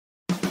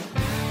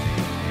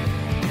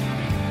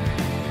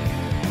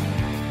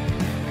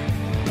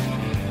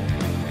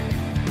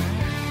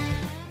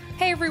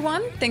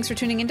everyone. Thanks for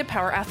tuning into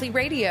Power Athlete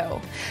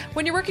Radio.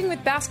 When you're working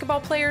with basketball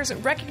players,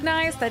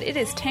 recognize that it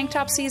is tank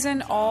top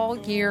season all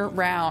year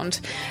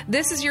round.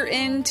 This is your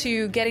in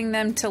to getting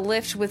them to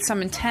lift with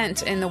some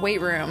intent in the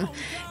weight room.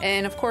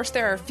 And of course,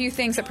 there are a few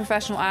things that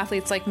professional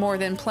athletes like more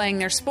than playing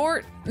their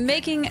sport,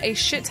 making a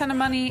shit ton of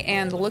money,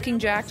 and looking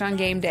jacked on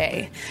game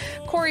day.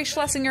 Corey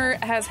Schlesinger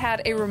has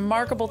had a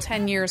remarkable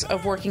 10 years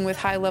of working with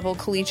high-level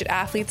collegiate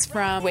athletes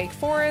from Wake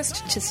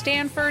Forest to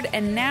Stanford,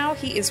 and now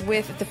he is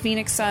with the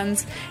Phoenix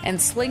Suns and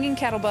slinging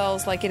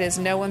kettlebells like it is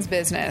no one's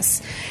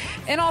business.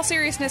 In all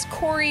seriousness,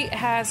 Corey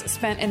has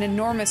spent an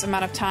enormous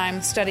amount of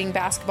time studying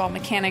basketball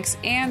mechanics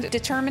and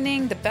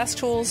determining the best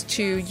tools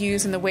to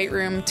use in the weight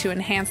room to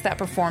enhance that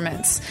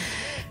performance.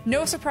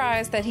 No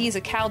surprise that he's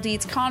a Cal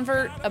Dietz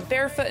convert, a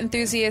barefoot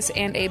enthusiast,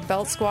 and a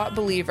belt squat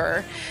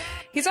believer.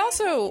 He's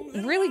also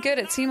really good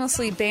at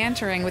seamlessly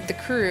bantering with the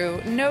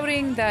crew,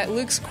 noting that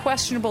Luke's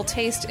questionable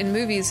taste in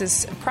movies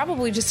is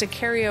probably just a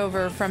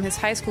carryover from his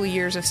high school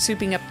years of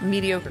souping up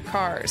mediocre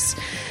cars.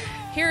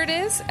 Here it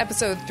is,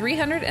 episode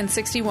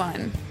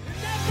 361.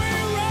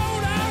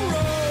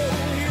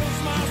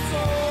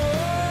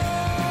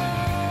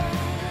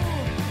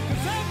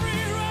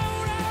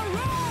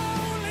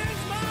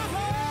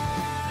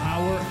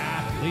 Power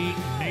Athlete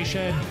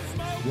Nation,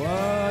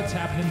 what's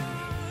happening?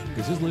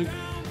 This is Luke.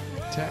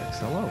 Tex,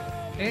 hello.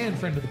 And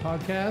friend of the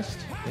podcast.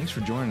 Thanks for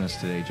joining us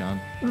today, John.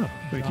 Oh,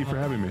 thank you for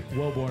having me.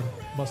 Well-born.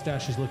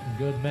 Mustache is looking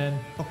good, man.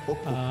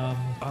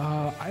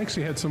 I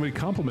actually had somebody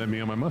compliment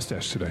me on my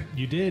mustache today.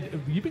 You did.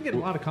 You've been getting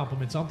a lot of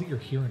compliments. I don't think you're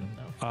hearing them,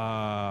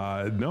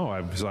 though. No,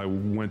 I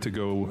went to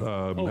go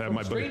have from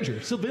my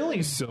stranger,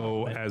 civilian.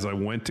 So as I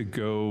went to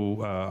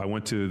go, I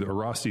went to the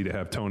Arasti to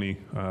have Tony,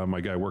 my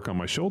guy, work on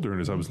my shoulder.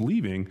 And as I was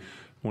leaving,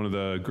 one of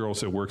the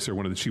girls that works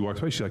there, she walks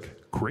by, she's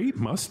like, "Great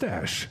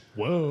mustache."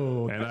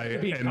 Whoa. And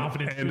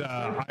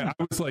I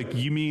was like,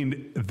 "You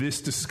mean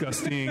this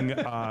disgusting,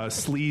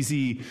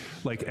 sleazy,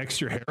 like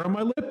extra hair on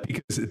my lip?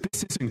 Because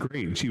this isn't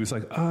great." And she was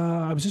like,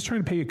 "I was just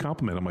trying to pay you a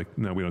compliment." I'm like,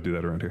 "No, we don't do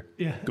that around here."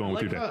 Yeah. Going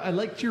with your dad. I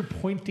liked your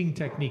pointing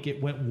technique.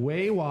 It went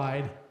way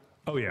wide.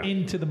 Oh yeah.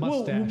 Into the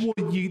mustache.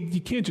 Well,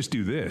 you can't just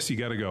do this. You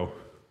got to go.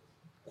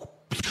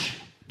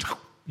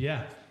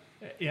 Yeah.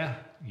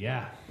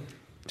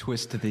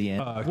 Twist to the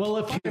end. Well,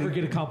 if I ever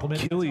get a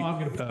compliment, that's how I'm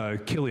going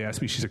to... Killy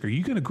asked me, she's like, "Are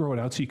you going to grow it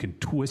out so you can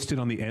twist it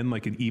on the end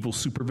like an evil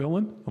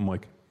supervillain?" I'm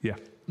like, "Yeah."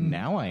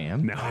 Now I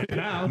am. Now,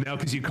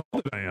 because you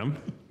called it, I am.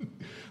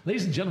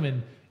 Ladies and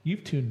gentlemen,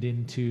 you've tuned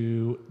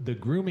into the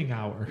Grooming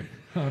Hour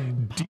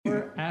on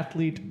Power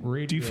Athlete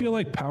Radio. Do you feel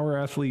like Power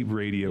Athlete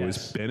Radio Yes.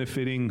 is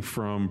benefiting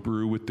from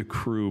Brew with the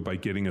Crew by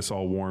getting us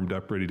all warmed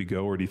up, ready to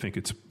go, or do you think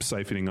it's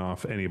siphoning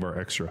off any of our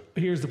extra?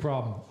 Here's the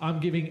problem. I'm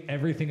giving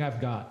everything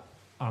I've got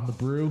on the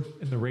brew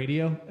and the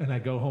radio, and I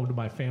go home to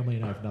my family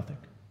and I have nothing.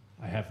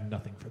 I have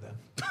nothing for them.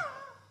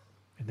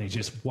 And they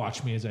just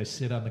watch me as I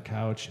sit on the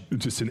couch.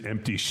 Just an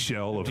empty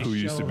shell of who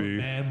used to be.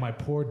 Man, my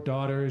poor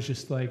daughter is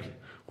just like...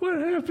 What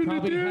happened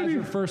Probably to has Daddy?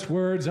 her first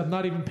words. I'm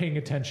not even paying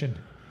attention.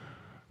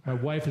 My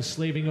wife is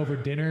slaving over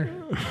dinner,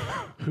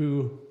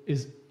 who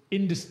is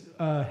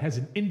has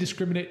an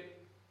indiscriminate.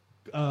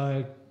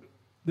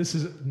 This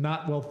is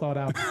not well thought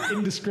out.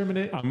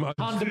 Indiscriminate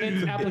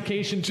condiment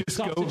application to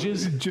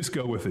sausages. Just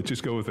go with it.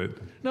 Just go with it.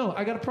 No,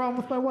 I got a problem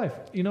with my wife.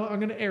 I'm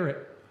going to air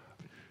it.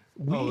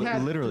 We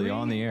had literally 3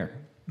 on the air.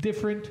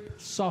 different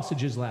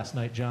sausages last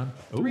night, John.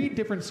 3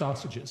 different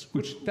sausages,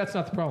 which that's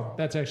not the problem.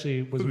 That's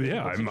actually was.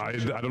 Yeah, I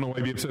don't know why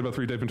you'd be upset about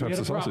 3 different We types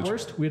had a of sausage.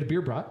 bratwurst. We had a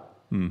beer brat.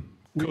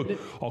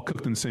 All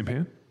cooked in the same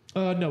pan?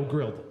 No,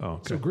 grilled. Oh,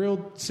 okay. So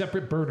grilled,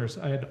 separate burners.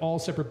 I had all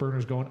separate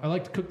burners going. I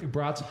like to cook the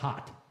brats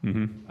hot.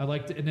 Mm-hmm. I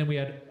liked it, and then we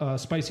had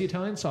spicy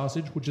Italian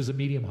sausage, which is a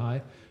medium high,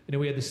 and then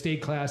we had the Stay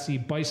Classy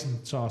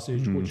bison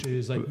sausage, which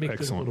is like mixed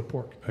with a little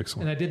pork.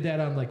 Excellent. And I did that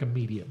on like a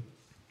medium.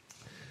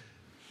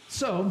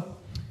 So,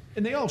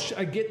 and they all,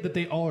 I get that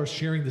they all are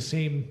sharing the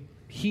same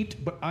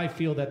heat, but I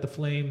feel that the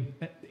flame,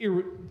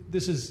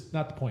 this is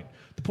not the point.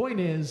 The point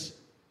is,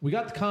 we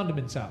got the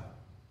condiments out,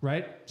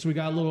 right? So we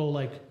got a little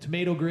like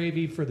tomato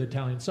gravy for the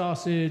Italian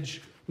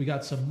sausage. We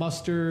got some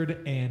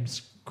mustard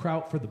and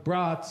kraut for the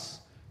brats,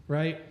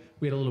 right?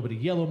 We had a little bit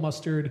of yellow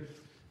mustard.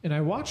 And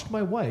I watched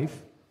my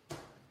wife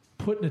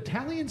put an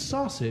Italian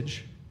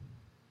sausage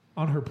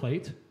on her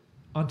plate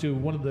onto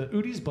one of the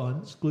Udi's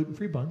buns,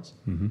 gluten-free buns,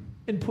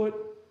 and put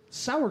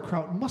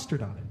sauerkraut and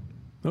mustard on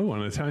it. Oh,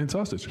 an Italian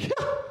sausage.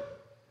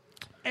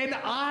 And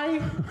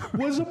I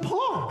was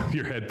appalled.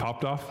 Your head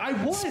popped off? I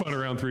was. Spun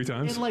around 3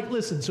 times? And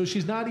listen, so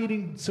she's not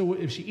eating, so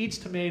if she eats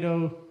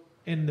tomato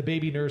and the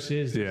baby nurse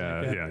is,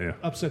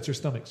 upsets her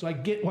stomach. So I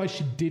get why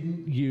she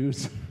didn't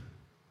use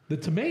the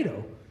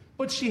tomato.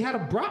 But she had a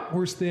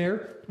bratwurst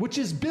there, which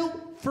is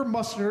built for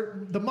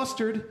the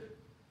mustard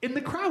in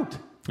the kraut.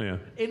 Yeah.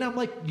 And I'm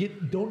like,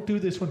 don't do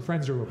this when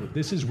friends are over.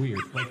 This is weird.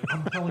 Like,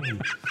 I'm telling you,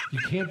 you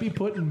can't be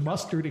putting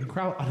mustard and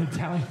kraut on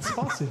Italian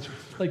sausage.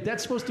 Like,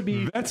 that's supposed to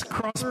be... That's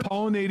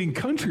cross-pollinating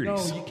countries.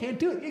 No, you can't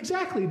do it.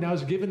 Exactly. And I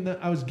was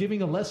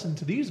giving a lesson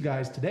to these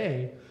guys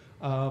today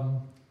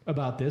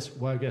about this.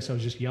 Well, I guess I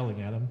was just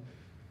yelling at them.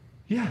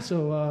 Yeah,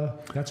 so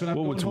that's what I'm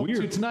Well, going what's home to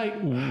weird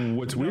tonight.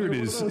 What's Another weird one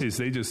of is those.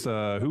 they just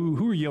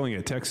who are yelling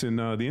at Tex and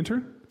the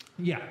intern?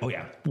 Yeah. Oh,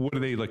 yeah. What are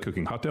they like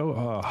cooking? Hot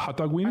dog I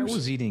wieners?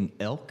 was eating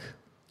elk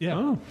Yeah.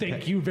 Oh.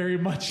 Thank you very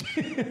much.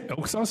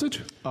 Elk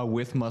sausage?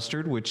 with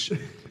mustard, which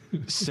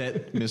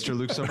set Mr.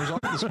 Luke Summers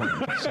off this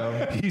morning.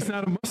 So He's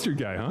not a mustard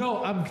guy, huh?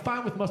 No, I'm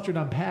fine with mustard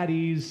on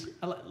patties.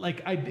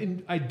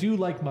 I do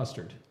like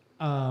mustard,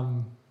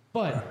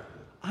 but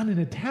on an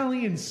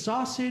Italian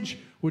sausage,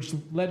 which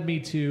led me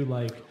to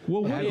like.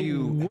 Well, have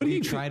you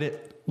think- tried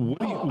it?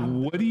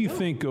 What do you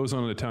think goes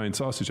on an Italian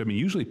sausage? I mean,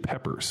 usually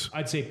peppers.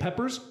 I'd say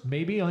peppers,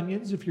 maybe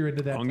onions if you're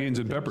into that. Onions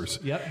type and of things.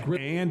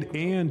 peppers. Yep.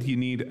 And you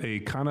need a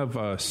kind of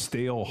a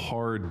stale,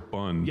 hard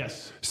bun.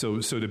 Yes. So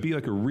to be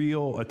like a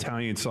real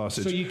Italian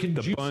sausage, So you can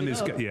the juice bun it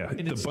is up, the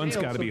and it's bun's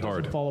stale, got to so be it doesn't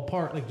hard. fall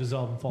apart, like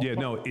dissolve and fall Yeah,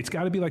 apart. no, it's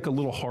got to be like a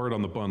little hard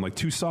on the bun. Like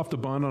too soft a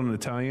bun on an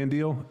Italian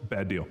deal,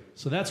 bad deal.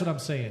 So that's what I'm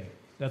saying.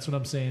 That's what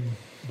I'm saying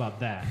about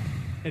that.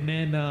 And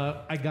then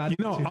I got. You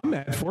know, to- I'm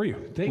mad for you.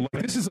 Thank Like,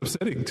 you. this is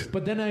upsetting.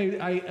 But then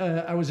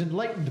I was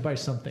enlightened by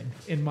something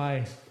in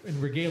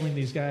regaling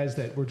these guys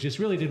that were just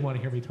really didn't want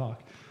to hear me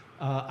talk.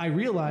 I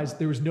realized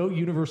there was no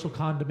universal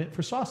condiment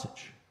for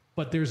sausage,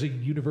 but there's a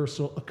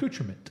universal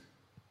accoutrement,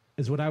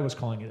 is what I was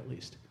calling it at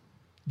least.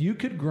 You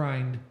could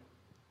grind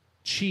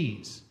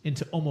cheese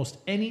into almost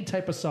any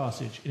type of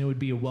sausage, and it would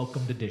be a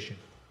welcomed addition.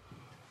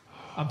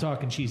 I'm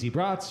talking cheesy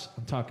brats.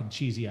 I'm talking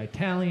cheesy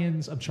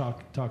Italians. I'm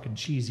talking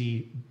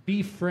cheesy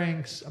beef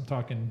franks. I'm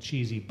talking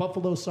cheesy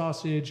buffalo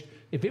sausage.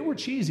 If it were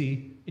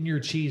cheesy and you're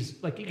cheese,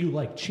 like you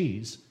like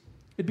cheese,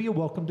 it'd be a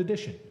welcomed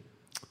addition.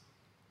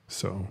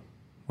 So,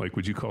 like,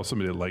 would you call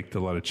somebody that liked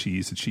a lot of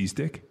cheese a cheese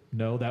dick?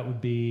 No, that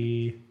would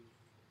be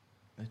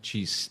A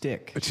cheese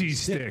stick. A cheese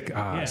stick.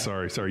 Yeah.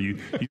 Sorry. You're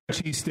a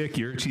cheese stick.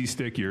 You're a cheese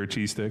stick. You're a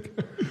cheese stick.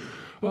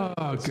 Oh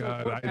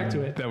God! back to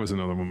it. That was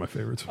another one of my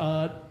favorites.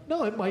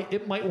 no.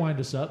 It might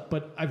wind us up,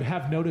 but I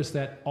have noticed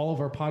that all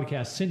of our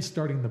podcasts since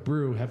starting the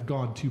brew have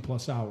gone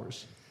 2+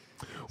 hours.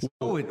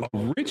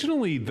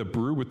 Originally, the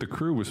brew with the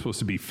crew was supposed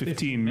to be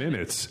 15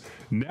 minutes.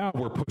 Now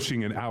we're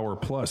pushing an hour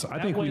plus. I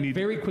That think we went need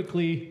very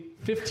quickly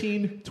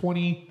 15,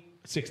 20,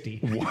 60.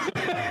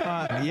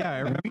 Yeah, I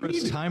remember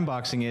us time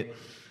boxing it,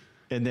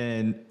 and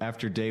then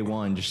after day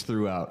one, just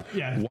threw out.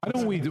 Yeah. Why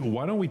don't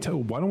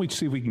we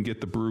see if we can get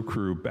the brew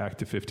crew back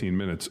to 15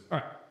 minutes? All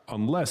right.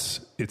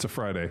 Unless it's a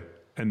Friday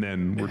and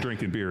then we're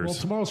drinking beers. Well,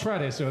 tomorrow's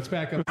Friday, so it's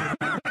back up.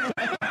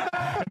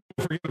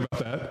 Forget about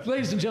that.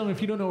 Ladies and gentlemen,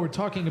 if you don't know what we're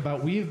talking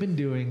about, we have been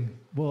doing,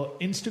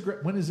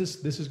 Instagram. When is this?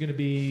 This is going to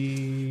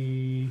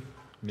be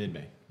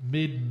Mid-May.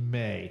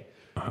 mid-May.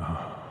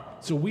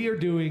 So we are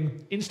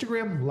doing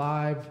Instagram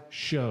live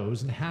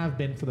shows and have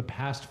been for the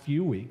past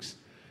few weeks.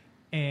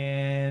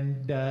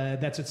 And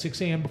that's at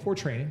 6 a.m. before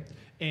training.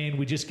 And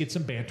we just get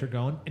some banter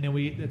going. And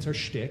then that's our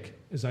shtick,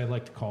 as I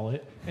like to call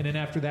it. And then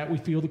after that, we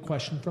field a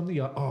question from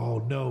the,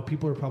 oh no,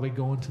 people are probably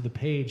going to the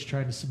page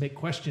trying to submit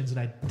questions and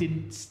I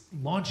didn't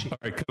launch it. All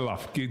right, cut it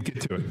off.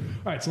 Get to it.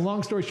 All right, so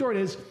long story short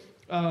is,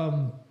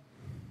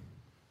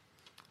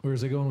 where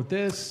is I going with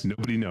this?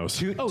 Nobody knows.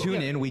 Tune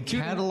in. We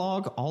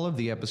catalog all of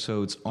the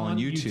episodes on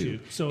YouTube.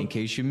 So in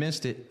case you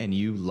missed it and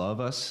you love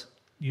us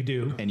You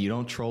do. and you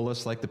don't troll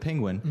us like the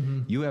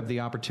penguin, you have the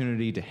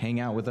opportunity to hang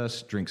out with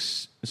us, drink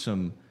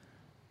some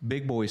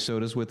big boy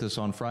sodas with us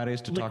on Fridays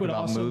to talk Liquid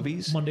about Awesome,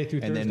 movies. Monday through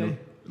and Thursday. then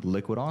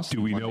Liquid Awesome.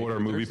 Do we Monday know what our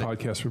through movie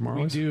Thursday. podcast tomorrow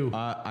We is? do.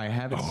 I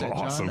have it set,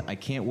 John. awesome. I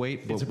can't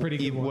wait. But It's a pretty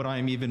good one. what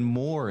I'm even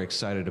more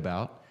excited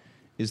about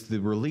is the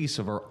release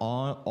of our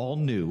all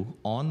new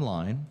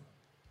online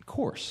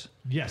course.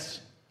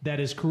 Yes, that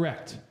is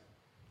correct.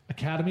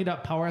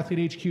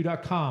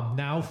 Academy.powerathletehq.com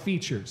now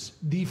features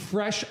the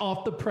fresh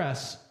off the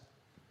press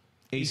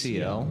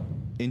ACL,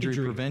 injury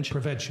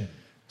prevention.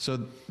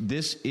 So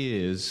this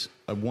is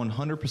a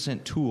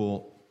 100%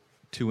 tool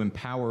to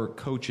empower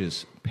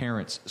coaches,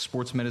 parents,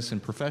 sports medicine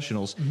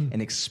professionals,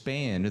 and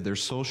expand their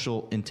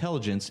social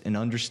intelligence and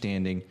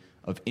understanding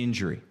of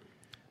injury.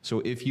 So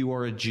if you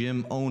are a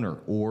gym owner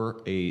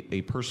or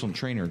a personal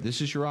trainer, this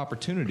is your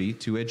opportunity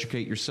to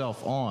educate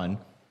yourself on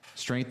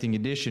strength and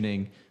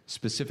conditioning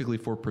specifically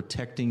for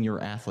protecting your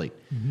athlete.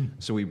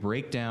 So we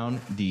break down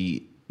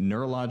the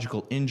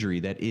neurological injury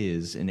that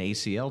is an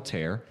ACL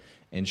tear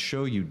and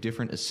show you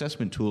different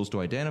assessment tools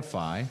to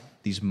identify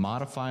these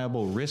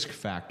modifiable risk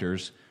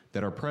factors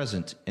that are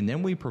present. And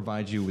then we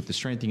provide you with the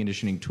strength and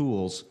conditioning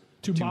tools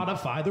to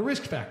modify the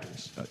risk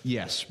factors.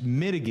 yes,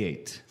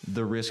 mitigate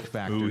the risk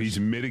factors. Ooh, he's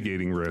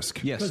mitigating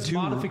risk. Yes, Because to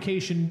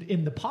modification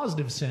in the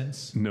positive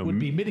sense No, would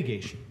be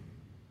mitigation.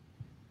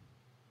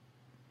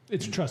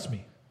 Trust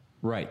me,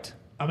 right.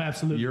 I'm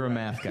absolutely You're a right.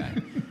 math guy.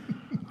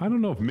 I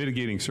don't know if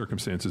mitigating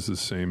circumstances is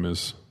the same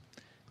as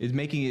Is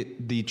making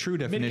it the true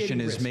definition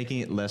Mitigating is risk. making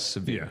it less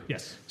severe. Yeah.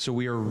 Yes. So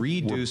we are we're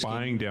reducing.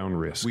 buying down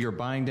risk. We are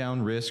buying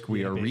down risk.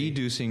 We are baby.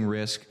 reducing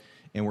risk,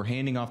 and we're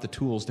handing off the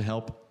tools to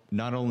help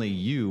not only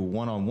you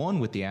one-on-one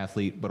with the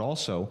athlete, but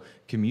also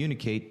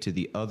communicate to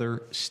the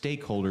other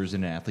stakeholders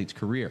in an athlete's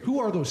career. Who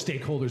are those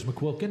stakeholders,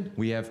 McQuilkin?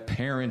 We have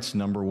parents,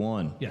 number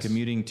one, Yes.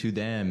 commuting to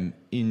them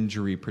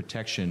injury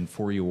protection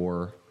for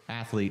your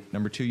athlete.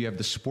 Number 2, you have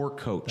the sport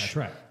coach. That's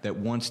right. That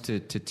wants to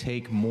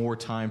take more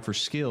time for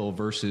skill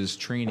versus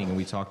training. And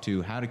we talk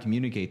to how to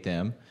communicate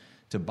them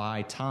to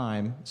buy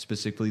time,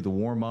 specifically the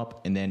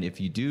warm-up. And then if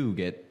you do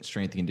get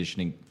strength and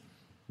conditioning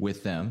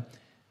with them,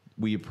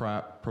 we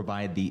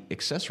provide the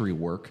accessory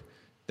work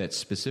that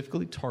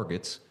specifically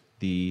targets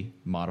the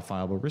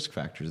modifiable risk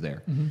factors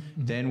there.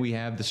 Then we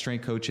have the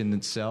strength coach in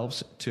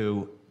themselves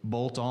to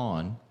bolt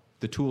on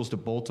the tools to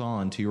bolt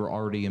on to your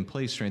already in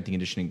place strength and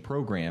conditioning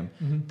program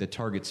that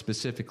targets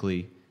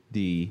specifically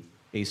the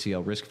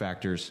ACL risk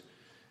factors.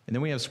 And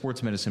then we have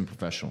sports medicine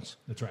professionals.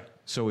 That's right.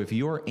 So if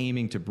you're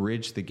aiming to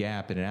bridge the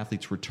gap in an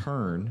athlete's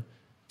return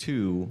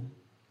to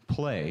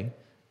play,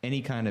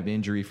 any kind of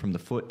injury from the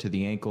foot to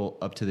the ankle,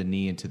 up to the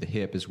knee and to the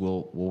hip, as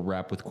we'll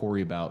wrap with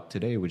Corey about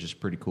today, which is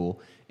pretty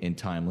cool and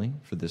timely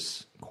for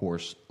this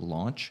course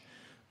launch.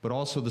 But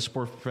also the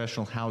sports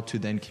professional, how to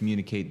then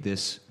communicate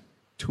this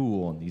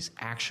tool and these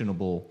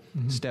actionable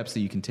steps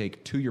that you can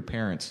take to your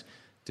parents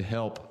to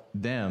help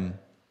them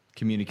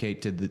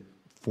communicate to the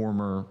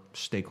former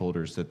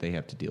stakeholders that they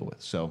have to deal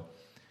with. So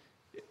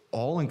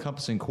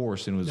all-encompassing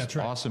course, and it was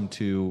awesome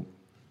to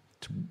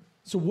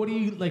So what do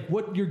you like?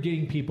 What you're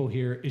getting people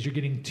here is you're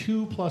getting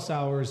 2+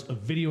 hours of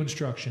video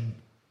instruction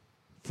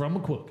from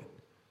McQuilkin.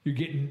 You're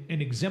getting an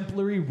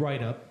exemplary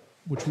write-up,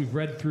 which we've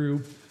read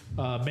through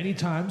many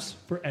times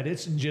for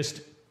edits and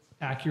just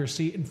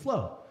accuracy and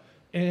flow.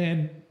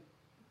 And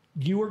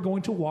you are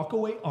going to walk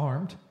away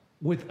armed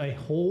with a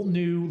whole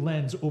new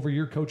lens over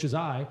your coach's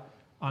eye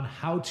on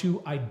how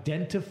to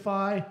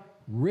identify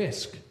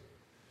risk.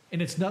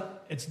 And it's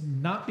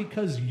not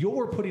because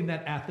you're putting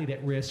that athlete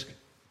at risk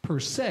per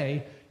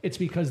se. It's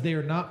because they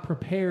are not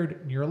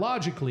prepared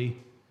neurologically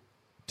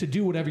to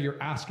do whatever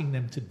you're asking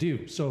them to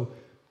do. So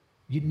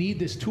you need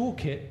this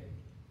toolkit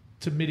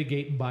to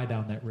mitigate and buy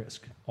down that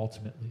risk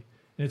ultimately.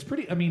 And it's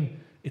pretty, I mean,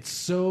 it's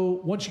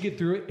so, once you get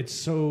through it, it's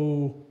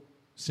so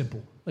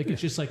simple. Like,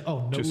 it's just like,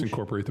 oh, no. Just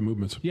incorporate the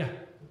movements. Yeah.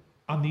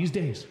 On these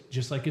days,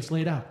 just like it's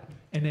laid out.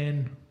 And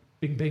then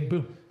bing, bang,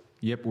 boom.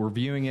 Yep, we're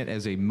viewing it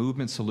as a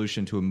movement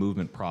solution to a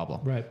movement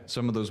problem. Right.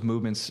 Some of those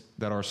movements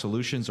that are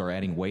solutions are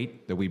adding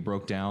weight that we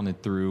broke down and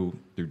through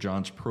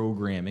John's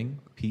programming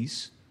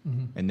piece,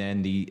 and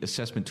then the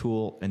assessment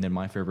tool, and then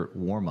my favorite,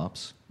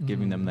 warm-ups,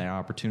 giving them the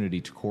opportunity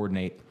to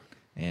coordinate.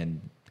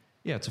 And,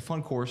 yeah, it's a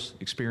fun course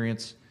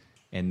experience.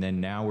 And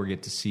then now we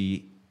get to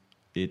see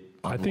it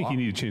unlock. I think you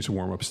need to change the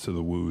warm-ups to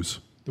the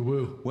woos. The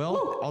woo. Well,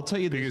 woo. I'll tell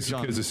you this,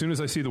 John. Because as soon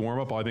as I see the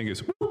warm-up, I think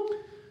it's woo.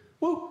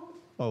 Woo.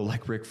 Oh,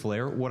 like Ric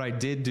Flair. What I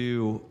did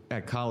do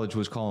at college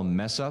was call them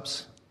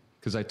mess-ups,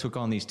 because I took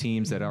on these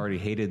teams that already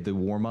hated the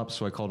warm-up,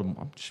 so I called them,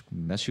 I'll just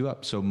mess you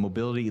up. So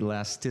mobility,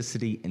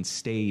 elasticity, and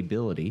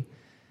stability,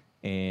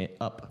 and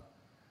up.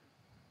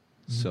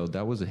 So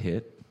that was a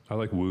hit. I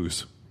like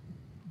woos.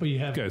 But you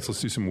have guys, let's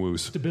do some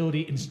woos.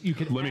 Stability, and you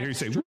can let me hear you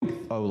say woo.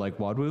 Oh, like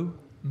WOD-woo?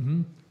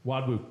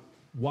 WOD-woo.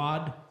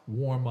 WOD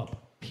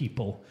warm-up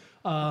people.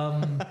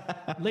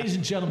 Ladies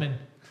and gentlemen,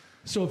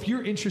 so if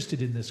you're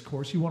interested in this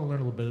course, you want to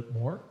learn a little bit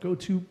more, go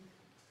to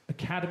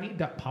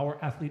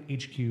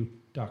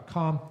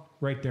academy.powerathletehq.com,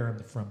 right there on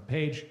the front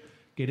page.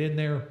 Get in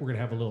there. We're going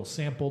to have a little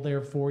sample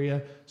there for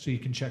you so you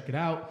can check it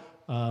out.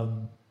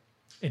 And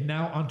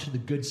now onto the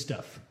good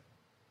stuff.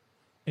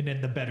 And then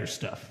the better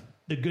stuff.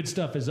 The good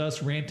stuff is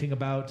us ranting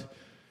about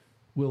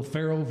Will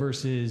Ferrell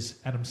versus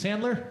Adam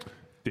Sandler.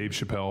 Dave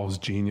Chappelle's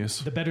genius.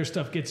 The better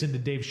stuff gets into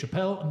Dave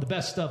Chappelle. And the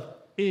best stuff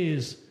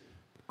is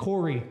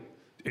Corey,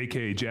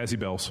 a.k.a. Jazzy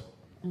Bells,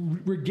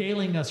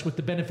 regaling us with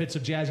the benefits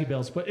of Jazzy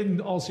Bells. But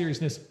in all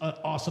seriousness,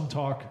 awesome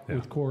talk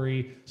with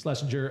Corey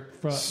Schlesinger.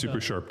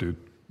 Super sharp dude.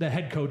 The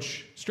head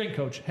strength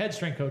coach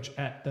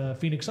at the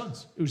Phoenix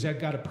Suns, who's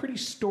got a pretty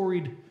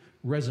storied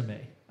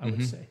resume, I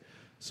would say.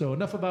 So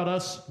enough about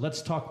us.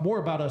 Let's talk more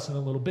about us in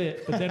a little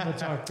bit, but then we'll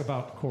talk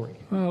about Corey.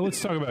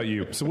 Let's talk about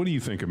you. So what do you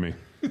think of me?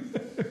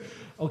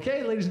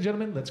 Okay, ladies and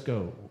gentlemen, let's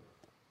go.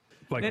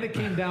 Then it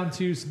came down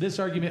to this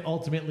argument.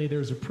 Ultimately, there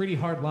was a pretty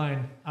hard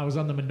line. I was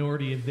on the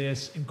minority of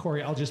this. And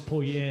Corey, I'll just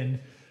pull you in.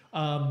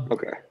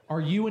 Okay.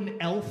 Are you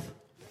an Elf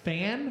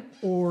fan,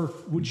 or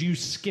would you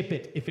skip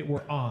it if it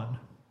were on?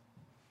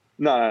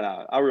 No.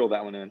 I'll reel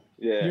that one in.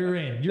 Yeah. You're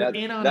in. You're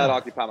in on that. That'll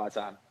Elf. occupy my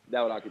time.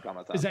 That would occupy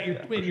my time. Is that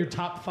in your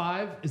top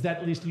 5? Is that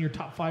at least in your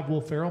top 5 Will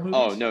Ferrell movies?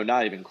 Oh, no,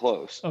 not even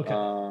close. Okay.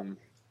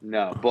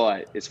 No,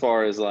 but as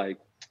far as like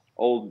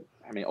old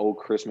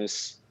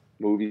Christmas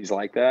movies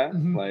like that,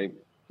 like,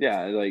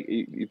 yeah, like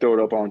you throw it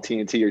up on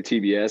TNT or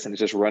TBS and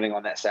it's just running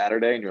on that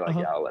Saturday and you're like,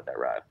 yeah, I'll let that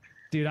ride.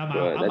 Dude, I'm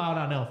out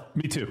on Elf.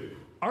 Me too.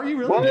 Are you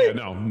really? What? Yeah,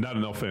 no, not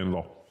an Elf fan at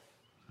all.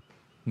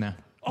 No.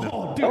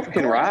 Oh, dude. Elf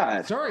can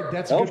ride. Sorry,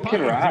 that's a Elf good can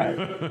point.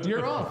 ride.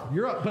 You're off.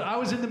 But I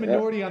was in the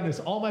minority on this.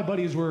 All my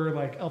buddies were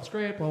like, Elf's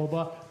great, blah,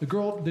 blah,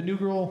 blah. The new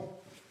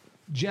girl,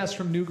 Jess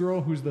from New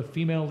Girl, who's the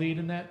female lead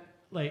in that,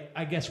 like,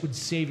 I guess would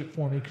save it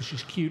for me because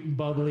she's cute and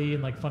bubbly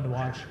and, like, fun to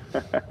watch.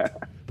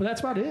 But that's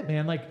about it,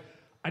 man. Like,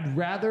 I'd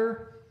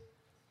rather...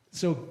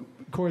 So,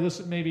 Corey,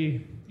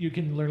 maybe you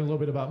can learn a little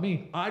bit about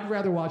me. I'd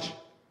rather watch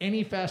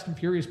any Fast and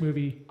Furious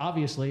movie,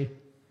 obviously,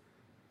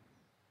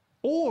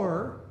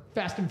 or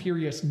Fast and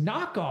Furious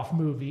knockoff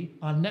movie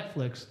on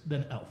Netflix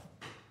than Elf.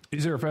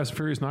 Is there a Fast and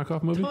Furious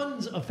knockoff movie?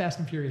 Tons of Fast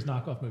and Furious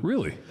knockoff movies.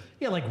 Really?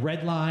 Yeah, like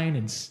Red Line,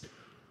 and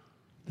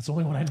that's the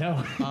only one I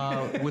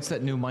know. What's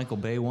that new Michael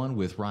Bay one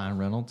with Ryan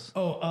Reynolds?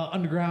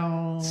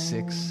 Underground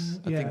 6.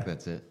 I think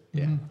that's it.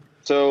 Yeah. Mm-hmm.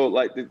 So,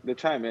 like, to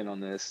chime in on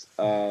this,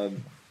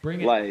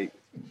 Bring it. like,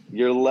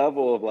 your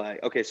level of,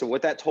 like, okay, so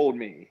what that told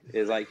me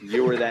is, like,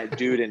 you were that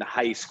dude in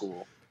high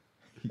school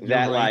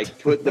that, like,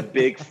 put the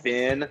big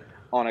fin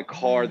on a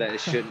car that it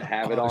shouldn't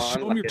have it on.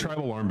 Show them your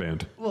tribal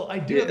armband. Well, I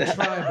do have a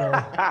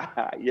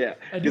tribal. Yeah,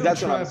 I do because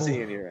that's have what I'm tribal.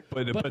 seeing here.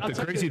 But I'll the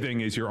tell crazy you-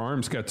 thing is your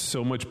arms got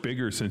so much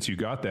bigger since you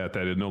got that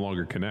it no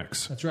longer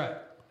connects. That's right.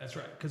 That's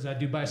right. Because I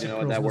do bicep You know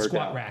what? curls That in the worked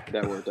squat out. rack.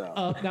 That worked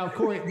out. Now,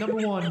 Corey,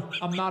 number one,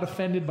 I'm not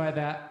offended by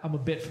that. I'm a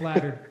bit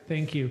flattered.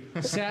 Thank you.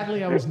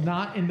 Sadly, I was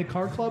not in the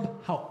car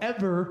club.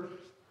 However,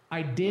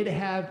 I did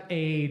have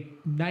a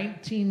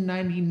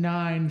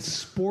 1999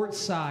 sports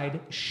side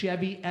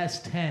Chevy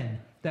S10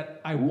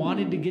 that I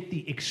wanted to get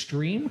the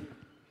Extreme.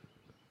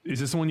 Is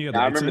this the one you had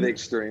I lights remember the in?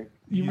 Extreme.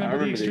 You remember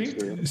the remember the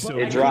Extreme? Extreme.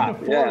 But It I dropped.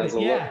 couldn't Yeah, afford it was it.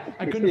 a Yeah, look.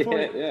 I couldn't afford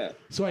it. Yeah.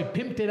 So I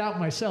pimped it out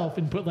myself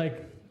and put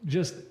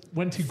just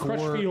went to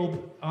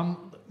Crutchfield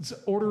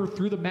order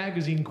through the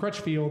magazine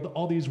Crutchfield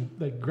all these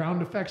like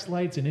ground effects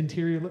lights and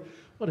interior.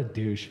 What a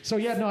douche. So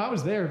yeah, no, I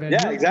was there, man.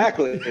 Yeah,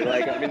 exactly.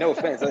 Like, I mean, no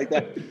offense. Like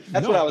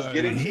that's what I was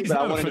getting to, He's but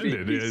I not wanted to be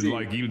offended. PC.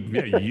 Like you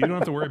don't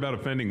have to worry about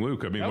offending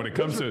Luke. I mean, when it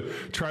comes to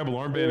tribal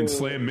armband and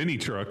slam mini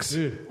trucks,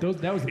 Dude,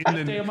 that was the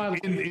best day of my life.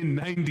 in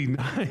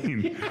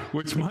 '99,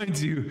 which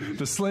minds you,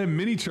 the slam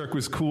mini truck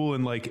was cool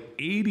in like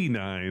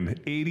 '89,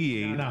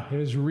 '88. No, it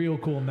was real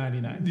cool in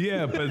 99.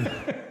 Yeah,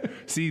 but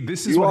see,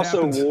 this is You what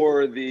also happens.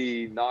 wore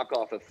the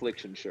knockoff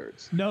Affliction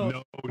shirts. No,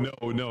 No.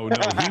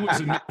 He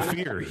was a no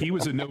fear. He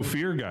was a no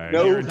fear guy. I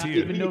No, not guarantee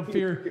even it. no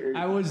fear.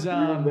 I was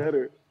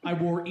better. I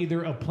wore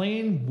either a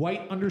plain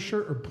white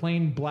undershirt or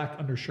plain black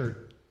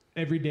undershirt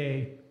every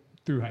day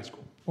through high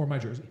school, or my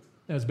jersey.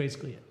 That was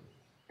basically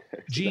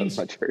it. Jeans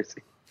That's my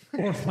jersey.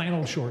 or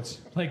flannel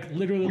shorts, like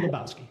literally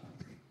Lebowski.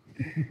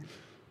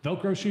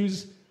 Velcro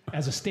shoes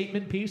as a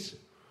statement piece.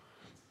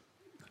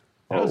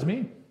 That was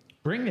me.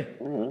 Bring it.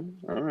 All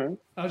right.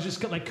 I was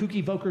just like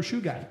kooky Velcro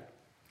shoe guy.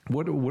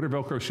 What are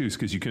Velcro shoes?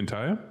 Because you couldn't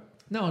tie them?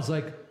 No, it's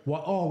like,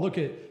 well, oh, look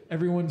at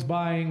everyone's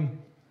buying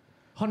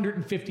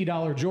 $150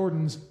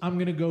 Jordans. I'm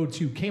going to go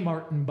to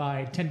Kmart and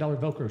buy $10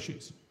 Velcro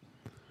shoes.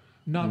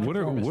 What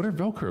are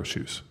Velcro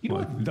shoes? You know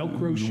what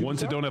Velcro shoes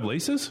ones that are? don't have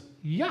laces?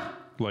 Yeah.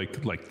 Like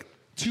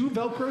 2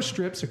 Velcro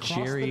strips across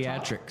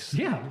Geriatrics.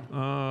 the top. Yeah.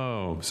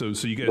 oh, so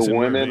you guys The didn't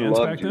wear women Vans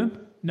loved back you. then?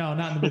 No,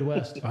 not in the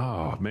Midwest.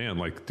 Oh man,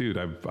 like dude,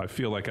 I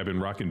feel like I've been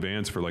rocking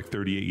Vans for like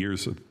 38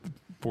 years,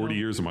 40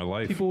 years of my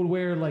life. People would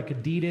wear like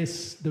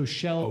Adidas, those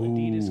shell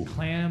Adidas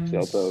clams.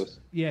 Shell toes.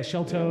 Yeah,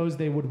 shell toes.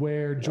 They would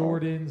wear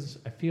Jordans.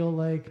 I feel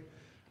like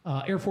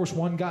Air Force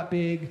One got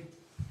big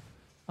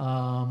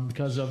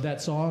because of that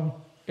song,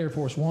 Air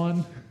Force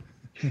One.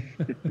 You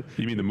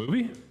mean the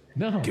movie?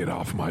 No. Get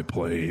off my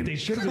plane. They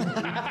should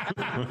have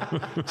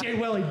been. Jay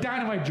Welly,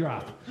 dynamite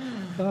drop.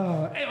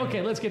 Hey,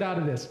 okay, let's get out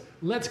of this.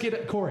 Let's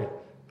get Corey.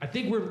 I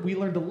think we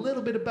learned a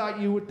little bit about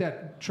you with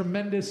that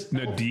tremendous.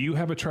 Now, do you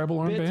have a tribal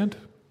armband?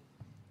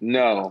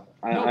 No,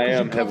 I 'cause I you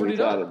am covered heavily it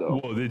up. thought though.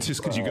 Well, it's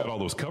just because you got all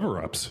those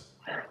cover-ups.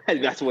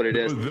 That's what it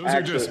is. Those Actually,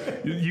 are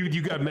just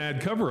you got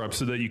mad cover-ups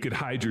so that you could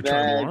hide your Mad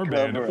tribal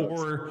armband,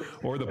 cover-ups.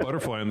 or the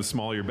butterfly on the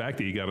small of your back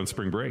that you got on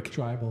spring break.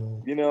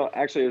 Tribal.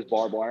 actually, it was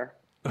barbed wire.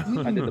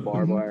 I did the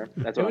barbed wire.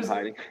 That's what It was- I'm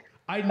hiding.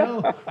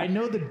 I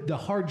know the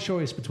hard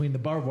choice between the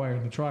barbed wire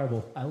and the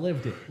tribal. I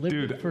lived it.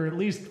 Dude. It for at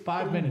least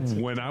 5 minutes.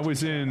 When I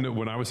was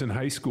in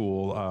high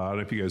school, I don't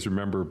know if you guys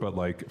remember, but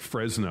like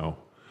Fresno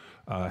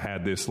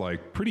had this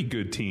like pretty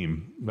good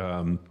team.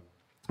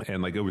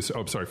 And like it was,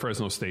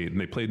 Fresno State, and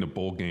they played in a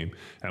bowl game,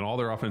 and all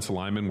their offensive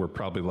linemen were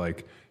probably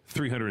like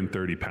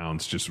 330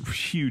 pounds, just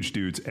huge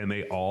dudes, and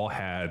they all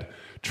had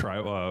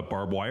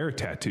barbed wire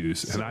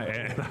tattoos, and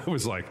I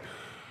was like,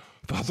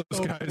 thought those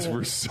guys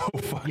were so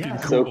fucking Yeah.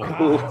 cool. So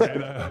cool.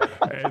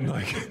 And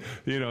like,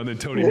 and then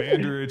Tony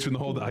Mandarich and the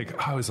whole,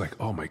 like, I was like,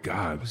 oh my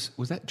God.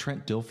 Was that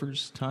Trent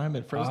Dilfer's time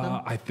at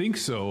Fresno? I think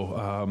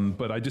so,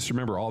 but I just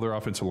remember all their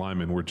offensive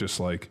linemen were just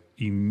like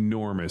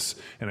enormous,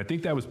 and I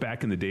think that was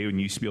back in the day when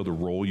you used to be able to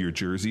roll your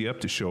jersey up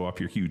to show off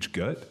your huge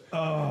gut.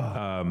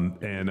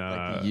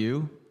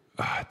 You?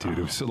 Dude,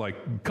 it was so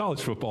like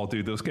college football,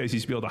 dude. Those guys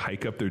used to be able to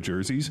hike up their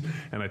jerseys,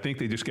 and I think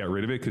they just got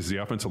rid of it because the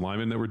offensive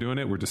linemen that were doing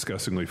it were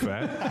disgustingly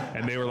fat,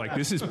 and they were like,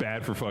 "This is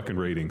bad for fucking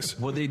ratings."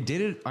 Well, they did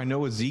it. I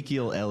know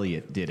Ezekiel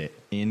Elliott did it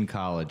in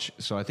college,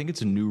 so I think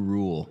it's a new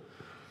rule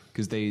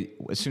because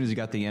as soon as he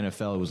got the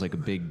NFL, it was like a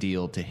big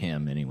deal to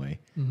him anyway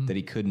that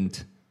he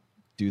couldn't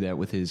do that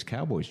with his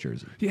Cowboys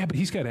jersey. Yeah, but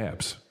he's got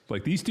abs.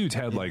 Like these dudes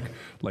had like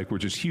were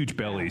just huge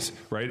bellies,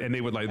 right? And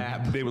they would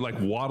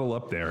waddle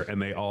up there,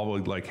 and they all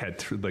would like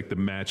had like the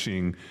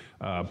matching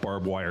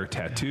barbed wire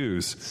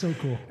tattoos. So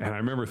cool. And I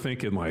remember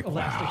thinking like,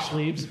 Elastic wow.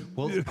 sleeves.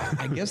 Well,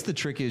 I guess the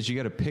trick is you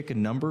got to pick a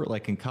number.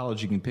 Like in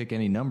college, you can pick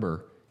any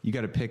number. You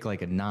got to pick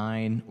like a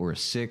 9 or a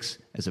 6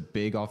 as a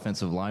big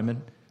offensive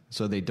lineman.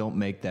 So they don't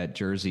make that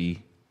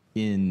jersey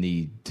in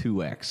the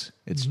 2X.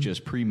 It's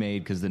just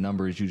pre-made because the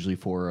number is usually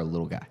for a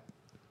little guy.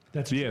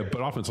 That's yeah,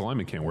 but offensive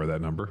linemen can't wear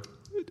that number.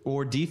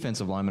 Or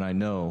defensive linemen, I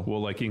know.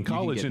 Well, like in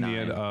college,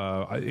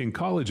 in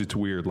college, it's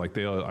weird. Like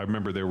I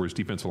remember there was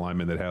defensive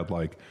linemen that had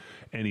like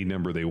any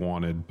number they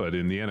wanted, but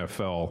in the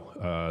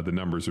NFL, the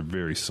numbers are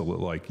very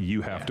like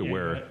you have to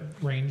wear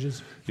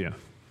ranges. Yeah.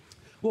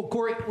 Well,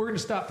 Corey, we're going to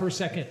stop for a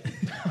second.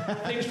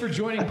 Thanks for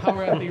joining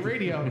Power Athlete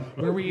Radio,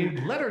 where we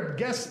let our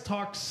guests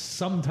talk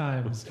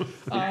sometimes.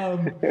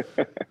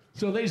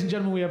 So, ladies and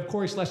gentlemen, we have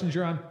Corey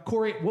Schlesinger on.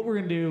 Corey, what we're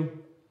going to do,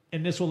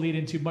 and this will lead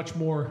into much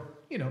more,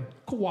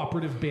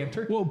 cooperative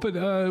banter. Well, but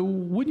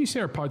wouldn't you say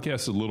our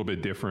podcast is a little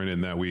bit different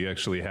in that we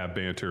actually have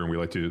banter and we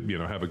like to,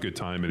 have a good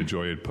time and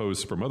enjoy it?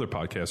 Posts from other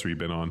podcasts where you've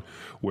been on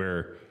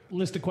where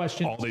list of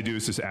questions. All they do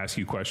is just ask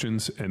you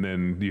questions, and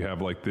then you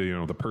have like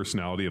the the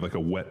personality of like a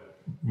wet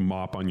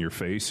mop on your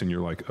face, and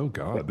you're like, oh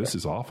God, this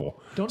is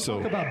awful. Don't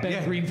talk about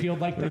Ben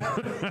Greenfield like that.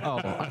 Oh,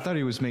 I thought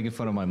he was making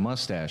fun of my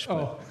mustache. But.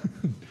 Oh.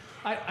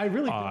 I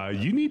really.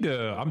 You need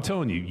to. I'm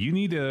telling you, you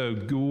need to.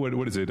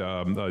 What is it?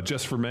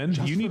 Just for Men.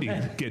 You need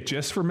to get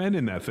Just for Men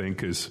in that thing,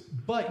 because.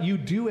 But you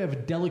do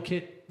have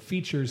delicate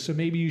features, so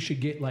maybe you should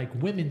get like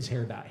women's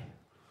hair dye.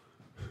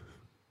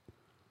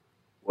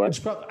 What?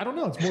 I don't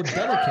know. It's more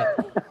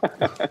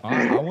delicate.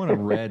 I want a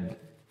red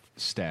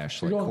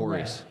stash like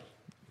Corey's.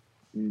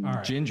 All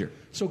right. Ginger.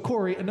 So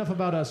Corey, enough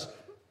about us.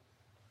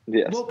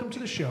 Yes. Welcome to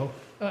the show.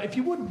 If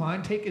you wouldn't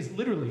mind, take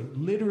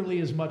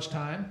literally as much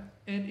time.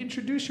 And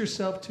introduce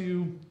yourself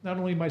to not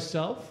only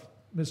myself,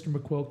 Mr.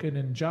 McQuilkin,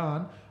 and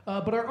John,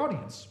 but our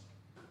audience.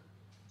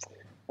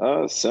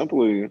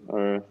 Simply,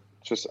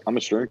 I'm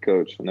a strength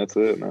coach, and that's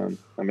it, man.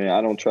 I mean,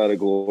 I don't try to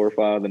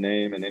glorify the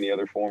name in any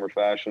other form or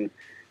fashion.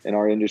 In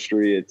our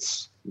industry,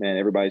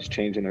 everybody's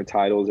changing their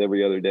titles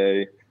every other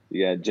day.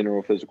 You got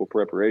general physical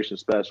preparation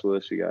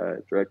specialist, you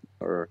got direct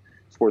or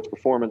sports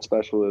performance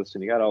specialist,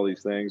 and you got all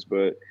these things.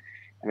 But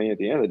I mean, at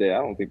the end of the day, I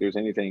don't think there's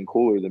anything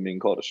cooler than being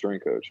called a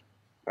strength coach.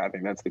 I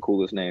think that's the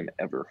coolest name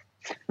ever.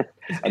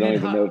 I don't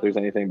even know if there's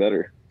anything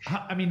better.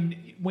 I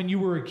mean, when you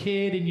were a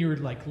kid and you were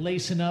like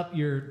lacing up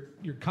your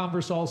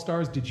Converse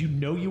All-Stars, did you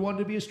know you wanted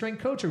to be a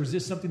strength coach, or was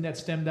this something that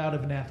stemmed out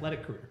of an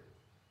athletic career?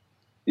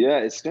 Yeah,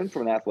 it stemmed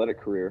from an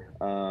athletic career.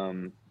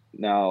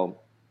 Now,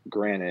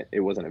 granted,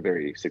 it wasn't a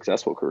very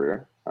successful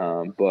career,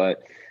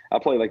 but I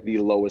played like the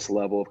lowest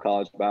level of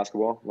college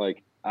basketball.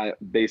 Like I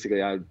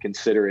would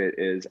consider it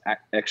as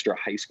extra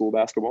high school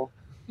basketball.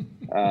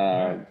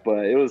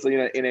 But it was,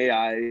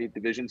 NAI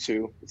Division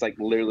II. It's like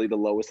literally the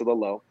lowest of the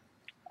low.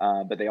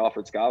 But they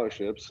offered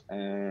scholarships,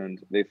 and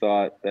they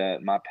thought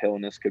that my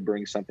paleness could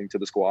bring something to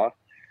the squad,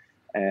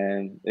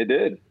 and it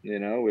did.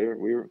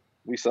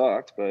 We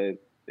sucked,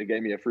 but it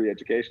gave me a free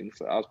education,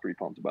 so I was pretty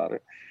pumped about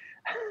it.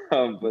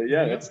 But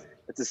yeah, that's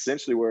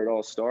essentially where it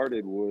all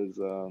started. Was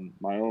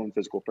my own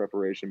physical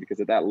preparation, because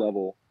at that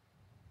level,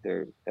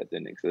 that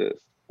didn't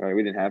exist. Right,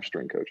 we didn't have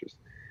strength coaches.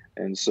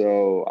 And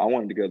so I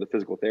wanted to go the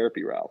physical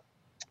therapy route.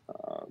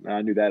 And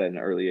I knew that at an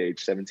early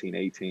age, 17,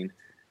 18.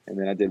 And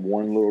then I did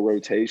one little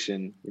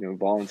rotation,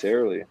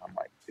 voluntarily. I'm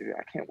like, dude,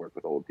 I can't work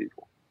with old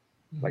people.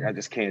 Mm-hmm. Like, I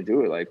just can't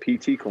do it. Like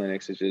PT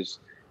clinics it's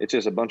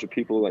just a bunch of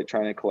people like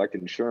trying to collect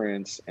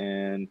insurance,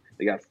 and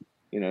they got,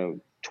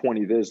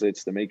 20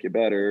 visits to make you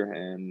better.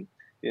 And,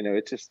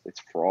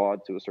 it's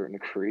fraud to a certain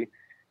degree.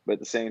 But at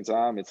the same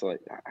time, it's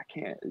like, I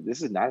can't,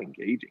 this is not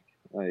engaging.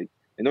 Like,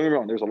 and don't get me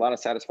wrong, there's a lot of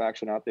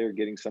satisfaction out there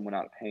getting someone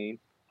out of pain.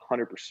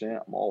 100%,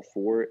 I'm all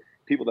for it.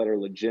 People that are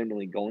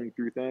legitimately going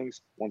through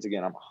things, once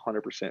again, I'm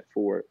 100%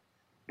 for it.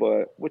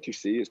 But what you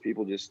see is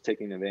people just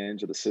taking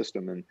advantage of the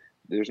system, and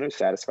there's no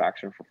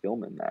satisfaction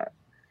fulfillment in that.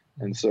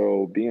 And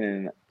so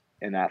being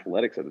in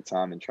athletics at the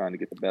time and trying to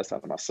get the best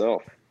out of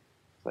myself,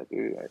 it's like,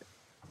 dude,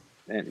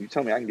 man, you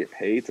tell me I can get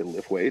paid to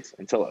lift weights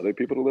and tell other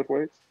people to lift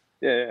weights?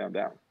 Yeah, I'm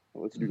down.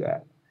 Let's do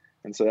that.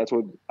 And so that's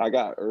what I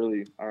got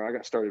I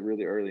got started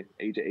really early.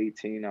 Age of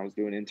 18, I was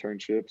doing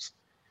internships,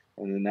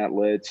 and then that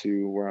led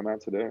to where I'm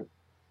at today.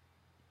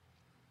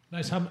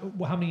 Nice. How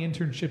many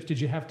internships did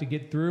you have to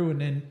get through,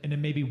 and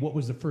then maybe what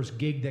was the first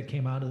gig that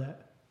came out of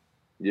that?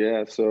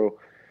 Yeah, so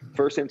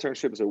first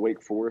internship was at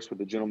Wake Forest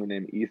with a gentleman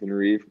named Ethan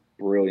Reeve.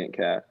 Brilliant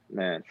cat,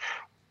 man.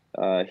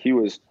 He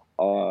was,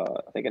 I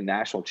think, a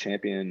national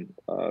champion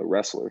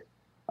wrestler,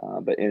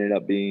 but ended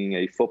up being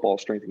a football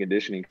strength and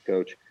conditioning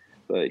coach.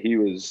 But he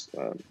was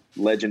a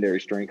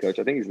legendary strength coach.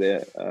 I think he's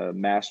the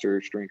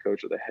master strength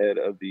coach, or the head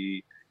of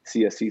the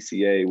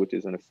CSCCA, which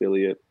is an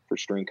affiliate for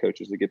strength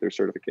coaches to get their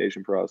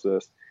certification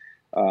process.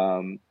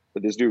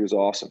 But this dude was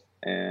awesome.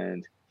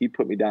 And he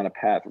put me down a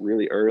path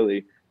really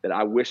early that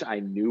I wish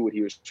I knew what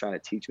he was trying to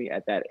teach me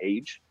at that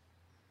age,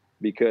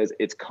 because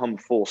it's come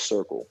full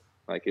circle.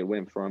 Like, it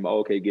went from,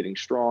 getting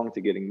strong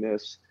to getting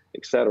this,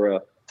 et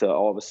cetera, to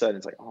all of a sudden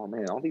it's like, oh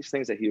man, all these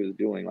things that he was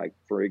doing. Like,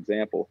 for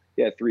example,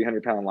 he had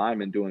 300-pound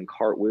linemen doing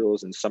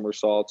cartwheels and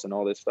somersaults and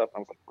all this stuff. I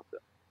was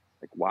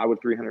like, why would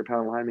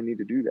 300-pound linemen need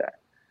to do that?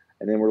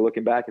 And then we're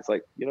looking back, it's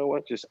like, you know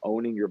what? Just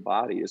owning your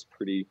body is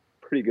pretty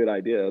pretty good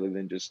idea other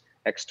than just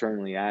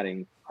externally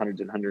adding hundreds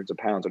and hundreds of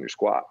pounds on your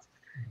squats.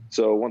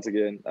 So once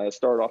again,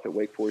 started off at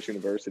Wake Forest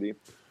University,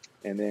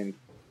 and then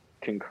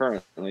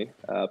concurrently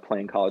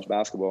playing college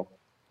basketball.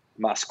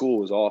 My school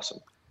was awesome.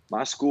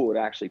 My school would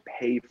actually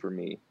pay for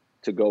me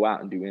to go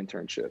out and do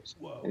internships.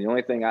 Whoa. And the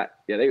only thing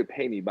they would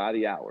pay me by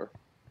the hour,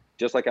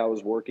 just like I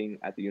was working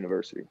at the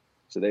university.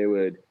 So they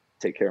would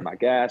take care of my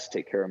gas,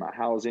 take care of my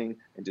housing,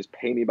 and just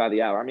pay me by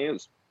the hour. I mean, it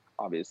was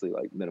obviously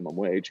like minimum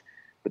wage,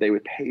 but they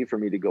would pay for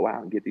me to go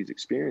out and get these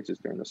experiences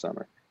during the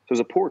summer. So as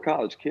a poor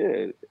college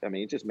kid, I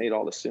mean, it just made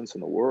all the sense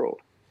in the world.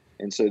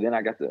 And so then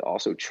I got to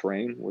also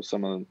train with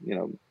some of,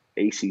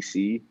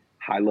 ACC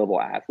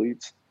high-level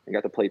athletes and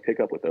got to play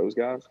pickup with those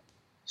guys.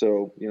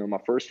 So, my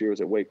first year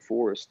was at Wake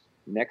Forest.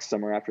 Next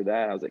summer after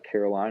that, I was at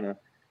Carolina,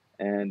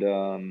 and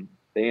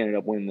they ended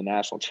up winning the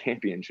national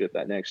championship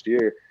that next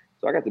year.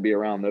 So I got to be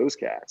around those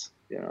cats.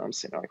 I'm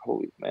saying like,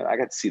 holy man, I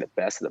got to see the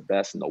best of the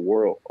best in the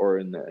world, or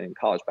in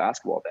college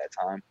basketball at that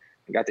time,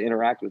 and got to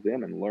interact with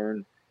them and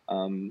learn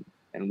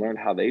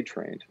how they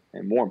trained.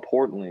 And more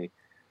importantly,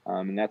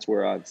 and that's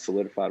where I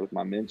solidified with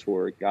my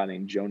mentor, a guy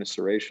named Jonas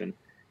Sarration,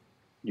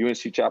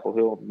 UNC Chapel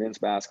Hill men's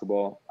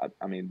basketball.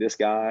 I mean, this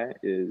guy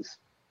is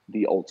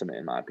the ultimate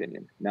in my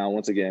opinion. Now,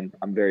 once again,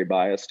 I'm very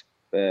biased,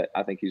 but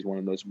I think he's one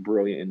of the most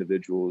brilliant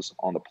individuals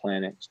on the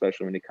planet,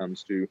 especially when it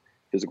comes to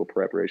physical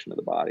preparation of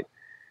the body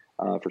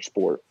for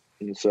sport.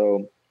 And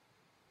so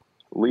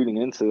leading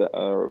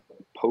into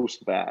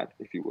post-bat,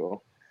 if you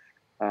will,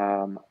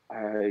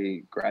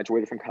 I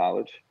graduated from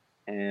college,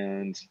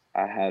 and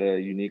I had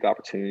a unique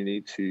opportunity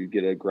to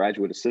get a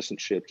graduate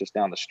assistantship just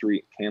down the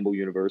street, Campbell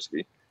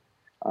University.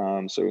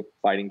 So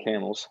fighting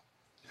camels.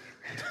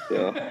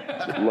 So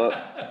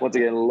once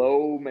again,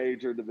 low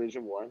major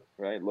Division I,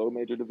 right? Low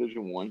major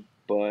Division I.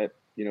 But,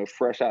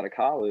 fresh out of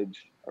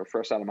college or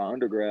fresh out of my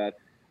undergrad,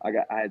 I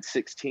had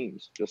 6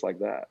 teams just like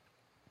that.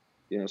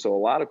 So a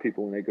lot of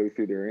people, when they go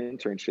through their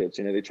internships,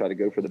 they try to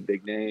go for the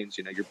big names,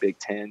 your Big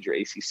Tens, your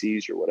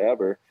ACCs, or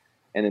whatever.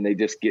 And then they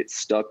just get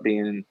stuck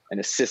being an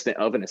assistant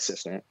of an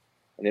assistant.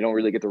 And they don't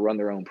really get to run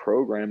their own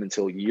program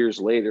until years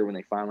later when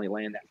they finally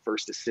land that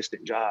first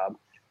assistant job,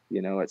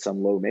 at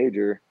some low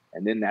major.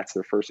 And then that's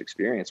their first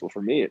experience. Well,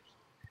 for me,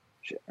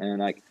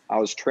 I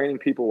was training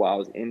people while I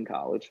was in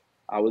college.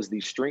 I was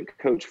the strength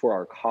coach for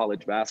our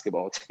college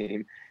basketball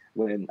team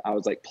when I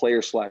was like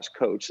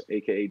player/coach,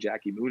 AKA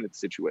Jackie Moon at the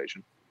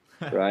situation.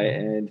 Right.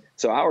 And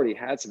so I already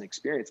had some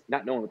experience,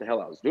 not knowing what the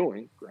hell I was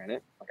doing,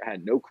 granted. Like I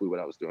had no clue what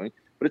I was doing,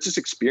 but it's just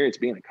experience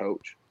being a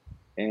coach.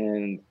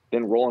 And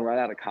then rolling right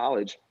out of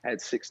college, I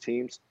had 6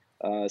 teams,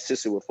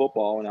 assisted with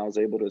football, and I was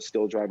able to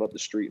still drive up the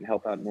street and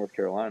help out in North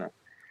Carolina.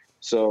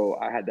 So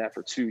I had that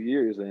for 2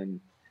 years,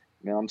 and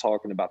I'm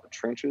talking about the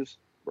trenches,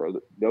 bro.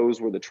 Those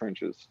were the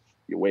trenches.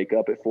 You wake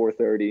up at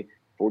 4:30,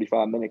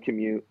 45-minute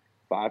commute,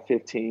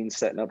 5:15,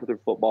 setting up with your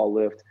football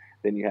lift.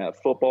 Then you have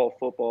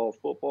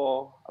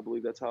football. I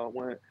believe that's how it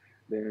went.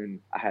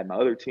 Then I had my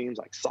other teams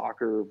like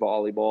soccer,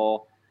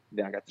 volleyball.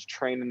 Then I got to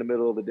train in the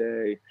middle of the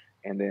day,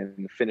 and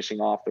then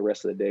finishing off the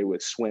rest of the day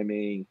with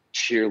swimming,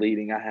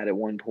 cheerleading I had at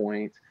one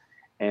point,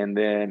 and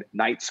then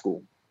night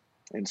school.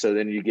 And so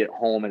then you get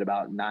home at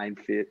about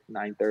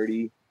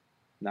 9:30,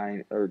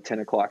 9 or 10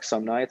 o'clock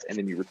some nights, and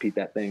then you repeat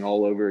that thing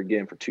all over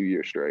again for 2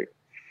 years straight.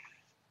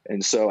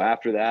 And so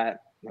after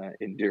that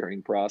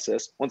enduring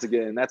process, once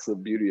again, that's the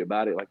beauty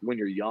about it. Like when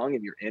you're young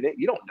and you're in it,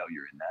 you don't know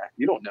you're in that.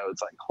 You don't know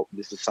it's like, oh,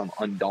 this is some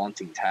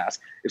undaunting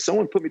task. If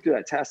someone put me through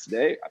that task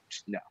today,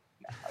 no,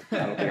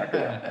 I don't think I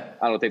could.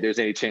 I don't think there's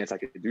any chance I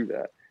could do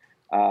that.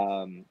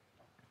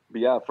 But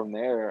yeah, from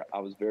there, I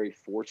was very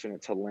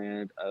fortunate to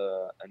land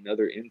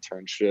another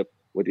internship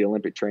with the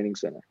Olympic Training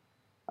Center.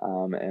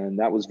 And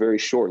that was very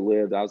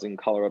short-lived. I was in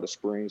Colorado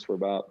Springs for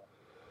about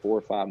 4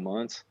 or 5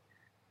 months.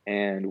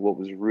 And what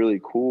was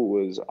really cool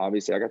was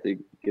obviously I got to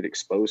get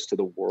exposed to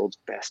the world's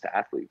best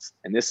athletes.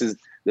 And this is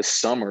the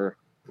summer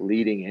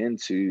leading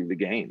into the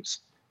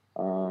games.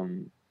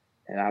 And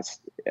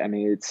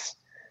it's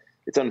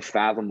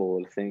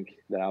unfathomable to think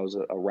that I was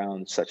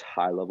around such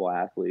high-level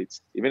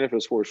athletes, even if it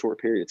was for a short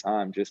period of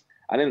time.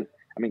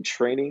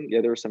 Training, yeah,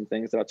 there were some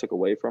things that I took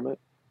away from it.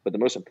 But the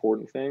most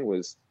important thing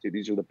was, dude,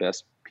 these are the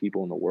best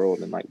people in the world.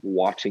 And like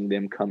watching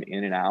them come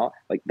in and out,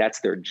 like that's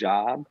their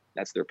job.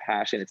 That's their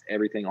passion. It's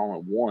everything all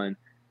in one. And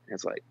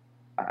it's like,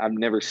 I've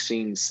never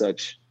seen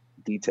such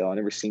detail. I've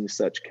never seen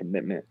such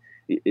commitment.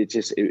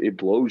 It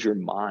blows your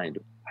mind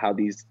how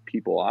these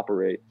people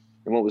operate.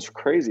 And what was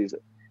crazy is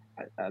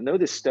I know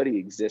this study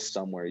exists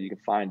somewhere. You can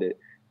find it.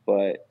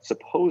 But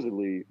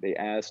supposedly they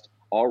asked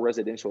all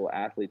residential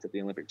athletes at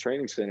the Olympic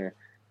Training Center,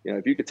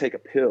 if you could take a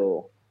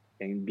pill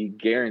and be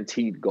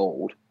guaranteed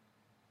gold,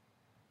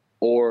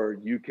 or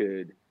you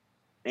could,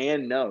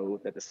 and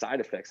know that the side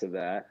effects of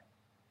that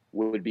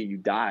would be you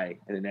die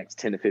in the next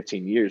 10 to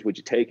 15 years, would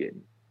you take it?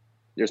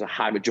 There's a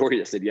high majority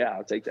that said, yeah,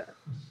 I'll take that.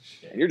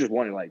 And you're just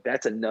wondering, like,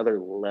 that's another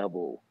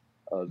level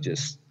of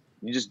just,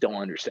 you just don't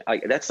understand.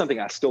 Like, that's something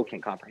I still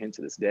can't comprehend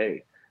to this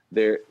day.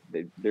 Their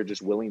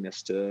just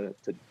willingness or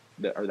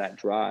that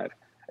drive.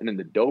 And then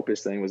the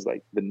dopest thing was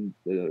like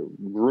the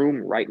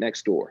room right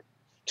next door,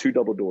 2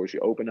 double doors.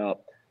 You open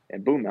up,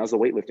 and boom, that was the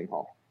weightlifting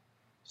hall.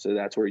 So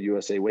that's where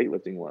USA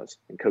Weightlifting was,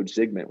 and Coach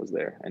Zygmunt was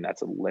there, and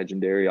that's a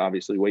legendary,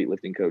 obviously,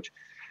 weightlifting coach.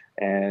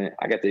 And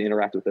I got to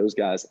interact with those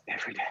guys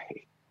every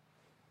day,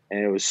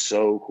 and it was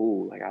so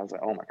cool. Like, I was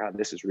like, oh my God,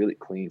 this is really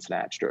clean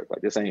snatch stroke.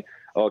 Like, this ain't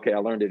okay. I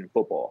learned it in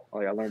football.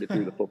 Like, I learned it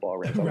through the football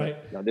reps. Right.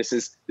 No, this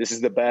is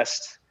the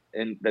best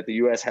and that the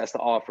U.S. has to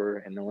offer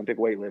in Olympic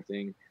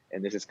weightlifting.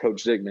 And this is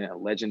Coach Zygmunt, a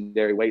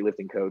legendary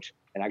weightlifting coach,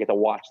 and I get to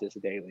watch this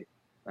daily.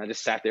 And I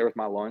just sat there with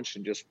my lunch,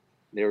 and just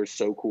they were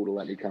so cool to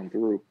let me come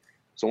through.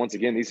 So once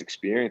again, these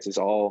experiences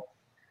all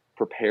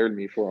prepared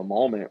me for a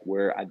moment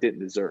where I didn't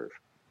deserve.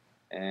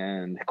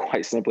 And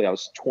quite simply, I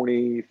was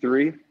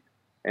 23,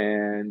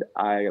 and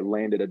I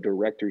landed a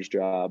director's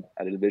job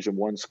at a Division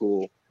I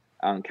school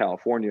out in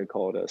California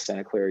called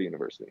Santa Clara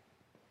University.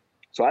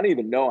 So I didn't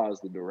even know I was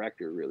the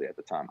director really at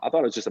the time. I thought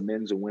it was just a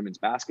men's and women's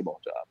basketball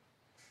job.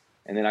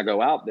 And then I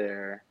go out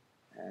there,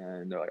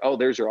 and they're like, oh,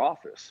 there's your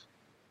office.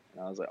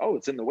 And I was like, oh,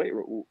 it's in the weight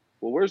room.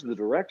 Well, where's the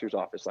director's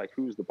office? Like,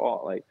 who's the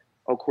boss? Like,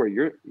 oh, Corey,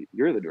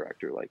 you're the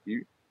director. Like,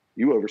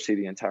 you oversee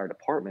the entire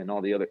department and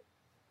all the other.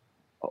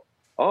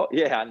 Oh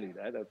yeah, I knew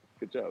that. That's a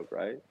good joke,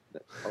 right?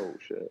 Oh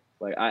shit.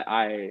 Like,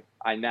 I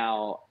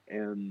now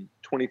am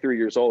 23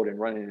 years old and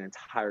running an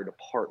entire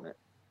department,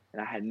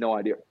 and I had no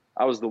idea.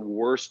 I was the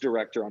worst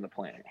director on the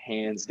planet,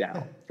 hands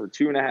down. For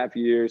 2.5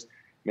 years,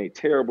 made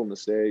terrible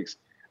mistakes.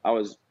 I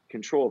was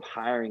control of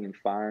hiring and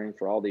firing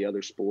for all the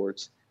other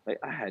sports. Like,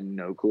 I had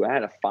no clue. I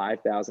had a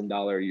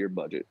 $5,000 a year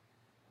budget.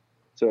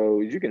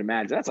 So as you can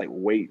imagine, that's like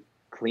weight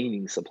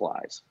cleaning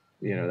supplies.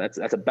 You know,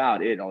 that's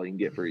about it, all you can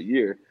get for a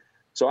year.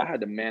 So I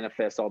had to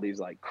manifest all these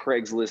like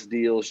Craigslist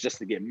deals just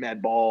to get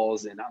med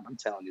balls. And I'm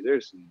telling you,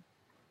 there's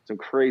some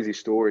crazy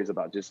stories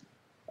about just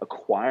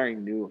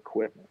acquiring new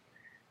equipment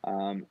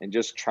and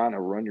just trying to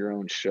run your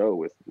own show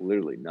with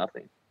literally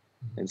nothing.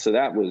 And so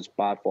that was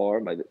by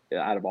far,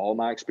 out of all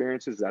my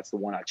experiences, that's the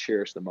one I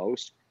cherish the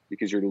most,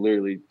 because you're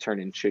literally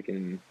turning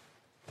chicken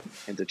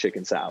into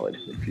chicken salad,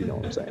 if you know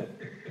what I'm saying.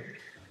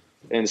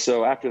 And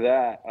so after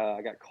that,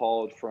 I got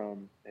called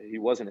he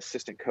was an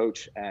assistant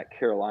coach at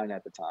Carolina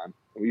at the time.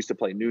 We used to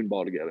play noon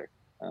ball together.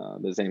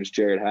 His name is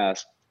Jared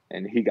Haas,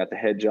 and he got the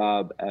head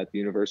job at the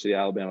University of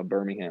Alabama,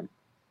 Birmingham,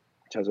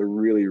 which has a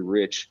really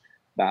rich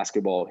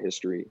basketball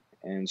history.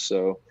 And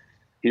so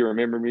he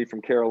remembered me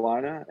from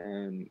Carolina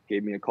and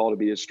gave me a call to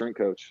be his strength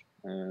coach.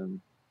 And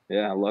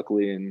yeah,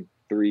 luckily in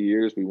 3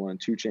 years, we won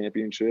 2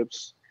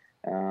 championships.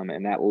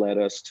 And that led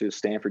us to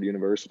Stanford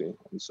University.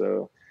 And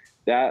so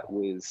that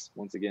was,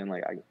 once again,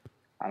 like,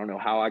 I don't know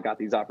how I got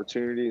these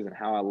opportunities and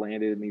how I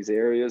landed in these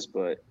areas,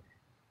 but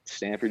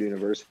Stanford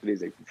University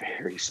is a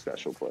very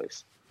special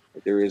place.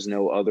 There is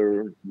no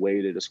other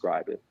way to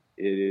describe it.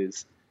 It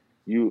is,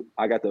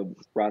 I got to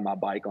ride my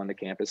bike on the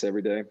campus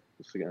every day,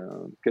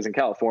 because in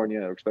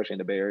California, especially in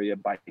the Bay Area,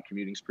 bike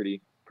commuting is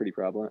pretty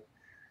prevalent.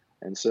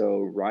 And so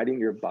riding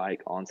your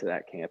bike onto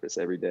that campus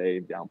every day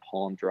down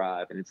Palm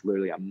Drive, and it's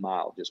literally a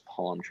mile of just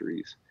palm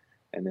trees.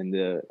 And then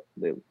the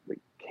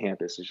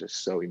campus is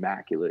just so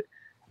immaculate.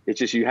 It's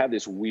just, you have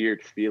this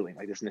weird feeling,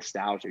 like this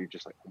nostalgia. You're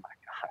just like, oh my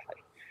God,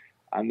 like,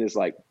 I'm this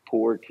like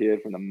poor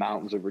kid from the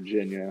mountains of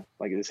Virginia,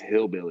 like this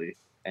hillbilly.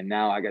 And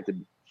now I get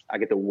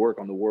to work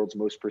on the world's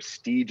most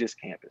prestigious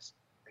campus,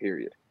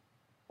 period.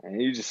 And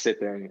you just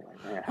sit there and you're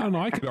like, man. I don't know.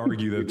 I could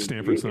argue that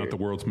Stanford's not the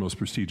world's most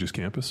prestigious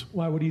campus.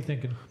 Why? What are you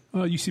thinking?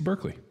 UC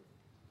Berkeley.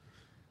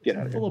 Get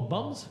out of here. Full of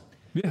bums?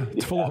 Yeah,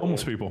 it's full of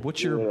homeless people.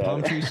 What's your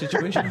palm tree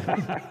situation?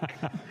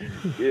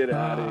 Get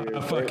out of here. I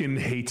fucking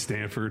hate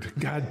Stanford.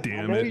 God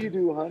damn it. I know you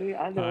do, honey.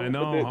 I know.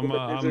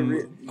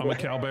 I'm a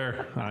Cal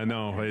Bear. I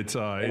know. It's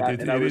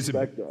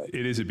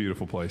it is a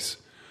beautiful place.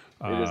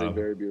 It is a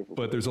very beautiful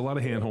place. But there's a lot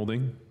of hand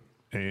holding.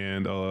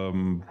 And the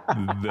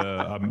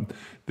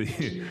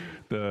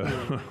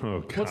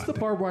oh God. What's the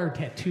barbed wire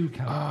tattoo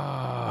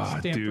count?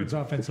 Stanford's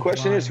offensive The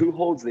question line. is, who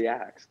holds the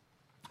axe?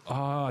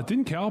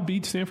 Didn't Cal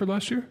beat Stanford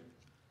last year?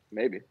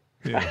 Maybe.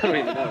 Yeah. I don't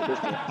even know at this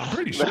point. I'm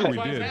pretty sure we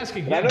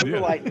did. But I know for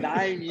like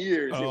 9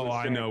 years. Oh,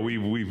 I know.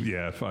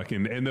 We've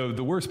fucking. And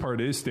the worst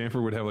part is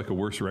Stanford would have like a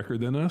worse record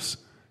than us,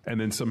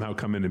 and then somehow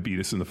come in and beat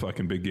us in the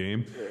fucking big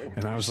game.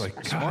 And I was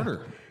like,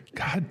 smarter.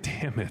 God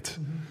damn it.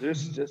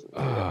 Just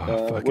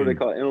what do they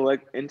call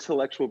it?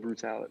 Intellectual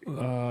brutality.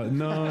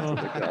 No.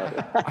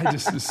 I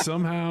just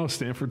somehow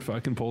Stanford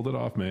fucking pulled it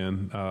off,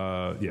 man.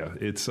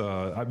 It's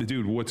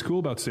dude, what's cool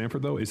about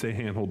Stanford though is they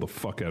handhold the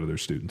fuck out of their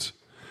students.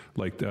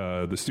 Like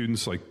the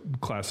students,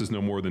 like classes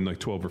no more than like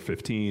 12 or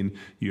 15.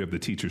 You have the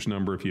teacher's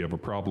number if you have a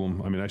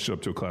problem. I mean, I showed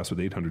up to a class with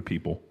 800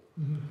 people.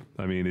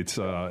 Mm-hmm. I mean,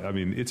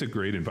 it's a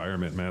great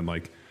environment, man.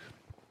 Like,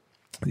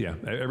 yeah,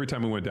 every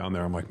time we went down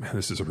there, I'm like, man,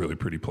 this is a really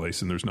pretty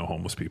place, and there's no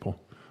homeless people.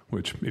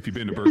 Which, if you've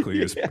been to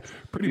Berkeley, is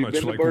pretty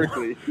much like,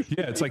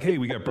 yeah, it's like, hey,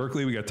 we got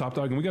Berkeley, we got Top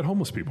Dog, and we got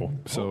homeless people.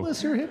 So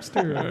homeless or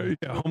hipster?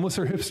 Homeless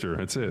or hipster.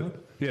 That's it.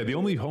 Yeah, the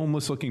only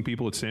homeless-looking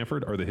people at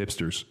Stanford are the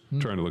hipsters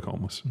trying to look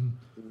homeless.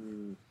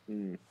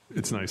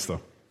 It's nice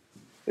though.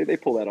 They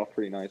pull that off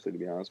pretty nicely, to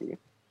be honest with you.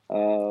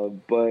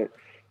 But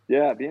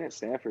Yeah, being at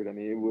Stanford, I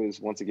mean, it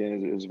was, once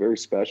again, it was very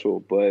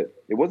special, but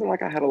it wasn't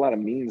like I had a lot of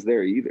means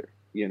there either.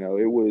 You know,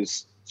 it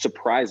was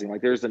surprising.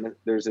 Like there's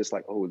this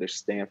like, oh, there's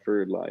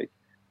Stanford like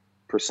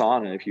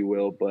persona, if you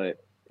will, but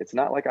it's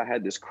not like I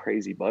had this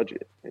crazy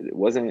budget. It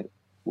wasn't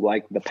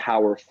like the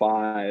Power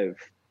Five,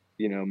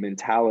 you know,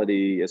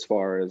 mentality as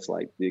far as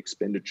like the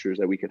expenditures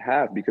that we could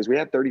have, because we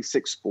had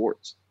 36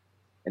 sports,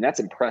 and that's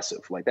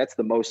impressive. Like that's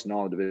the most in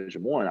all of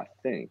Division I, I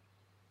think,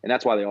 and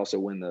that's why they also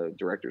win the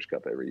Directors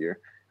Cup every year.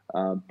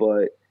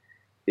 But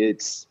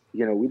it's,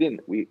 you know,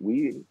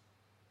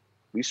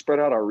 we spread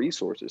out our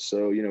resources.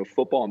 So, you know,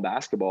 football and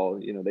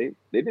basketball, you know, they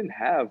didn't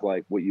have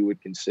like what you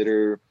would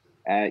consider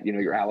at, you know,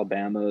 your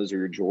Alabamas or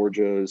your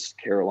Georgias,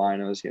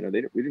 Carolinas, you know,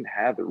 we didn't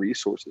have the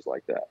resources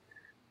like that.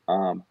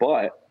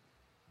 But,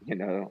 you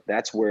know,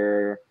 that's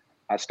where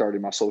I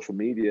started my social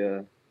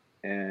media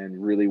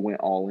and really went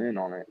all in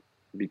on it,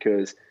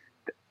 because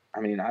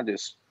I mean, I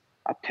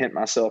pimped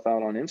myself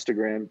out on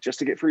Instagram just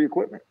to get free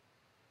equipment.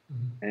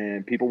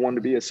 And people wanted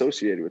to be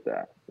associated with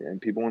that, and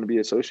people want to be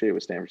associated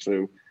with Stanford.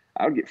 So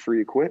I would get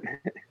free equipment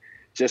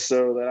just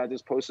so that I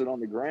just posted on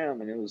the gram,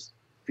 and it was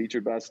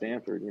featured by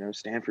Stanford, you know,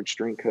 Stanford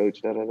strength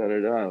coach,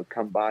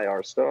 come buy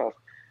our stuff.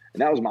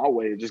 And that was my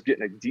way of just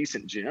getting a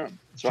decent gym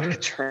so I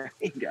could train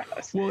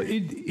guys. Well,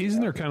 isn't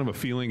there kind of a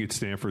feeling at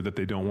Stanford that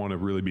they don't want to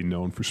really be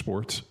known for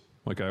sports?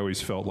 Like I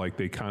always felt like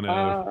they kind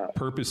of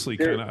purposely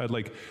kind of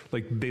like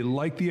they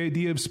like the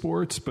idea of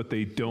sports, but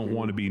they don't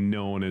want to be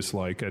known as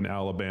like an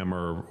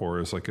Alabama or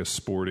as like a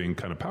sporting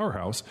kind of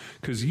powerhouse.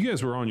 Because you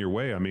guys were on your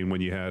way. I mean,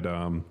 when you had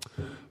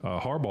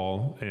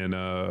Harbaugh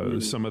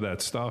and some of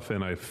that stuff,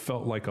 and I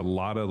felt like a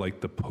lot of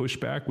like the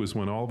pushback was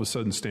when all of a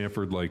sudden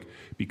Stanford like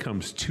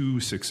becomes too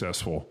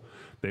successful.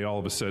 They all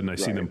of a sudden I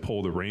see them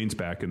pull the reins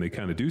back, and they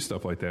kind of do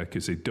stuff like that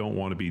because they don't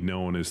want to be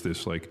known as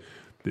this like.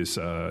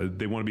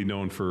 They want to be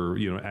known for,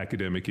 you know,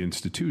 academic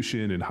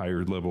institution and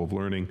higher level of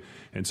learning.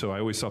 And so I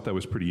always thought that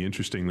was pretty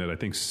interesting, that I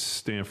think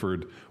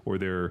Stanford or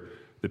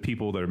the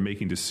people that are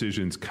making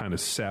decisions kind of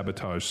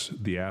sabotage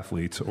the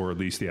athletes, or at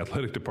least the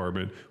athletic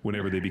department,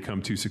 whenever they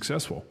become too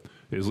successful.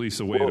 At least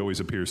the way it always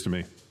appears to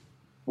me.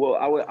 Well,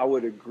 I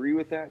would agree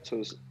with that.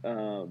 So,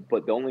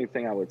 but the only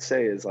thing I would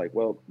say is like,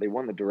 well, they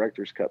won the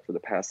Directors Cup for the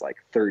past like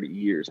 30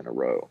 years in a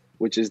row,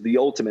 which is the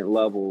ultimate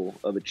level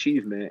of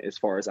achievement as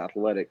far as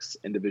athletics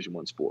in Division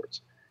I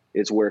sports.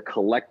 It's where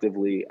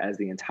collectively, as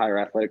the entire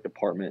athletic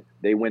department,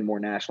 they win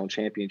more national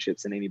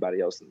championships than anybody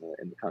else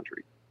in the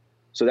country.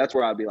 So that's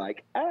where I'd be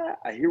like,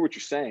 I hear what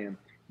you're saying.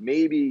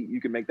 Maybe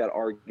you can make that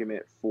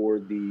argument for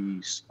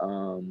the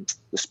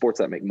sports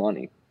that make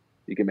money.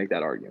 You can make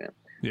that argument.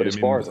 Yeah, but as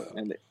far as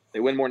they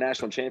win more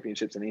national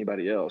championships than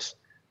anybody else.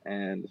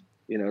 And,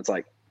 you know, it's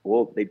like,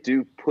 well, they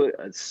do put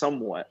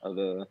somewhat of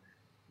a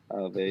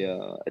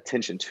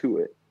attention to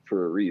it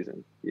for a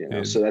reason, you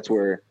know? So that's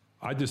where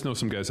I just know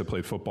some guys that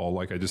played football.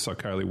 Like I just saw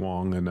Kylie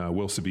Wong and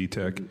Will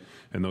Savitek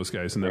and those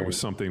guys. And that was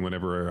something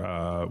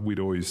whenever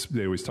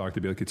they always talk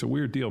to be like, it's a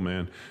weird deal,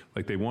 man.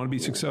 Like they want to be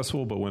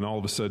successful, but when all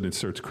of a sudden it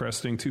starts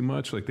cresting too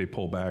much, like they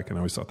pull back. And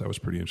I always thought that was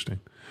pretty interesting.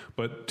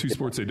 But two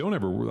sports they don't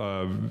ever,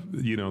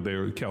 you know,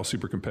 they're Cal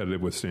super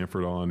competitive with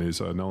Stanford on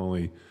is not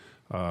only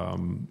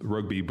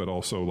rugby, but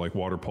also like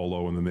water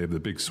polo. And then they have the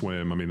big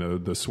swim. I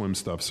mean, the swim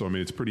stuff. So, I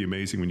mean, it's pretty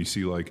amazing when you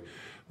see like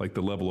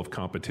the level of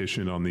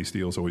competition on these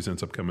deals always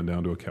ends up coming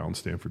down to a Cal and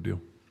Stanford deal.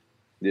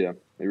 Yeah,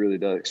 it really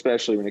does,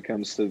 especially when it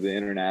comes to the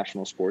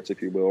international sports,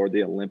 if you will, or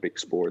the Olympic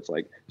sports,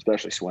 like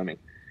especially swimming.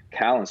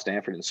 Cal and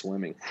Stanford in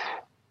swimming,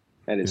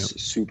 that is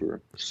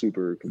super,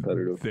 super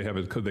competitive.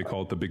 They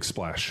call it the big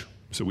splash.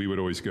 So we would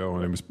always go,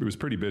 and it was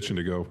pretty bitching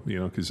to go, you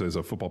know, because as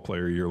a football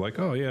player, you're like,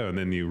 oh yeah, and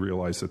then you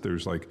realize that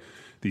there's like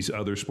these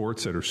other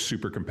sports that are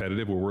super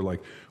competitive where we're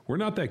like, we're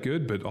not that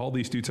good, but all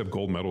these dudes have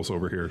gold medals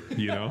over here,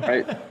 you know?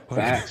 Right,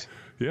 facts.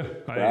 Yeah.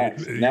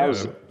 Facts. That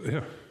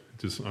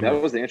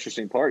was the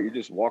interesting part. You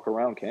just walk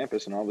around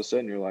campus and all of a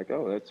sudden you're like,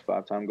 oh, that's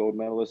 5-time gold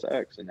medalist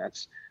X, and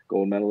that's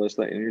gold medalist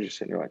that, and you're just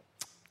sitting there like,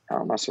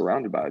 how am I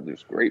surrounded by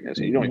this greatness?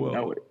 And you don't even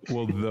know it.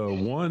 Well, the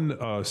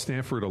one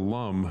Stanford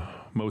alum,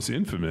 most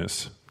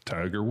infamous,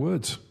 Tiger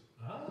Woods.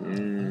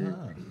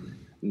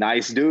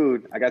 Nice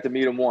dude. I got to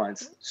meet him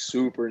once.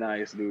 Super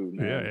nice dude,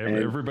 man.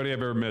 Yeah, everybody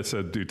I've ever met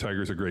said, dude,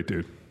 Tiger's a great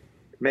dude.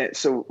 Man,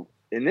 so,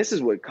 and this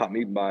is what caught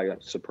me by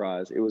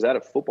surprise. It was at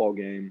a football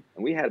game,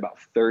 and we had about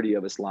 30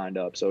 of us lined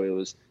up. So it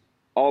was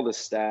all the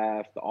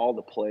staff, all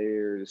the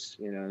players,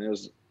 you know, and it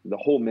was the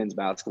whole men's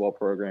basketball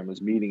program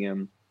was meeting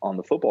him on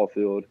the football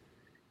field.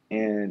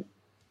 And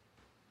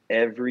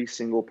every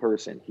single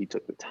person, he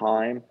took the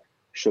time,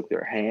 shook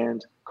their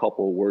hand,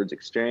 couple of words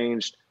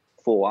exchanged,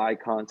 full eye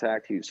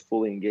contact. He was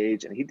fully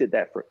engaged, and he did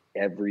that for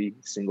every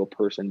single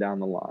person down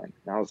the line.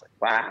 And I was like,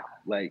 wow,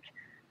 like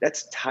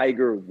that's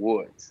Tiger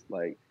Woods.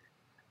 Like,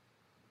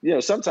 you know,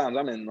 sometimes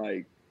I'm in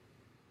like,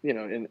 you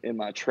know, in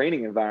my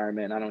training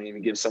environment, I don't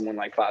even give someone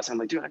like 5 seconds. I'm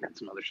like, dude, I got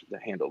some other shit to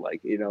handle.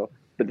 Like, you know,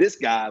 but this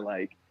guy,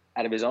 like,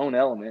 out of his own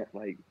element,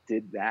 like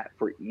did that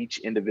for each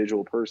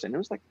individual person. It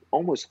was like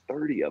almost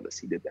 30 of us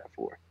he did that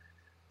for.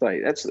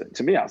 Like, that's,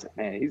 to me, I was like,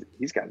 man,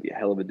 he's got to be a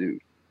hell of a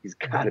dude. He's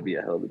got to be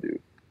a hell of a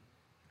dude.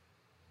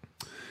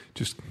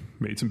 just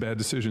made some bad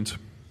decisions.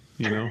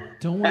 You know,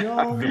 don't we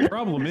all? The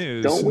problem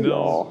is,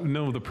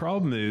 no. The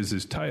problem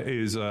is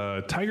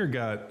Tiger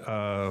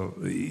got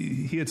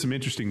he had some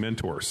interesting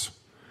mentors.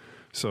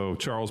 So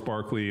Charles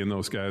Barkley and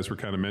those guys were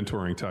kind of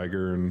mentoring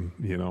Tiger, and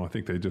you know, I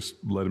think they just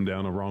led him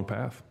down a wrong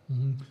path,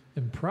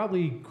 and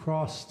probably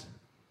crossed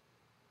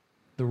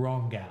the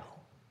wrong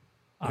gal.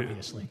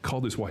 Obviously,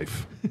 called his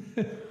wife.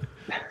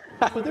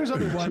 But there's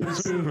other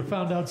ones who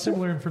found out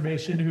similar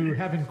information who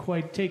haven't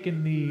quite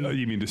taken the...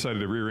 you mean decided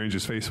to rearrange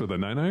his face with a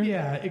 9-iron?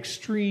 Yeah,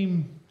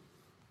 extreme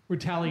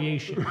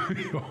retaliation.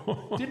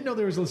 Didn't know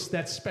there was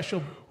that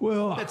special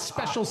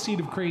seed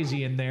of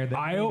crazy in there. That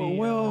I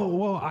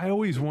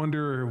always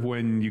wonder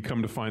when you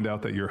come to find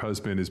out that your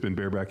husband has been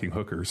barebacking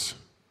hookers.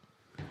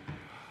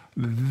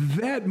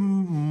 That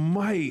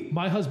might...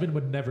 My husband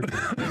would never do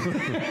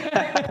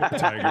that. Poor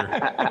Tiger.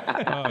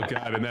 Oh,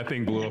 God, and that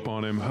thing blew up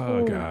on him.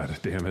 Oh, God,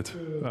 damn it.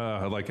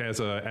 Like, as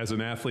an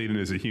athlete and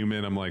as a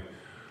human, I'm like,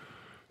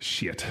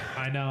 shit.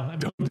 I know.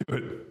 Don't do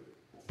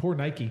it. Poor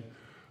Nike.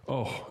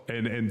 Oh,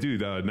 and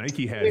dude,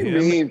 Nike had him. What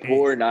do you mean,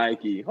 poor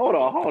Nike? Hold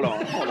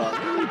on.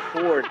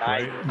 Poor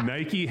Nike. Right?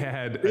 Nike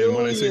had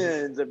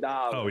billions of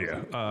dollars. Oh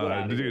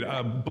yeah, dude.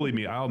 Believe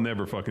me, I'll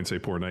never fucking say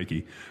poor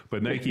Nike.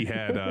 But Nike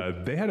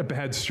had they had a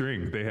bad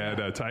string. They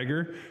had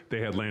Tiger. They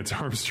had Lance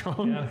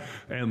Armstrong,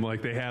 and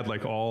like they had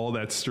like all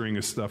that string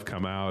of stuff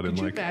come out. Could and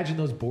you like imagine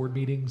those board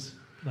meetings?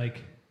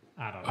 Like,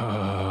 I don't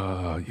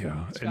know.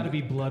 Yeah, it's got to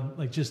be blood,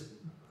 like just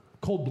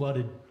cold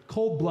blooded.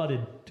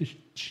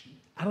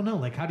 I don't know.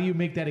 Like, how do you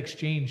make that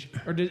exchange?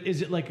 Or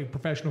is it like a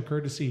professional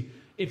courtesy?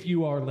 If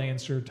you are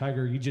Lance or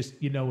Tiger,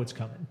 you know what's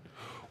coming.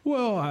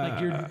 Well, like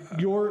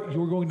you're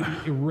going to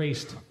be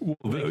erased.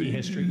 Nike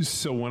history.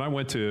 So when I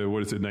went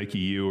to Nike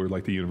U or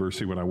like the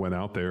university, when I went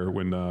out there,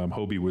 when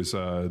Hobie was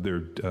their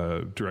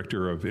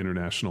director of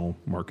international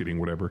marketing,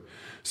 whatever.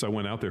 So I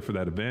went out there for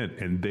that event,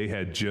 and they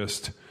had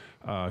just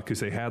because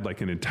they had like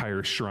an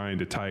entire shrine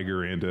to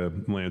Tiger and to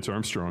Lance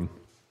Armstrong.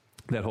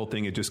 That whole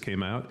thing had just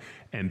came out,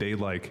 and they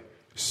like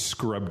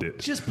scrubbed it.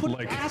 Just put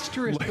an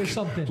asterisk or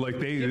something. Like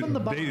they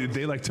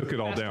like took it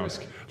all asterisk.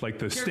 Down. Like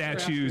the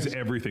statues,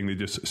 everything. They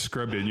just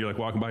scrubbed it. And you're like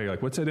walking by, you're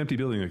like, what's that empty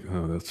building? Like,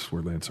 oh, that's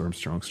where Lance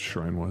Armstrong's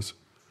shrine was.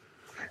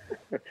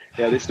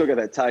 Yeah, they still got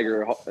that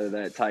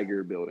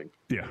Tiger building.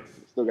 Yeah.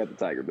 Still got the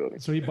Tiger building.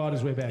 So he bought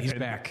his way back. He's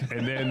back.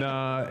 And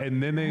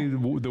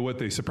then what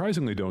they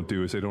surprisingly don't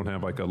do is they don't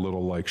have like a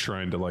little like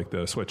shrine to like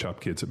the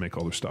sweatshop kids that make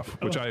all their stuff.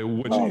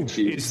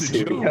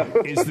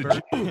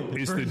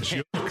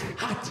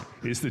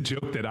 Is the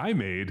joke that I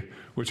made,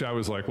 which I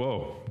was like,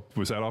 whoa,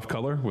 was that off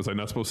color? Was I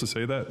not supposed to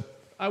say that?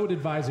 I would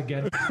advise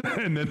again.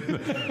 And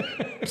then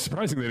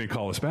surprisingly they didn't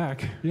call us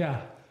back.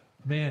 Yeah,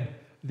 man.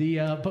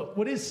 But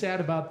what is sad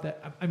about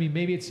that? I mean,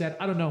 maybe it's sad.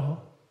 I don't know.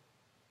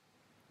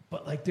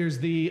 But like, there's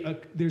the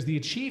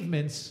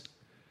achievements,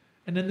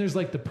 and then there's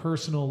like the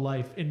personal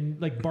life,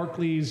 and like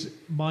Barkley's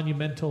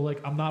monumental.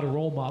 Like, I'm not a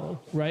role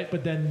model, right?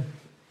 But then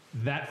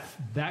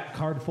that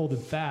card folded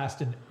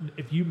fast, and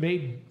if you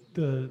made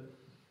the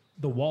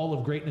wall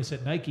of greatness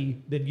at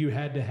Nike, then you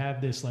had to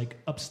have this like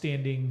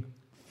upstanding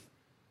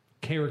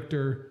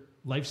character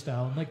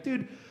lifestyle. I'm like,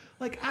 dude.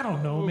 Like, I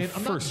don't know, man.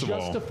 I'm not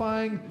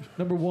justifying,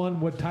 number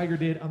one, what Tiger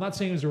did. I'm not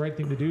saying it was the right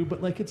thing to do,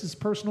 but, like, it's his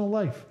personal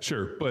life.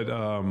 Sure. But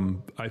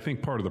I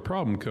think part of the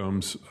problem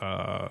comes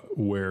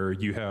where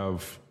you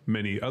have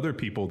many other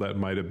people that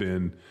might have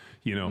been,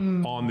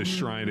 on the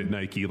shrine at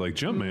Nike, like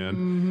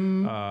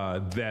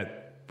Jumpman, that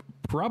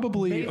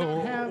probably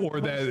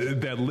or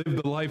that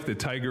lived the life that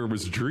Tiger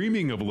was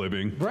dreaming of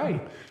living.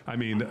 Right. I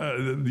mean,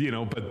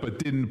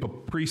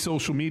 but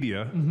pre-social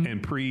media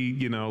and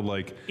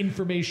like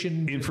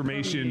information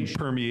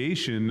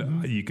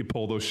permeation, you could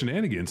pull those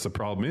shenanigans. The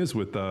problem is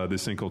with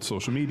this thing called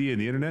social media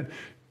and the internet,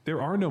 there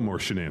are no more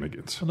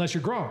shenanigans. Unless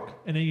you're Gronk.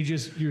 And then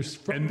you're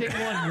from day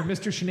one, you're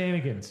Mr.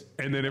 Shenanigans.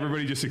 And then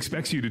everybody just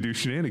expects you to do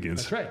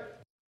shenanigans. That's right.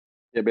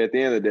 Yeah, but at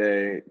the end of the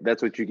day,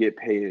 that's what you get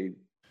paid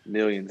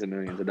millions and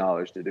millions of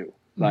dollars to do.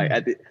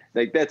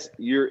 Like that's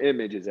your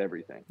image is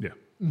everything. Yeah.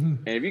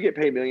 Mm-hmm. And if you get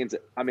paid millions,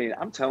 I mean,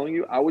 I'm telling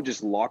you, I would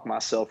just lock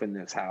myself in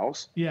this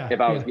house. Yeah.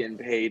 If I was getting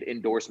paid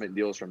endorsement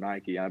deals from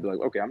Nike, I'd be like,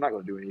 okay, I'm not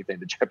going to do anything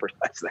to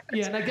jeopardize that.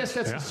 Yeah, and I guess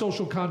that's the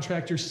social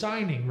contract you're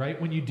signing, right?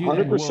 When you do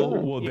 100%.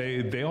 that. Well,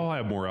 they all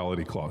have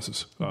morality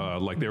clauses.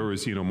 Like there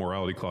was,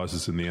 morality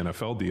clauses in the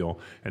NFL deal,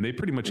 and they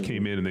pretty much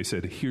came in and they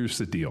said, here's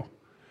the deal.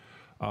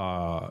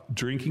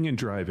 Drinking and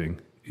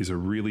driving is a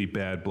really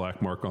bad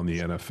black mark on the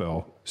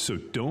NFL. So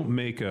don't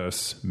make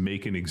us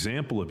make an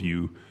example of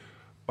you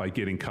by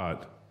getting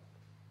caught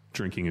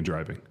drinking and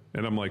driving.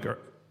 And I'm like,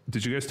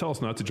 did you guys tell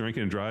us not to drink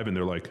and drive? And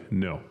they're like,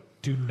 no.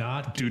 Do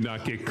not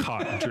get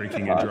caught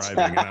drinking and driving.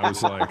 And I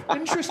was like,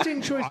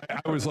 interesting choice.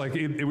 I was like,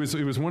 it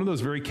was one of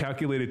those very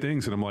calculated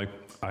things. And I'm like,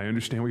 I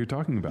understand what you're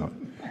talking about.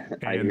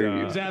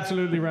 And he's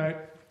absolutely right.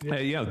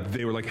 Yeah,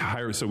 they were like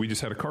hired. So we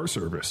just had a car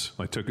service.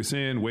 Like took us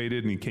in,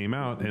 waited, and he came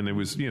out. And it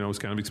was, it was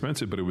kind of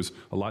expensive, but it was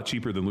a lot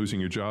cheaper than losing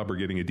your job or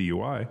getting a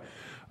DUI.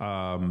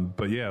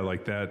 But yeah,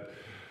 like that,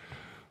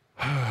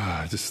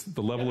 just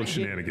the level of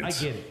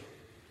shenanigans. I get it.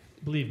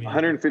 Believe me.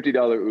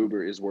 $150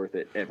 Uber is worth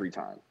it every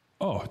time.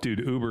 Oh, dude,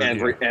 Uber.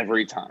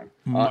 Every time.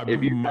 My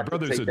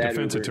brother's a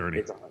defense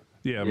attorney.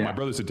 My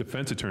brother's a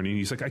defense attorney, and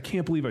he's like, I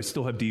can't believe I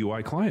still have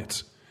DUI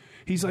clients.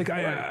 He's like,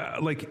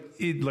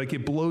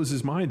 it blows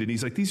his mind, and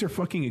he's like, these are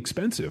fucking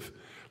expensive.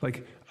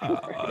 Like,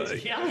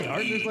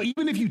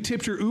 even if you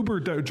tipped your Uber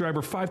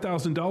driver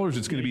 $5,000,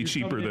 it's going to be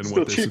cheaper than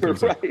what this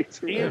is.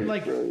 Right. And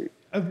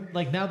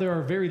like now there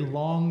are very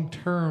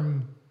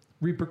long-term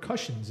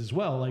repercussions as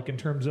well, like in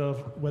terms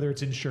of whether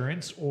it's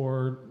insurance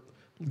or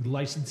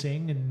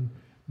licensing, and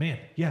man,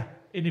 yeah.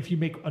 And if you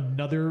make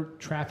another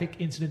traffic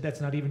incident that's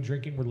not even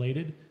drinking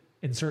related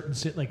in certain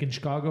like in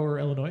Chicago or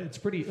Illinois, it's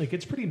pretty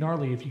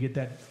gnarly if you get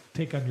that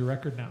take on your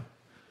record now.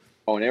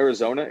 Oh, in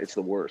Arizona, it's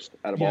the worst.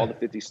 Out of all the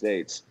 50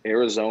 states,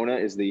 Arizona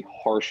is the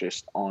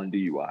harshest on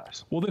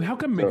DUIs. Well, then how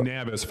come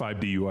McNabb has 5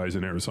 DUIs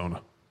in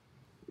Arizona?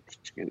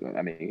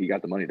 I mean, he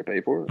got the money to pay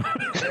for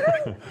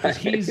it.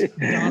 He's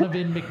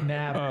Donovan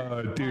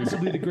McNabb,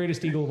 possibly the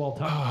greatest Eagle of all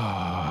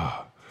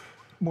time.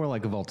 More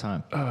like of all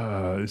time.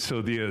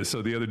 So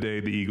the other day,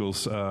 the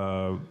Eagles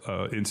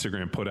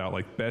Instagram put out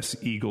like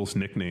best Eagles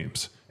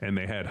nicknames, and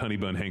they had Honey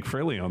Bun Hank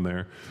Fraley on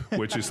there,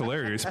 which is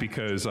hilarious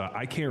because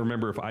I can't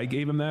remember if I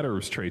gave him that or it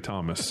was Trey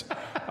Thomas.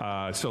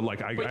 So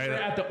like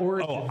at the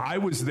origin. Oh, I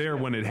was there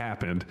when it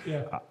happened,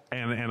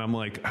 and I'm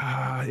like,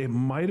 it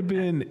might have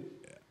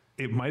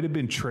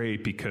been Trey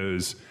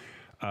because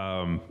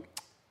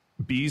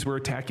bees were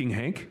attacking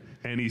Hank.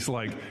 And he's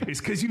like, it's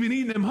because you've been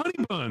eating them honey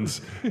buns.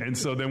 And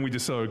so then we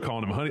just started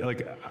calling him honey.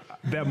 Like,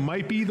 that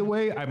might be the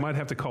way. I might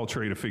have to call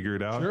Trey to figure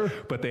it out. Sure.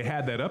 But they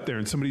had that up there.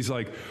 And somebody's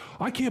like,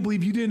 I can't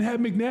believe you didn't have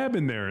McNabb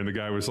in there. And the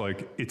guy was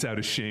like, it's out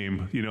of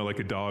shame. You know, like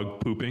a dog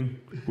pooping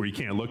where you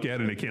can't look at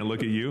it and it can't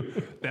look at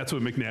you. That's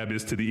what McNabb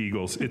is to the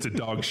Eagles. It's a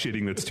dog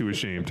shitting that's too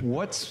ashamed.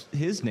 What's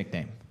his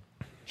nickname?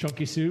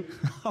 Chunky Soup.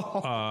 It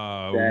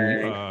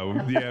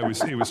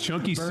was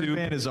Chunky Soup.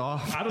 Birdman is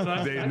off. I don't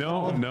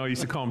know. No, he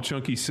used to call him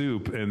Chunky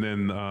Soup, and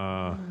then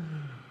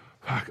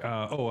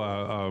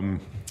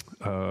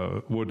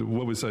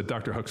what was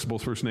Dr.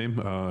 Huxtable's first name?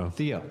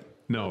 Theo.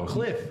 No,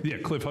 Cliff. Yeah,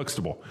 Cliff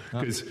Huxtable,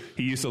 because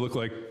he used to look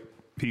like.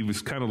 He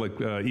was kind of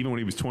like, even when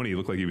he was 20, he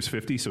looked like he was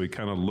 50, so he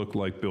kind of looked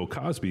like Bill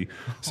Cosby.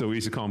 So we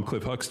used to call him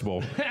Cliff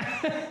Huxtable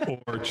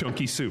or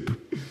Chunky Soup.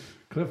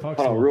 Cliff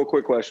Huxtable. Oh, real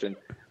quick question.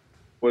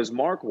 Was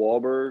Mark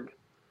Wahlberg,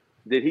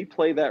 did he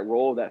play that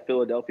role of that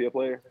Philadelphia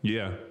player?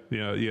 Yeah.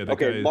 Okay,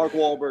 guy, Mark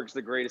Wahlberg's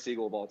the greatest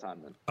Eagle of all time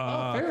then.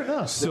 Fair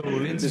enough. So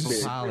Vince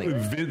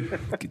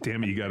Papale.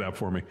 Damn it, you got out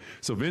for me.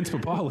 So Vince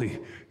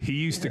Papale, he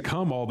used to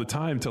come all the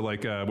time to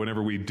like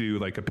whenever we do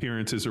like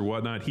appearances or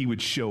whatnot, he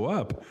would show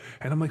up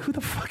and I'm like, who the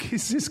fuck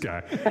is this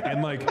guy?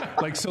 And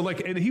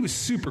and he was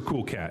super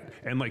cool cat.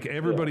 And like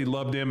everybody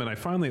loved him. And I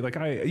finally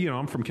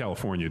I'm from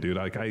California, dude.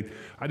 Like I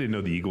didn't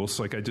know the Eagles.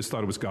 Like I just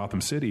thought it was Gotham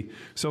City.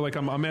 So like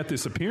I'm at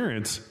this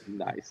appearance.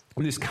 Nice.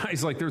 And this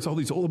guy's like, there's all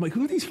these old, I'm like,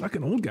 who are these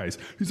fucking old guys?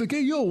 He's like,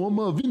 hey, yo,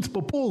 I'm Vince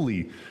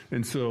Papale.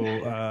 And so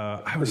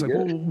I was like,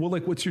 well,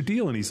 like, what's your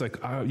deal? And he's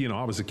like, I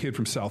was a kid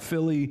from South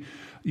Philly.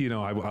 You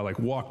know, I like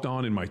walked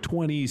on in my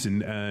 20s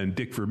and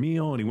Dick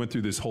Vermeil. And he went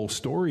through this whole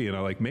story and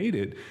I like made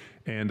it.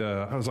 And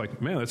I was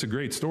like, man, that's a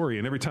great story.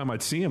 And every time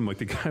I'd see him, like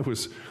the guy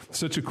was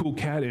such a cool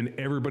cat and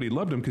everybody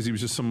loved him because he was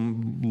just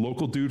some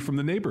local dude from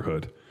the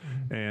neighborhood.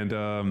 And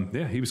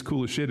he was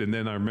cool as shit. And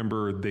then I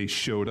remember they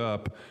showed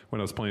up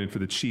when I was playing for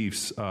the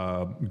Chiefs.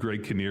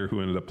 Greg Kinnear,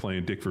 who ended up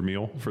playing Dick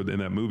Vermeil in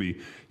that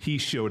movie, he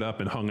showed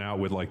up and hung out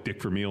with like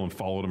Dick Vermeil and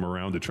followed him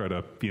around to try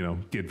to,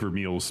 get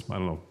Vermeil's,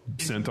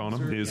 scent on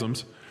him,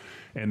 isms.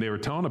 And they were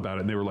telling about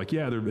it and they were like,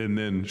 and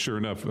then sure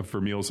enough,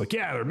 Vermeil's like,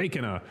 they're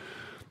making a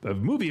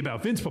movie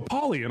about Vince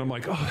Papale. And I'm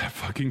like, oh, that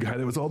fucking guy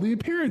that was all the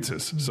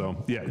appearances.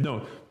 So,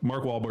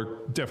 Mark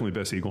Wahlberg, definitely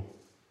best Eagle.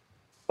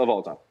 Of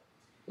all time.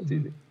 That's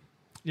easy.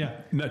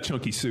 Yeah. Not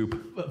Chunky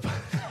Soup.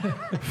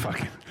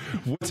 Fucking.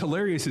 What's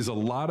hilarious is a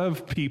lot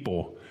of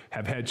people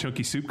have had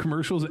Chunky Soup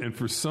commercials, and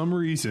for some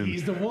reason,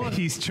 he's the one.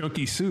 He's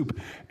Chunky Soup.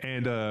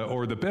 And,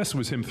 or the best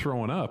was him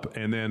throwing up,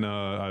 and then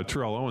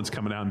Terrell Owens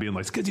coming out and being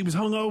like, it's because he was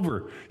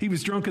hungover. He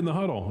was drunk in the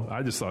huddle.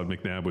 I just thought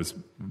McNabb was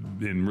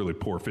in really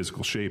poor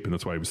physical shape, and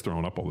that's why he was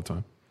throwing up all the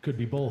time. Could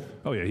be both.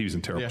 Oh yeah, he was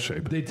in terrible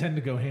shape. They tend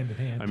to go hand in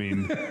hand. I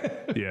mean,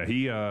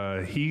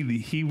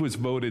 he was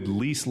voted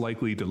least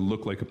likely to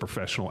look like a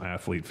professional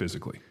athlete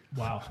physically.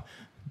 Wow.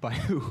 By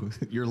who?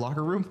 Your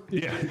locker room?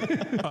 Yeah,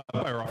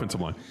 by our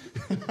offensive line.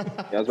 I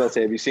was about to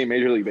say, have you seen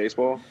Major League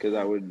Baseball? Because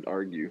I would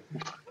argue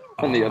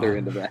on the other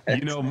end of that.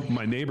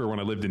 My neighbor when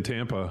I lived in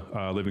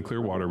Tampa, lived in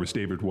Clearwater, was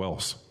David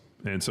Wells,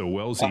 and so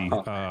Wellsy,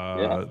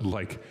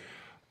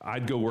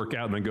 I'd go work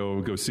out and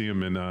then go see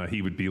him, and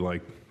he would be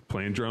like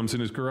playing drums in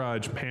his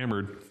garage,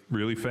 hammered,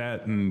 really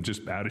fat and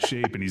just out of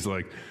shape. And he's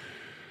like,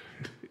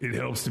 it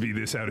helps to be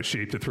this out of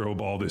shape to throw a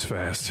ball this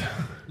fast.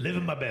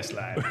 Living my best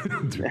life.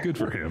 Good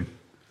for him.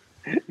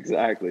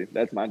 Exactly.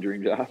 That's my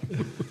dream job.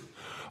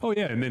 Oh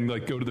yeah, and then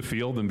like go to the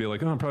field and be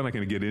like, oh, I'm probably not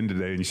going to get in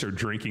today, and you start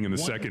drinking in the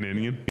second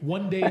inning.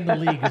 One day in the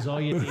league is all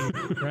you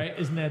need, right?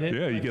 Isn't that it?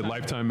 Yeah, you get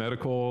lifetime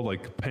medical,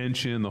 like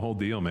pension, the whole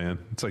deal, man.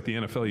 It's like the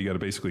NFL. You got to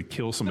basically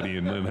kill somebody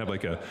and then have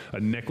like a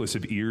necklace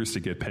of ears to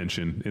get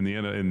pension.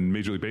 In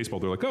Major League Baseball,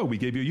 they're like, oh, we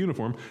gave you a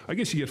uniform. I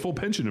guess you get full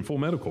pension and full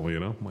medical. You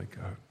know, I'm like,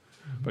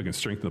 if I can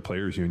strengthen the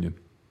players' union.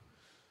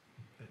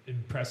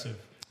 Impressive.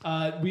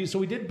 We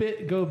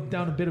did go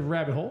down a bit of a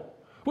rabbit hole,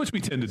 which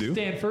we tend to do.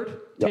 Stanford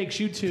takes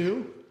you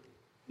to.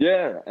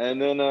 Yeah,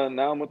 and then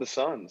now I'm with the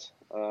Suns.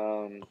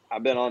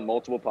 I've been on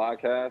multiple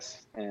podcasts,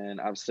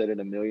 and I've said it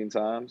a million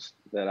times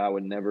that I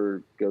would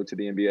never go to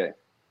the NBA.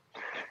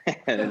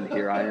 And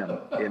here I am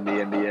in the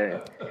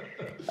NBA.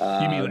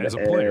 You mean as a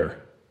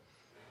player?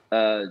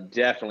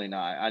 Definitely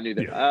not. I knew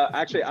that. Yeah.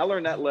 Actually, I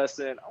learned that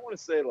lesson. I want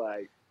to say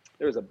like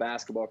there was a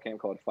basketball camp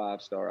called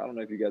 5 Star. I don't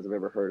know if you guys have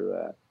ever heard of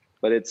that,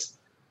 but it's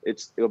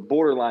a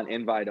borderline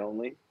invite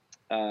only,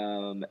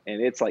 and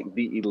it's like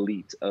the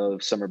elite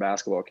of summer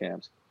basketball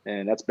camps.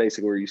 And that's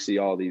basically where you see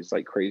all these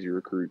like crazy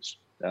recruits.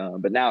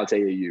 But now it's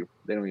AAU.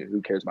 They don't even,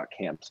 who cares about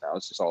camps now?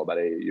 It's just all about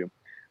AAU.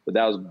 But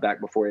that was back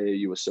before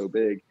AAU was so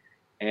big.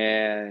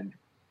 And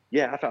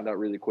yeah, I found out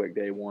really quick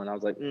day one. I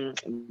was like,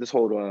 this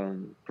whole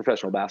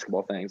professional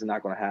basketball thing is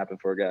not going to happen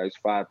for a guy who's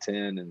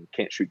 5'10" and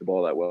can't shoot the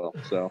ball that well.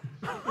 So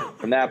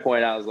from that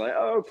point, I was like,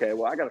 oh, okay,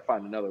 well, I got to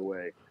find another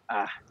way.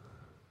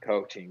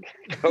 Coaching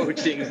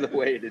is the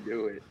way to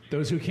do it.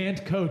 Those who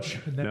can't coach.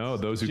 No,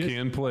 those who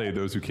can play,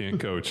 those who can't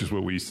coach is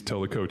what we used to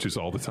tell the coaches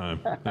all the time.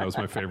 That was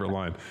my favorite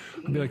line.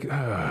 I'd be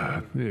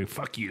like,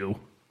 fuck you.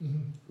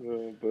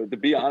 But to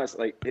be honest,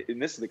 like,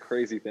 and this is the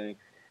crazy thing,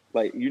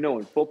 like,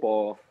 in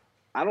football,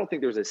 I don't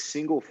think there's a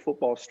single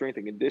football strength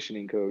and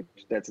conditioning coach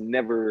that's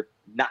never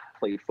not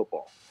played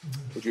football.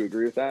 Would you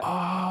agree with that?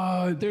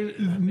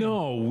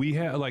 No, we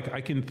had I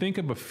can think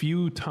of a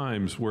few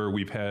times where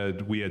we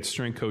had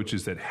strength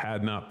coaches that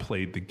had not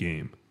played the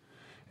game,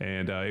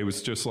 and it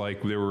was just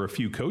like there were a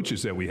few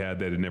coaches that we had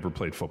that had never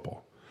played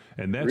football,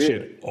 and that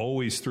shit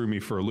always threw me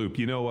for a loop.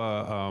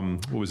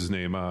 What was his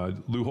name?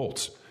 Lou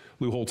Holtz.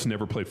 Lou Holtz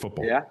never played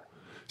football. Yeah.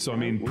 So, I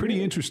mean,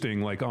 pretty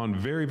interesting, like on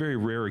very, very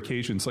rare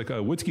occasions, like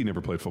Witzke never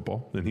played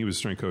football, and he was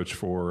strength coach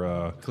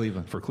for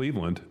Cleveland.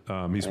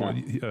 He's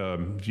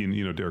one,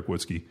 Derek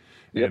Witzke.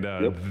 Yep,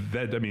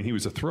 and he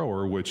was a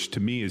thrower, which to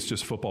me is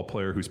just a football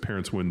player whose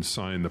parents wouldn't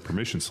sign the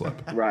permission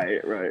slip. Right.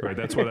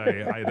 That's what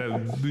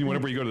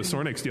whenever you go to the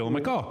Sornex deal, I'm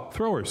like, oh,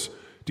 throwers.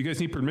 Do you guys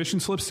need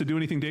permission slips to do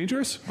anything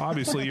dangerous?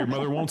 Obviously, your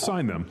mother won't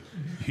sign them.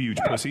 Huge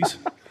pussies.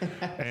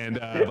 And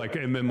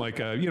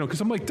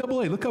because I'm like,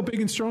 AA, look how big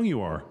and strong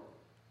you are.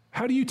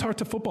 How do you talk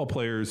to football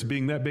players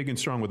being that big and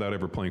strong without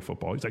ever playing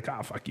football? He's like,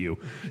 fuck you.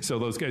 So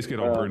those guys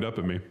get all burned up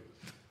at me.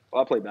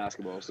 Well, I play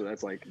basketball, so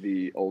that's like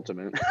the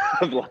ultimate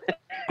of life.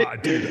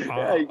 The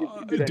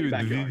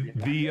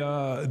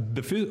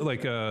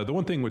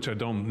one thing which I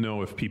don't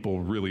know if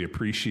people really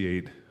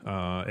appreciate,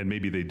 and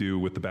maybe they do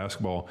with the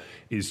basketball,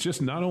 is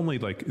just not only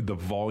like the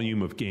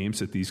volume of games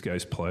that these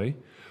guys play,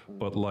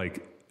 but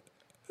like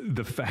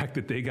the fact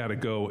that they got to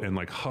go and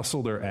like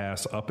hustle their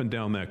ass up and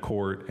down that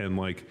court. And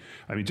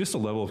just the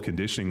level of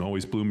conditioning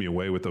always blew me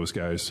away with those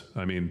guys.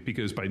 I mean,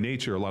 because by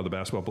nature, a lot of the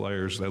basketball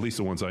players, at least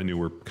the ones I knew,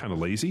 were kind of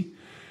lazy.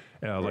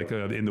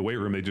 In the weight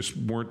room, they just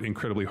weren't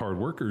incredibly hard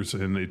workers,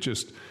 and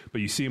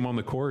but you see them on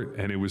the court,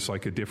 and it was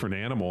like a different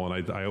animal.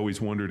 And I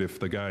always wondered if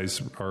the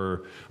guys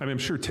are. I mean, I'm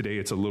sure today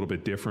it's a little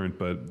bit different,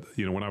 but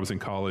when I was in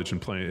college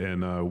and playing,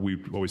 and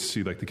we always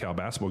see like the Cal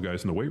basketball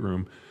guys in the weight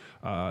room,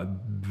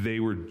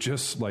 they were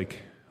just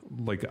like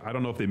I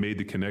don't know if they made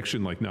the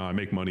connection. Like, no, I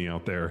make money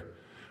out there.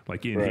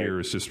 Like here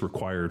is just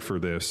required for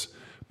this.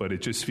 But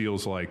it just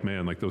feels like,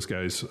 man, like those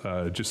guys,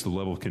 just the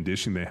level of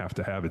conditioning they have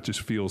to have. It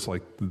just feels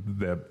like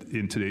that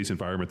in today's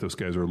environment, those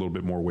guys are a little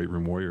bit more weight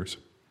room warriors.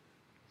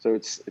 So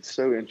it's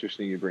so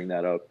interesting you bring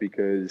that up,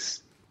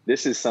 because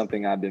this is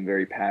something I've been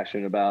very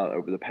passionate about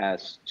over the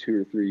past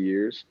 2 or 3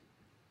 years.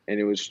 And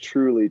it was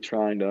truly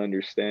trying to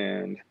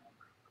understand,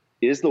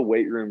 is the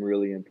weight room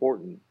really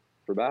important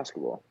for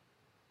basketball?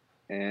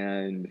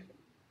 And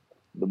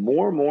the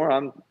more and more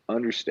I'm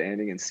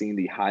understanding and seeing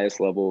the highest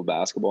level of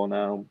basketball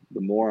now,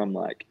 the more I'm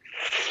like,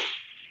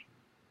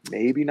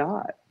 maybe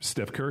not.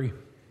 Steph Curry.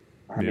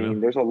 I mean,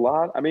 there's a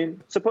lot. I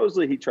mean,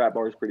 supposedly he trap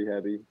bars pretty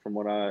heavy from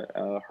what I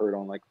heard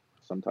on like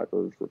some type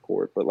of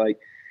report. But like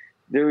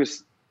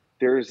there's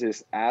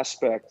this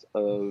aspect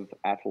of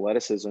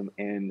athleticism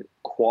and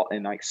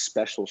like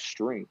special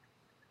strength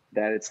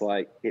that it's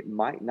like it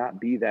might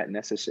not be that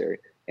necessary.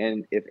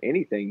 And if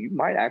anything, you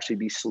might actually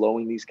be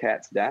slowing these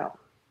cats down.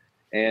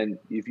 And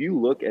if you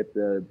look at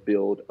the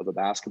build of a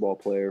basketball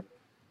player,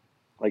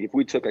 like if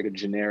we took like a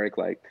generic,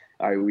 like,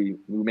 all right, we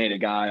made a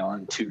guy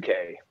on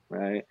 2K,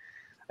 right?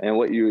 And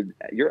what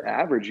your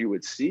average you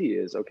would see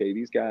is, okay,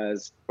 these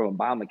guys from a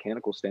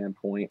biomechanical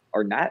standpoint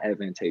are not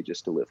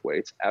advantageous to lift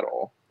weights at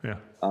all. Yeah.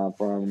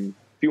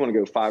 If you want to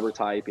go fiber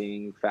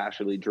typing,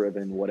 fascially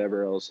driven,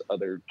 whatever else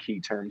other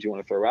key terms you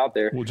want to throw out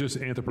there. Well, just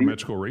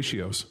anthropometrical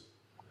ratios.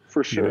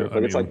 For sure.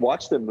 But it's like,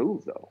 watch them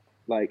move though.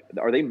 Like,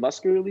 are they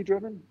muscularly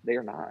driven? They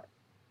are not.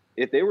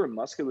 If they were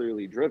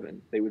muscularly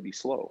driven, they would be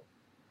slow.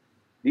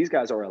 These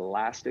guys are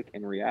elastic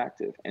and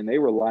reactive, and they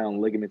rely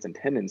on ligaments and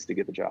tendons to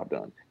get the job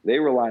done. They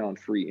rely on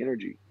free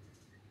energy.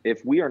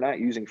 If we are not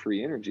using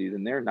free energy,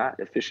 then they're not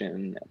efficient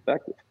and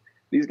effective.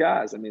 These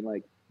guys, I mean,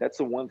 like, that's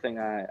the one thing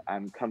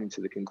I'm coming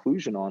to the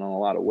conclusion on a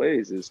lot of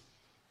ways is,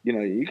 you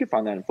know, you can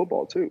find that in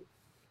football too.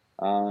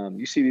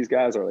 You see these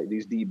guys are like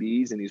these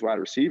DBs and these wide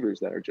receivers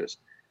that are just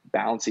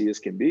bouncy as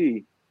can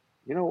be.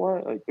 You know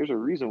what? Like, there's a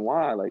reason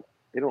why, like,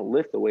 they don't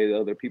lift the way that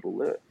other people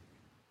lift.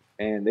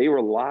 And they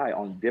rely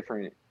on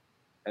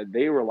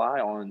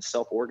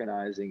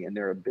self-organizing and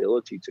their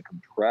ability to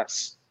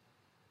compress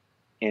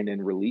and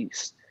then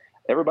release.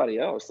 Everybody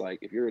else, like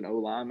if you're an O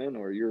lineman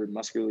or you're a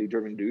muscularly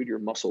driven dude, you're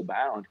muscle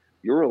bound,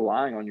 you're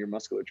relying on your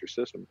musculature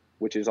system,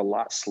 which is a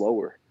lot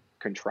slower,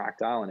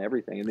 contractile and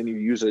everything. And then you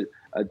use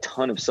a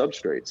ton of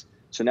substrates.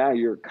 So now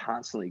you're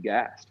constantly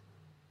gassed.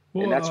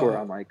 Well, and that's where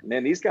I'm like,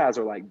 man, these guys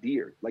are like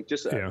deer. Like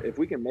just if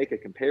we can make a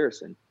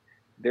comparison,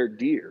 they're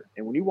deer.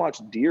 And when you watch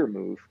deer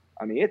move,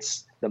 I mean,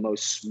 it's the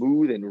most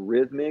smooth and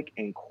rhythmic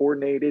and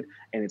coordinated,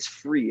 and it's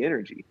free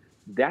energy.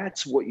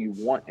 That's what you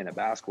want in a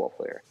basketball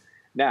player.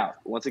 Now,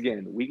 once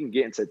again, we can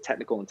get into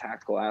technical and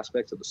tactical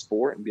aspects of the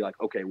sport and be like,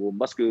 okay, well,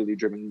 muscularly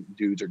driven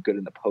dudes are good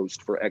in the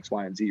post for X,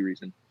 Y, and Z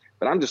reason.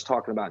 But I'm just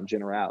talking about in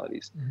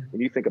generalities.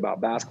 When you think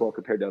about basketball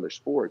compared to other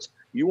sports,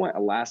 you want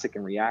elastic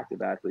and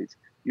reactive athletes.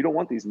 You don't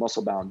want these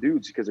muscle-bound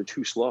dudes because they're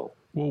too slow.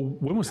 Well,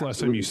 when was the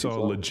last time you saw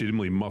a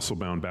legitimately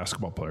muscle-bound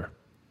basketball player?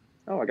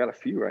 Oh, I got a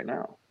few right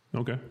now.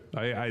 Okay.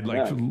 I'd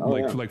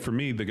like for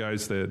me, the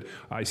guys that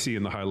I see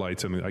in the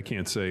highlights, and I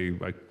can't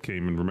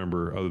even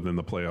remember other than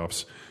the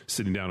playoffs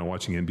sitting down and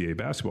watching NBA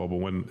basketball,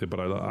 but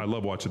I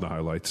love watching the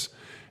highlights.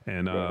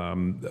 And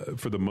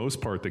for the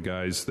most part, the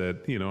guys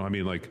that, you know, I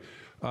mean, like,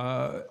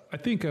 I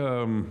think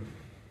Gunnar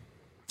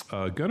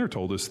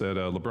told us that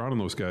LeBron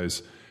and those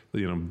guys,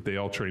 you know, they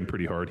all train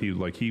pretty hard. He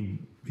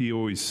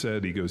always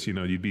said, he goes, you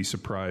know, you'd be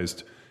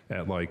surprised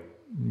at like,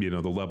 you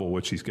know, the level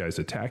which these guys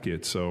attack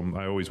it. So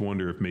I always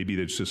wonder if maybe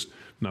it's just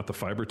not the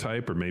fiber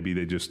type, or maybe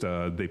they just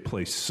they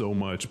play so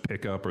much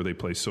pickup, or they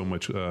play so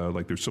much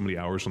like there's so many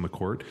hours on the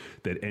court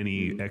that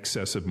any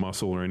excessive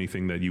muscle or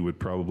anything that you would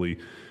probably,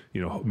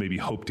 you know, maybe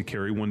hope to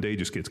carry one day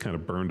just gets kind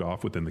of burned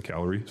off within the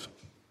calories.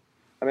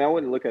 I mean, I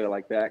wouldn't look at it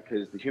like that,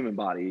 because the human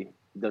body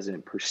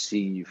doesn't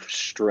perceive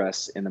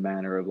stress in the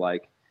manner of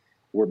like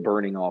we're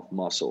burning off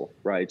muscle,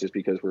 right? Just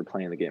because we're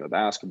playing the game of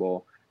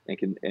basketball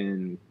and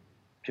in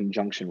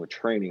conjunction with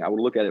training. I would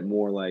look at it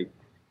more like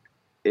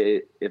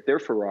if they're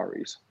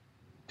Ferraris,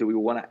 do we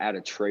want to add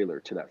a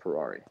trailer to that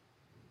Ferrari?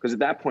 Because at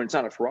that point, it's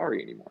not a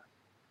Ferrari anymore.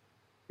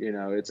 You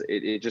know,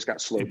 it just got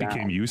slowed down. It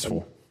became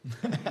useful.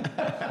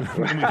 And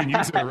we can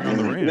use it around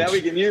the ranch. Now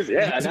we can use it.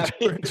 Yeah.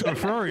 To a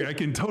Ferrari, I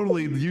can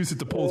totally use it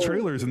to pull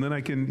trailers, and then I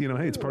can, you know,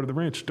 hey, it's part of the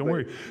ranch. Don't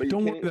worry.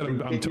 Don't worry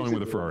that I'm towing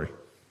with a Ferrari.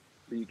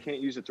 But you can't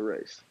use it to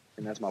race.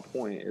 And that's my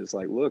point. Is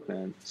like, look,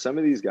 man, some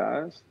of these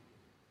guys,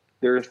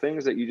 there are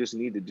things that you just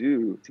need to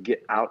do to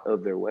get out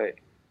of their way.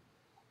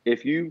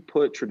 If you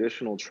put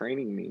traditional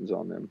training means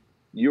on them,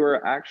 you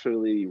are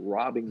actually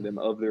robbing them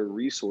of their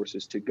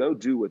resources to go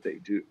do what they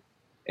do.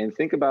 And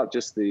think about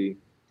just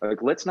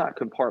let's not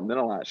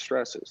compartmentalize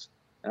stresses.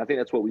 And I think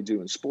that's what we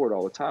do in sport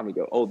all the time. We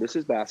go, oh, this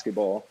is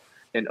basketball,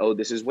 and oh,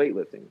 this is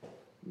weightlifting.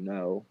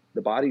 No,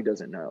 the body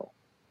doesn't know.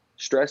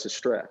 Stress is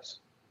stress.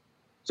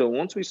 So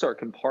once we start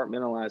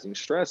compartmentalizing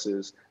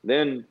stresses,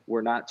 then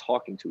we're not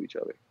talking to each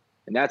other.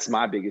 And that's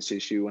my biggest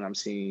issue when I'm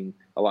seeing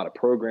a lot of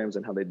programs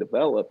and how they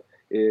develop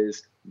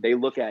is they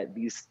look at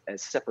these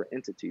as separate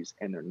entities,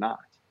 and they're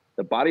not.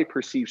 The body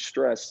perceives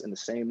stress in the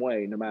same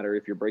way, no matter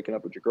if you're breaking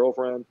up with your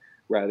girlfriend,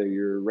 whether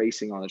you're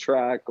racing on the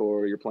track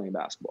or you're playing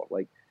basketball.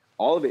 Like,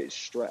 all of it is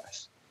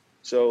stress.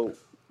 So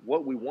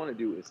what we want to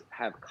do is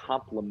have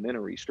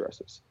complementary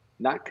stresses,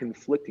 not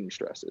conflicting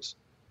stresses.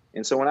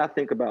 And so when I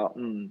think about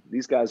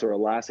these guys are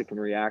elastic and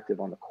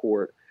reactive on the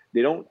court,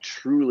 they don't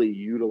truly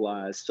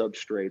utilize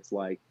substrates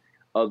like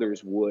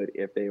others would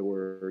if they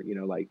were, you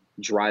know, like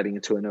driving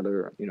into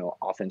another, you know,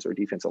 offense or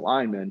defensive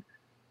lineman.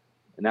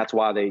 And that's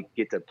why they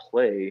get to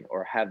play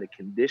or have the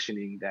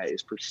conditioning that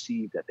is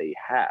perceived that they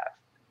have.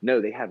 No,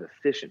 they have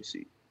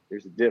efficiency.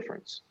 There's a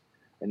difference.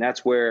 And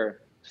that's where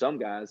some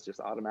guys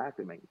just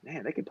automatically make,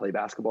 man, they can play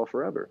basketball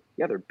forever.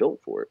 Yeah, they're built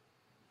for it.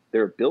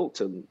 They're built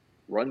to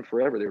run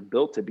forever. They're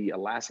built to be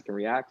elastic and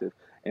reactive.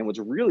 And what's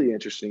really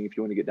interesting, if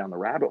you want to get down the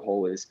rabbit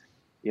hole, is,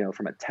 you know,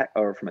 from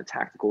a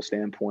tactical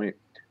standpoint,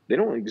 they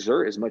don't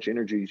exert as much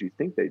energy as you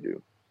think they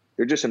do.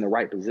 They're just in the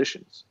right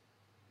positions.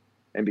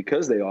 And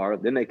because they are,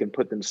 then they can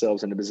put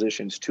themselves into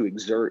positions to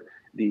exert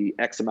the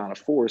X amount of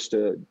force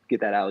to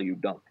get that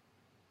alley-oop dunk.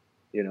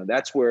 You know,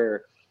 that's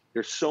where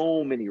there's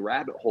so many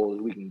rabbit holes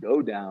we can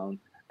go down,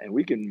 and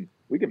we can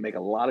make a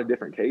lot of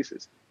different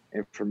cases.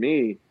 And for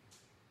me,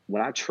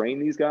 when I train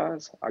these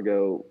guys, I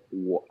go,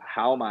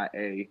 how am I,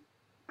 A,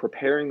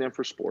 preparing them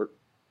for sport,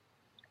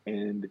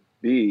 and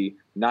B,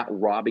 not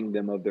robbing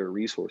them of their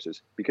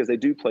resources? Because they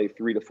do play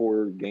 3 to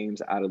 4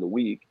 games out of the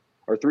week,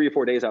 or 3 or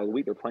 4 days out of the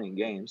week, they're playing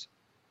games,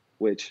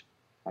 which,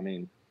 I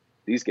mean,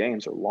 these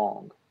games are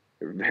long.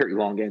 They're very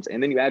long games.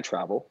 And then you add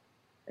travel,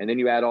 and then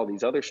you add all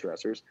these other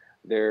stressors.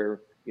 They're,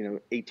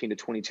 18 to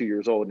 22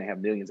 years old and they have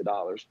millions of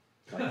dollars.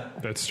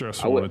 Like, that's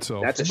stressful in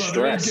itself. That's a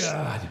stress,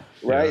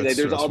 right? Yeah,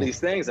 there's all these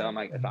things that I'm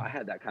like, if I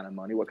had that kind of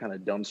money, what kind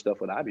of dumb stuff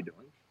would I be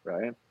doing,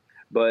 right?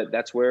 But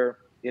that's where,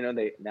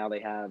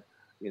 they have,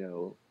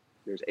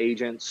 there's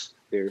agents,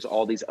 there's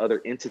all these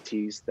other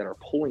entities that are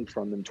pulling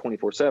from them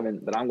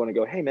 24/7 that I'm going to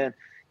go, hey man,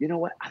 you know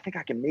what? I think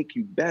I can make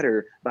you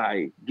better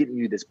by getting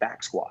you this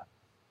back squat.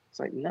 It's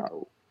like,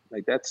 no,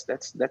 like that's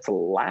the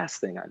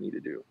last thing I need to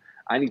do.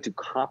 I need to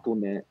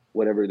complement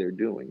whatever they're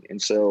doing.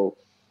 And so,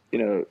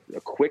 a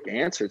quick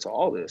answer to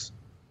all this,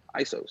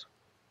 ISOs.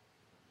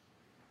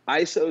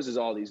 ISOs is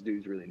all these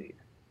dudes really need.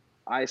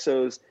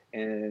 ISOs,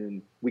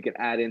 and we can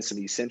add in some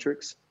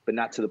eccentrics, but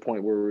not to the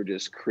point where we're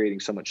just creating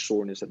so much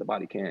soreness that the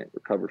body can't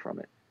recover from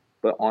it.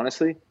 But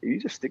honestly, if you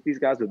just stick these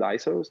guys with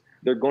ISOs,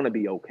 they're going to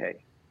be okay,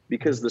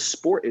 because the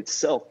sport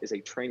itself is a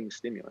training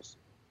stimulus.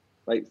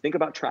 Like, think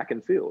about track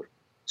and field.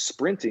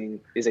 Sprinting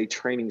is a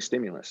training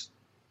stimulus.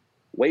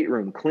 Weight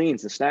room,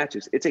 cleans and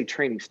snatches, it's a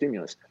training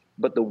stimulus.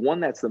 But the one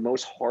that's the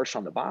most harsh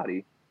on the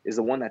body is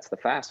the one that's the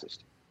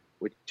fastest,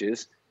 which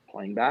is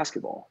playing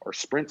basketball or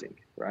sprinting,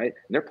 right?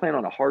 And they're playing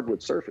on a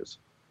hardwood surface.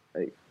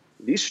 Like,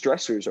 these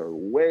stressors are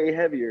way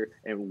heavier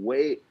and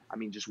way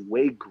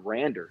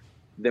grander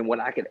than what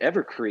I could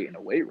ever create in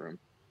a weight room.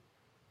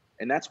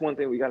 And that's one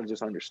thing we got to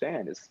just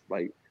understand is,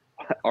 like,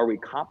 are we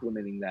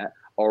complementing that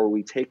or are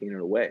we taking it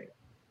away?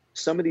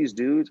 Some of these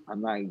dudes, I'm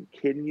not even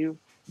kidding you,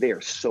 they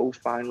are so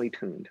finely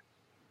tuned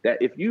that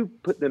if you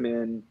put them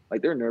in,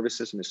 like, their nervous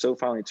system is so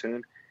finely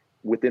tuned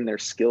within their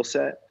skill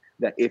set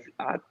that if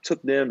I took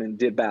them and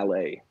did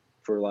ballet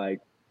for like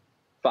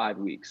 5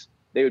 weeks,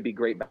 they would be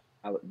great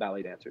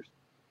ballet dancers.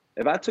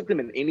 If I took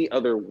them in any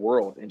other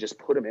world and just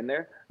put them in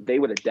there, they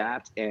would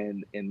adapt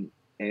and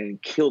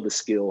kill the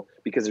skill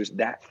because there's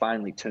that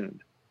finely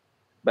tuned.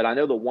 But I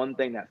know the one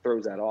thing that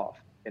throws that off,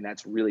 and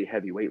that's really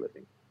heavy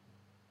weightlifting.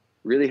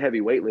 Really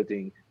heavy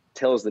weightlifting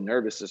tells the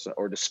nervous system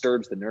or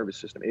disturbs the nervous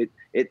system.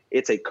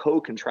 It's a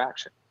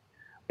co-contraction.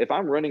 If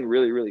I'm running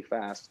really, really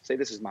fast, say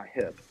this is my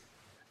hip,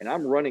 and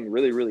I'm running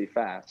really, really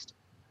fast,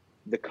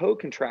 the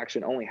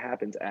co-contraction only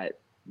happens at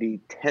the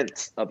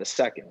tenths of a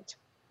second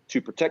to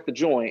protect the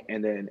joint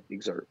and then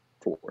exert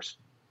force.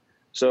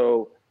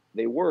 So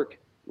they work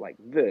like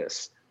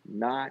this,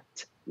 not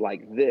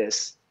like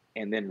this,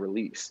 and then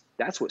release.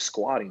 That's what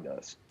squatting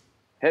does.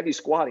 Heavy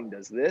squatting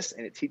does this,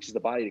 and it teaches the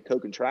body to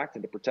co-contract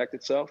and to protect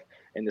itself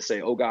and to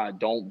say, oh God,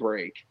 don't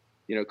break,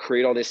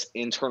 create all this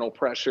internal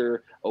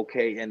pressure,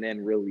 okay, and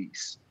then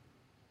release.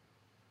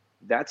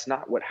 That's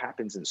not what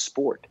happens in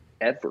sport,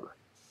 ever.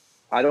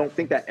 I don't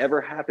think that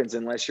ever happens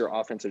unless you're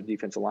offensive,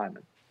 defensive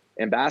lineman.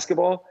 In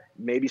basketball,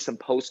 maybe some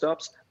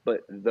post-ups,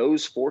 but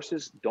those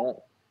forces don't.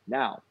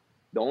 Now,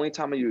 the only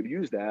time you would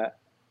use that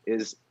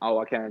is,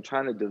 I'm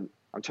trying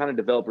to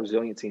develop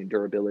resiliency and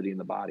durability in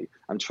the body.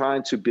 I'm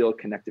trying to build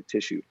connective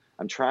tissue.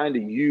 I'm trying to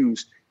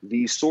use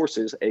these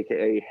sources,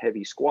 AKA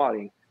heavy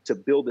squatting, to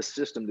build a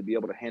system to be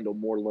able to handle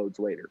more loads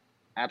later.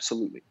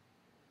 Absolutely.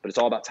 But it's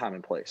all about time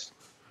and place.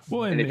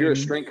 Well, and if you're a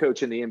strength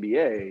coach in the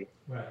NBA,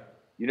 right,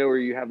 you know where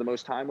you have the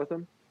most time with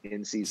them?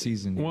 In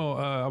season. Well,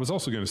 I was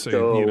also going to say,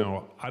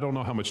 I don't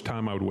know how much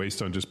time I would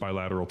waste on just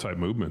bilateral type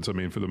movements. I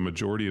mean, for the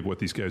majority of what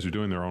these guys are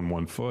doing, they're on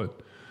one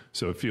foot.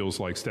 So it feels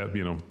like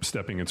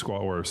stepping and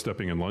squat or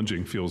stepping and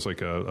lunging feels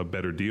like a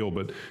better deal.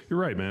 But you're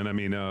right, man. I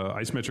mean,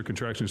 isometric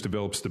contractions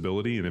develop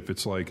stability. And if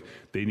it's like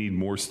they need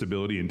more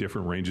stability in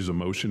different ranges of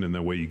motion, and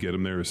the way you get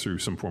them there is through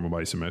some form of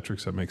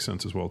isometrics, that makes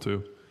sense as well,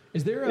 too.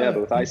 Is there but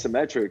with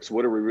isometrics,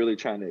 what are we really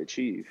trying to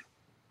achieve?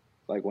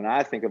 Like, when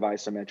I think of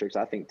isometrics,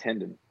 I think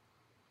tendon.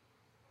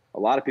 A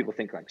lot of people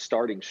think like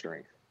starting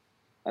strength.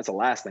 That's the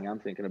last thing I'm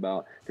thinking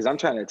about, because I'm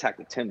trying to attack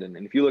the tendon.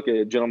 And if you look at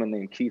a gentleman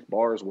named Keith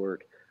Barr's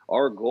work,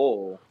 our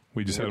goal...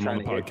 We just had him on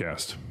the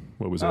podcast.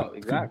 What was it?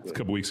 Exactly. A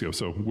couple weeks ago.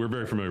 So we're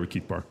very familiar with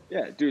Keith Barr.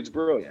 Yeah, dude's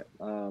brilliant.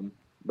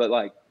 But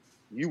like,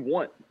 you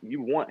want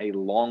a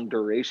long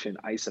duration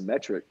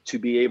isometric to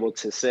be able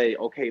to say,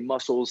 okay,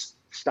 muscles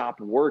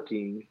stop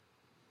working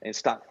and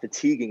stop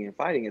fatiguing and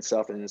fighting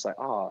itself. And it's like,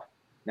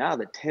 now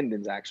the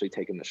tendon's actually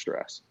taking the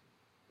stress.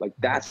 Like,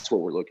 that's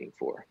what we're looking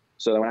for.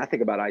 So when I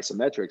think about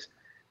isometrics,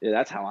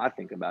 that's how I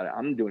think about it.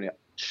 I'm doing it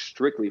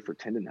strictly for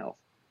tendon health.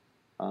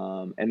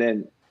 And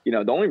then,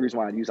 the only reason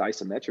why I'd use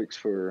isometrics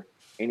for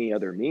any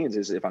other means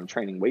is if I'm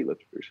training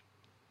weightlifters.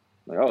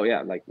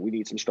 Like, we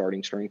need some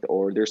starting strength,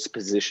 or there's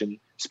position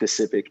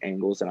specific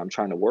angles that I'm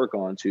trying to work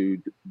on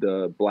to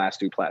the blast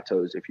through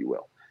plateaus, if you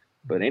will.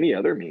 But any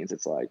other means,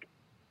 it's like,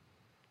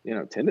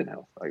 tendon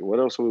health. Like, what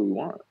else would we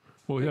want?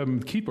 Well,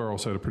 Keith Barr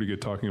also had a pretty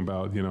good talking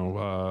about,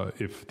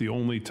 if the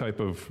only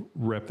type of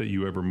rep that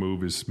you ever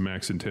move is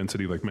max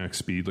intensity, like max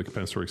speed, like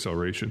compensatory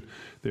acceleration,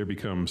 there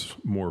becomes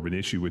more of an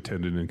issue with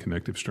tendon and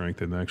connective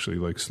strength, and actually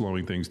like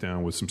slowing things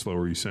down with some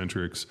slower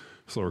eccentrics,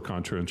 slower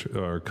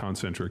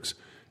concentrics,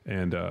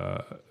 and,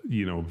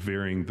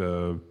 varying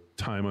the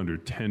time under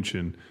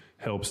tension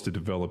helps to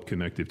develop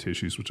connective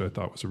tissues, which I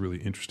thought was a really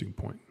interesting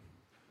point.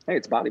 Hey,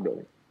 it's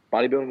bodybuilding.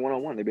 bodybuilding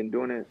 101. They've been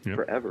doing it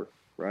forever,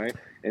 right?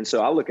 And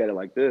so I look at it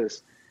like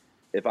this.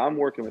 If I'm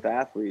working with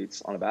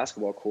athletes on a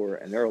basketball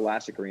court and they're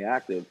elastic and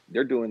reactive,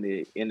 they're doing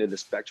the end of the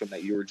spectrum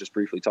that you were just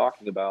briefly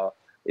talking about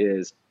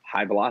is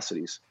high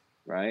velocities,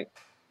 right?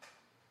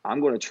 I'm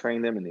going to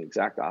train them in the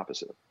exact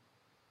opposite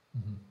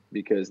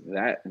because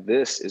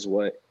this is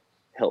what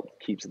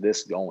keeps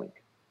this going.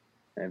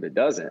 And if it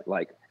doesn't,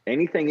 like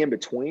anything in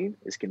between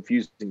is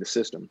confusing the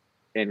system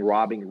and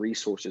robbing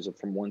resources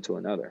from one to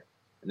another.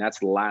 And that's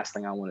the last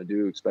thing I want to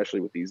do,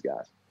 especially with these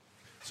guys.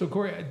 So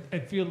Corey, I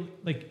feel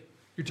like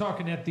you're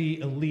talking at the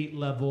elite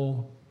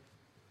level.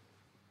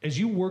 As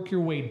you work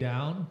your way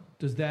down,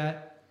 is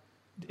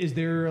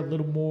there a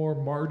little more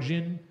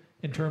margin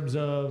in terms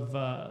of,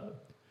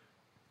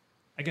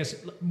 I guess,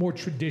 more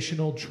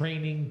traditional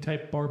training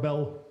type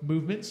barbell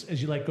movements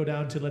as you like go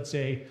down to, let's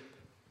say,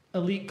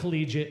 elite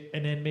collegiate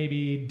and then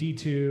maybe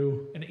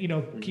D2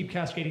 and, keep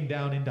cascading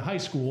down into high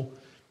school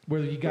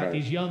where you got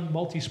these young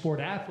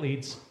multi-sport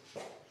athletes?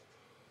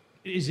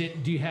 Do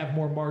you have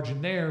more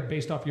margin there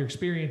based off your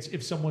experience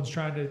if someone's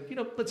trying to,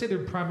 let's say their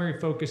primary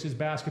focus is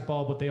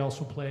basketball, but they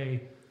also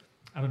play,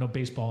 I don't know,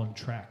 baseball and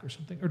track or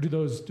something, or do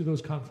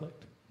those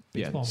conflict?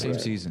 Baseball same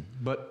season.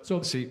 But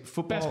so see,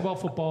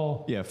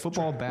 football. Yeah,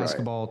 football,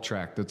 basketball,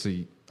 track. That's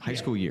a high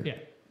school year. Yeah.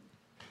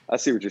 I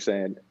see what you're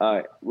saying. All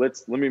right,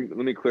 let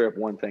me clear up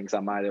one thing because I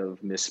might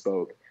have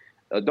misspoke.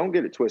 Don't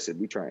get it twisted.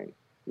 We train.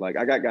 Like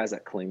I got guys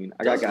that clean.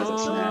 I got guys that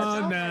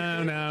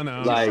snatch.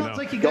 No.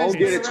 Like don't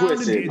get it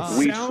twisted.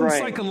 We sounds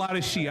train. like a lot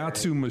of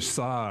shiatsu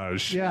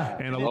massage. Yeah.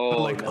 And a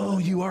lot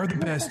of you are the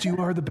best. You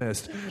are the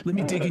best. Let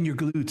me dig in your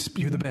glutes.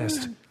 You're the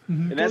best.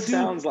 And that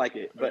sounds like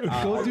it. But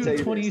I'll do tell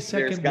you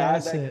 20-second there's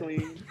guys that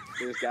clean.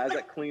 There's guys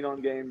that clean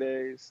on game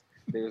days.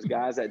 There's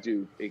guys that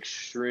do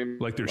extreme.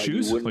 Like their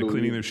shoes? Like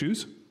cleaning their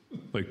shoes?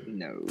 Like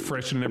no.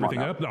 Freshening everything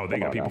up? No, they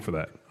got people for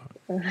that.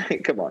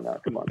 Come on now.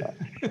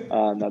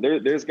 No,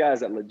 there's guys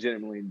that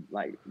legitimately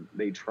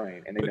they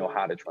train and they know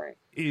how to train.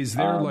 Is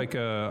there like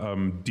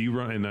a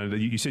D-run?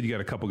 And you said you got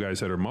a couple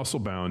guys that are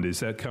muscle bound. Is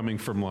that coming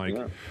from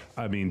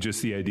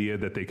just the idea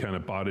that they kind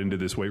of bought into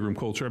this weight room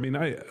culture? I mean,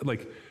 I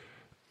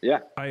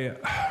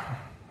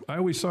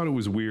always thought it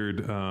was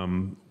weird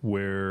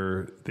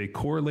where they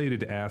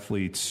correlated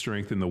athletes'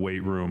 strength in the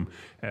weight room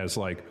as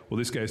like, well,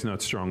 this guy's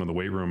not strong in the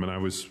weight room, and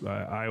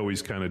I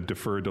always kind of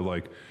deferred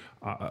to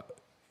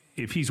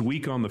if he's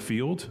weak on the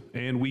field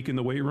and weak in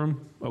the weight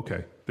room,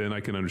 okay, then I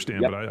can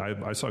understand. Yep.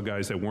 But I saw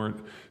guys that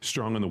weren't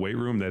strong in the weight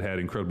room that had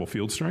incredible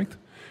field strength.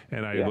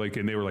 And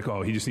and they were like,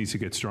 oh, he just needs to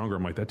get stronger.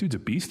 I'm like, that dude's a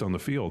beast on the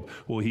field.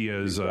 Well, he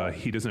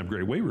doesn't have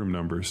great weight room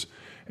numbers.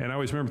 And I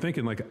always remember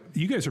thinking,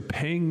 you guys are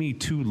paying me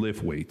to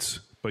lift weights,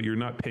 but you're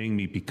not paying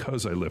me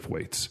because I lift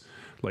weights.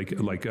 Like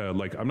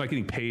I'm not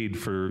getting paid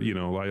for,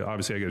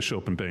 obviously I got to show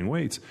up and paying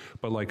weights,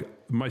 but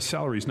my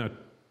salary is not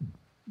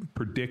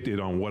predicted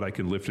on what I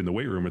can lift in the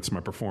weight room. It's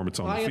my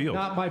performance on the field.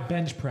 Not my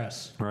bench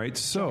press. Right.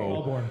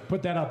 So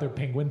put that out there,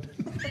 Penguin.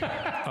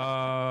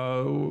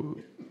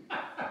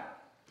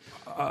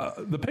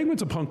 The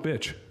Penguin's a punk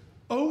bitch.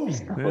 Oh,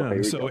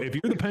 yeah. So if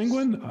you're the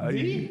Penguin,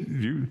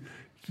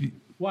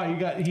 why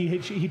he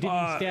didn't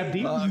stab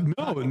deep?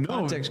 No.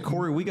 Context,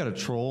 Corey, we got a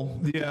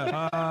troll.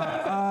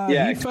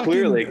 Yeah.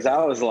 Clearly, because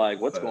I was like,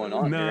 what's going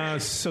on here?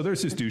 So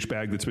there's this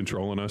douchebag that's been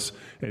trolling us,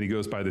 and he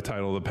goes by the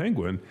title of the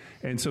Penguin,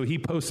 and so he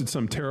posted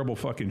some terrible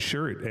fucking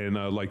shirt, and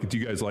do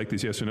you guys like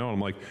this, yes or no? And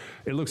I'm like,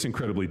 it looks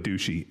incredibly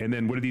douchey. And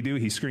then what did he do?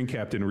 He screen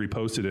capped it and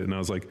reposted it, and I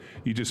was like,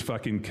 you just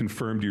fucking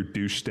confirmed your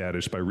douche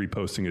status by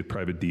reposting a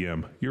private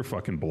DM. You're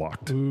fucking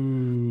blocked.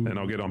 Ooh. And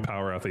I'll get on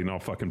Power Athlete and I'll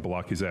fucking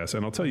block his ass.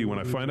 And I'll tell you, when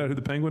I find out who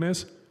the Penguin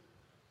is,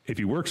 if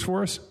he works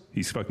for us,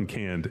 he's fucking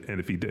canned. And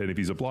if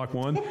he's a block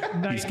one,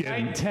 he's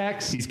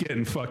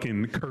getting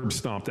fucking curb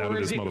stomped out of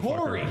this motherfucker.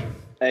 Corey?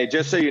 Hey,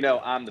 just so you know,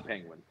 I'm the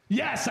Penguin.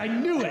 Yes, I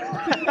knew it.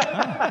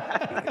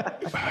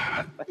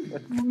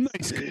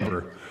 Nice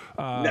cover.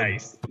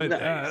 Nice. But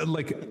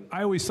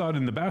I always thought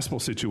in the basketball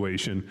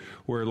situation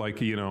where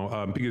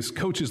because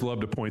coaches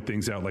love to point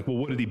things out like, well,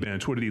 what did he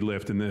bench? What did he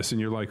lift in this?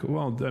 And you're like,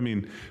 well, I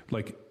mean,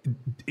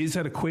 is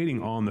that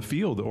equating on the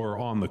field or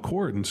on the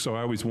court? And so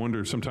I always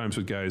wonder sometimes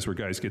with guys where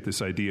guys get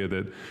this idea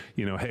that,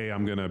 hey,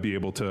 I'm going to be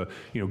able to,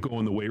 go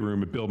in the weight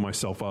room and build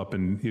myself up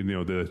and,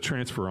 the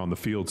transfer on the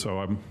field.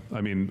 So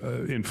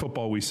in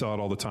football, we saw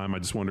it all the time. I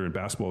just wonder in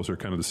basketball, is there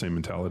kind of the same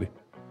mentality?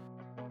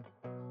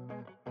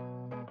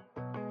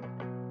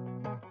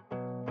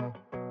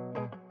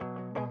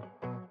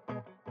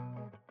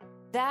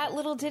 That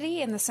little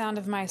ditty and the sound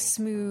of my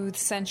smooth,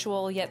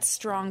 sensual, yet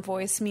strong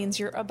voice means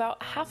you're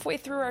about halfway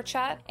through our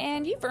chat,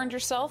 and you've earned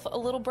yourself a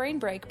little brain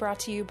break brought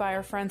to you by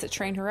our friends at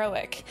Train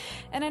Heroic.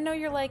 And I know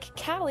you're like,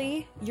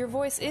 Callie, your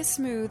voice is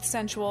smooth,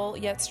 sensual,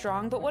 yet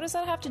strong, but what does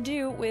that have to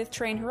do with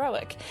Train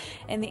Heroic?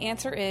 And the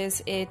answer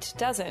is, it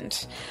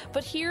doesn't.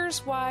 But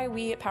here's why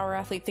we at Power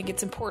Athlete think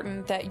it's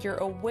important that you're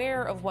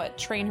aware of what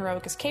Train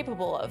Heroic is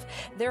capable of.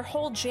 Their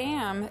whole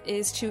jam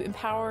is to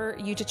empower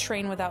you to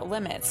train without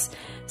limits.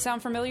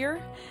 Sound familiar?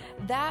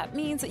 that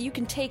means that you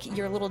can take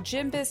your little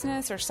gym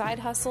business or side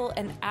hustle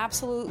and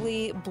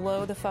absolutely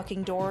blow the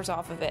fucking doors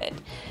off of it.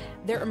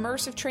 Their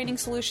immersive training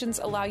solutions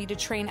allow you to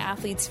train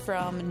athletes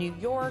from New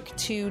York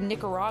to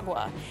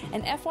Nicaragua.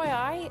 And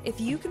FYI,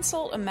 if you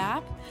consult a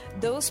map,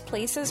 those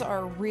places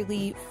are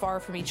really far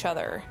from each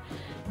other.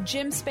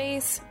 Gym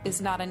space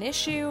is not an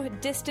issue,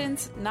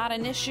 distance not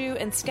an issue,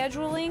 and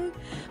scheduling,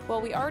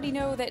 well, we already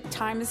know that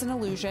time is an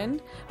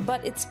illusion,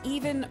 but it's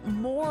even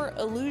more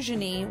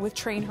illusion-y with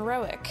Train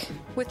Heroic.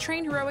 With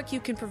Train Heroic, you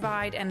can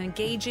provide an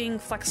engaging,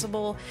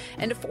 flexible,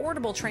 and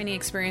affordable training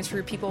experience for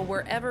your people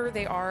wherever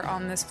they are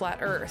on this flat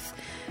earth.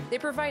 They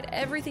provide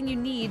everything you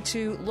need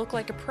to look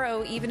like a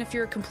pro, even if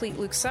you're a complete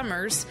Luke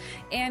Summers,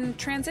 and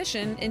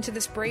transition into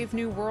this brave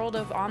new world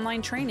of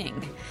online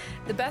training.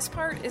 The best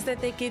part is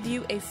that they give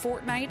you a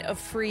fortnight of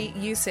free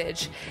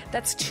usage.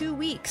 That's 2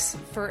 weeks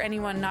for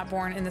anyone not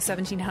born in the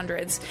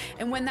 1700s.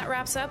 And when that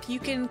wraps up, you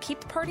can keep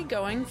the party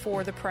going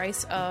for the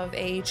price of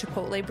a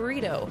Chipotle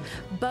burrito.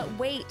 But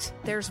wait,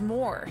 there's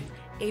more.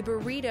 A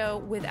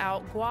burrito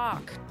without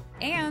guac.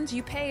 And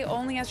you pay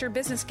only as your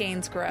business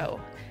gains grow.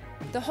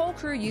 The whole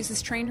crew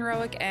uses Train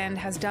Heroic and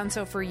has done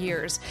so for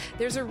years.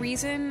 There's a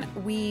reason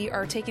we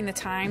are taking the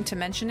time to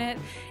mention it,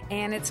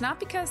 and it's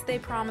not because they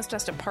promised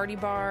us a party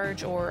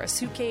barge or a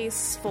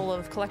suitcase full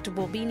of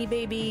collectible Beanie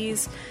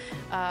Babies,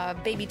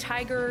 baby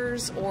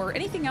tigers, or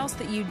anything else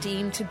that you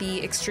deem to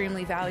be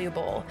extremely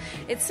valuable.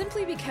 It's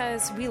simply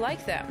because we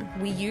like them,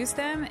 we use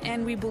them,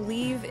 and we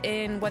believe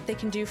in what they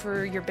can do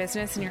for your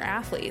business and your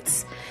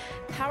athletes.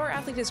 Power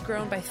Athlete has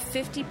grown by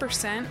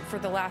 50% for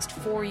the last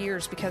 4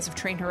 years because of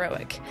Train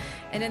Heroic.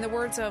 And in the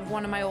words of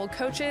one of my old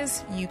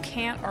coaches, you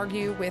can't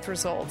argue with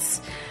results.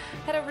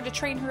 Head over to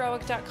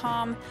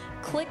trainheroic.com,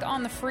 click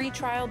on the free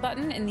trial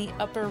button in the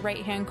upper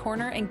right-hand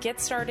corner, and get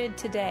started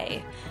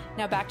today.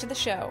 Now back to the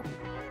show.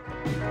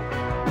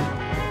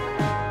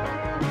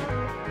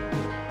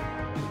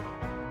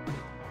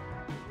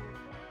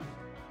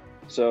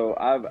 So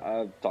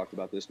I've talked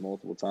about this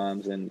multiple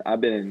times, and I've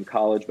been in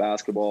college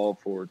basketball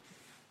for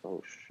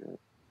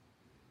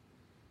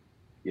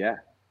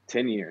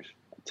 10 years.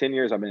 10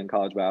 years I've been in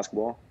college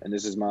basketball, and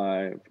this is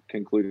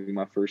concluding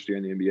my first year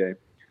in the NBA.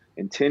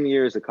 In 10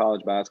 years of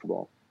college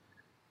basketball,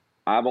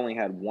 I've only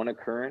had one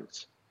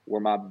occurrence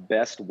where my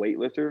best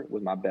weightlifter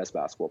was my best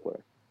basketball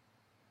player.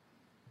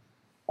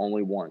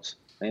 Only once.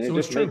 And it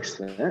just makes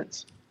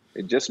sense.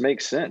 It just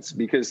makes sense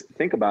because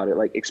think about it,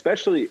 like,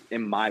 especially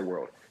in my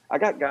world, I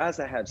got guys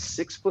that have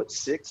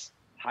 6'6"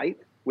 height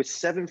with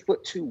 7'2"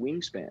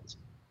 wingspans.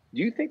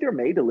 Do you think they're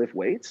made to lift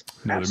weights?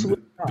 No,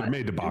 Absolutely not. They're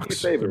made to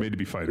box. They're made to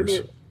be fighters.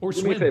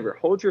 Do me a favor.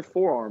 Hold your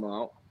forearm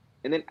out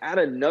and then add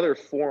another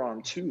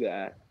forearm to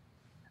that.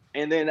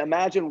 And then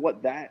imagine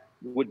what that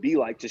would be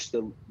like, just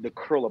the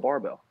curl a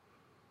barbell.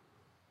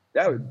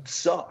 That would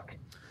suck.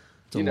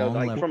 From a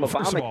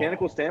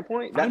biomechanical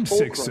standpoint, that I'm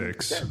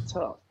 6'6". That's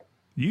tough.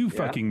 You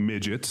fucking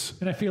midgets.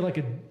 And I feel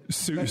like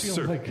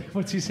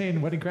what's he saying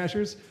in Wedding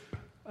Crashers?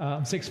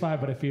 I'm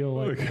 6'5", but I feel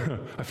like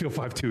I feel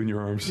 5'2" in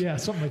your arms. Yeah,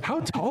 something like How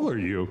tall are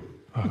you?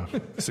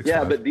 6'5".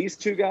 Yeah, but these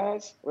two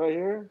guys right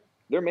here,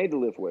 they're made to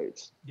lift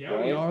weights. Yeah,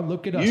 right? we are.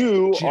 Look at us.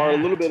 You are a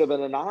little bit of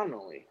an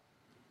anomaly.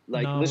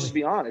 Let's just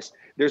be honest.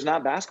 There's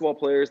not basketball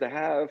players that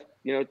have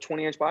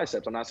 20-inch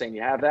biceps. I'm not saying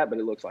you have that, but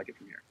it looks like it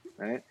from here.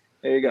 Right?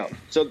 There you go.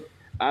 So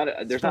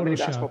there's not many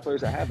basketball players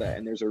that have that,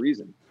 and there's a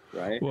reason,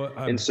 right? Well,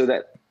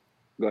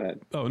 Go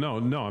ahead. Oh,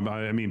 no.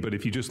 I mean, but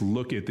if you just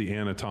look at the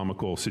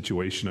anatomical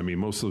situation, I mean,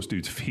 most of those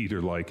dudes' feet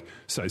are like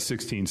size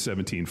 16,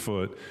 17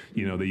 foot.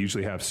 They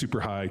usually have super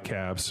high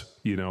calves,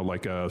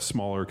 like a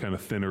smaller, kind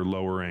of thinner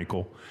lower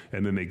ankle.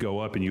 And then they go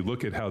up and you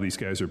look at how these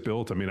guys are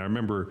built. I mean, I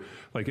remember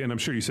and I'm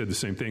sure you said the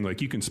same thing,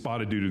 like you can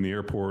spot a dude in the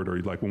airport or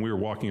like when we were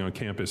walking on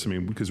campus, I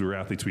mean, because we were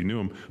athletes, we knew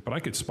him, but I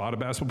could spot a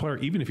basketball player,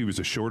 even if he was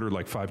a shorter,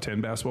 like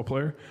 5'10" basketball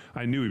player.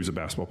 I knew he was a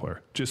basketball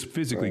player just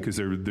physically because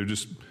they're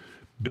just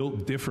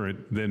built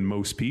different than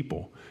most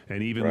people.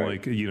 And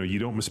even you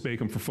don't mistake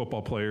them for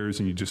football players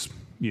and you just,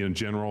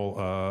 general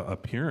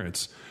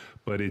appearance.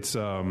 But it's,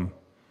 you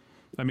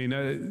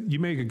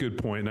make a good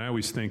point. And I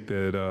always think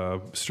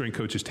that strength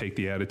coaches take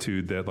the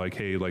attitude that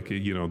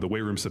the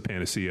weight room's the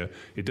panacea.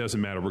 It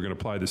doesn't matter. We're going to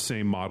apply the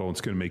same model.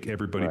 It's going to make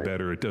everybody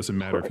better. It doesn't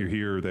matter if you're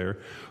here or there.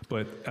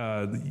 But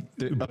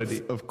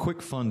a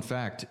quick fun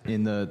fact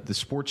in the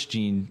Sports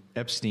Gene,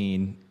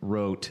 Epstein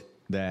wrote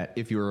that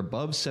if you're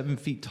above 7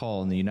 feet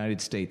tall in the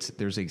United States,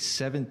 there's a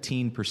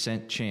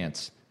 17%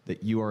 chance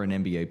that you are an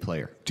NBA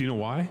player. Do you know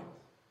why?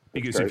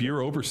 Because if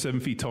you're over 7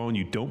 feet tall and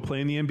you don't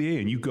play in the NBA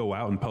and you go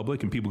out in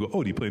public and people go,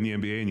 "Oh, do you play in the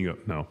NBA?" and you go,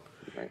 "No."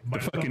 the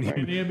fucking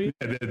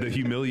the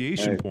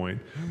humiliation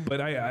point.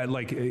 But I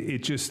like it.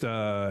 Just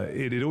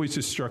it always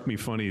just struck me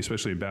funny,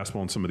 especially in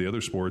basketball and some of the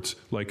other sports.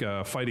 Like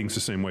fighting's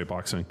the same way,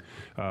 boxing.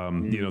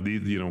 You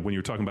know, when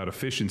you're talking about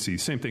efficiency,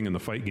 same thing in the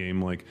fight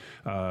game. Like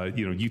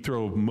you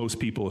throw most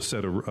people a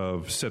set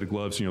of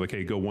gloves, and you're like,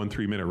 hey, go 1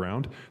 3-minute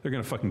round. They're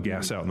gonna fucking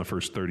gas out in the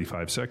first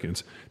 35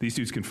 seconds. These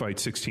dudes can fight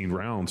 16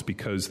 rounds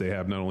because they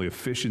have not only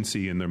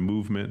efficiency in their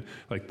movement,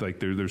 like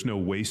there's no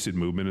wasted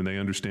movement, and they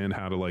understand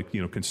how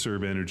to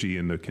conserve energy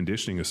and the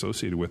conditioning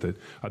associated with it.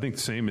 I think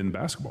the same in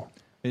basketball.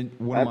 And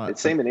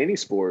it's same in any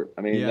sport.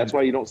 I mean, that's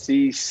why you don't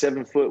see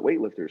 7-foot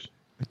weightlifters.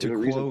 There's a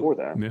reason for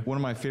that. Yeah. One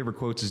of my favorite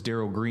quotes is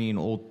Darryl Green,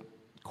 old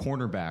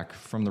cornerback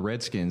from the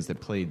Redskins that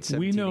played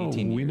 17,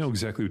 18 years. We know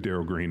exactly who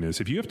Darryl Green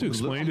is. If you have to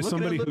explain to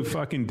somebody who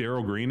fucking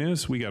Darryl Green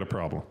is, we got a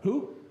problem.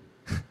 Who?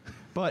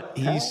 But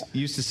he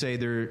used to say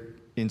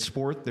in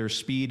sport, there's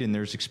speed and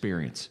there's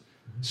experience.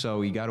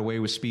 So he got away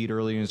with speed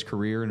early in his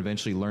career and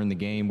eventually learned the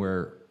game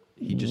where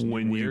he just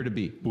knew where to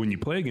be. When you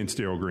play against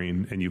Darryl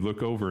Green and you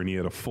look over and he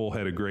had a full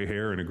head of gray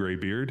hair and a gray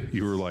beard,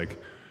 you were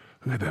like,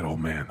 look at that old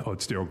man. Oh,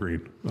 it's Darryl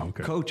Green. Oh,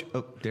 okay. Coach.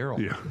 Oh, Darryl.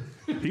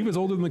 Yeah. He was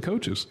older than the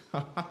coaches.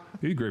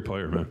 He's a great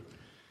player, man.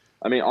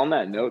 I mean, on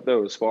that note,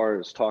 though, as far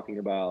as talking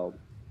about,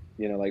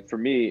 like for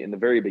me, in the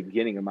very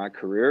beginning of my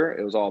career,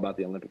 it was all about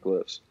the Olympic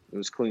lifts. It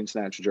was clean,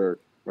 snatch, jerk,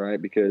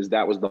 right? Because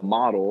that was the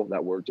model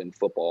that worked in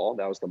football.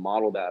 That was the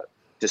model that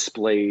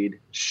displayed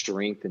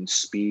strength and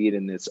speed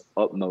in its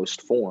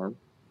utmost form.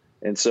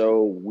 And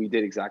so we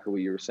did exactly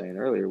what you were saying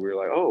earlier. We were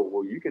like, oh,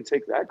 well, you can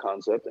take that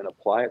concept and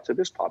apply it to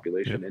this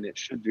population, and it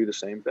should do the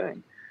same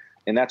thing.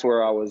 And that's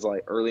where I was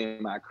like, early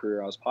in my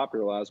career, I was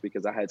popularized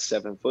because I had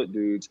 7-foot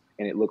dudes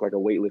and it looked like a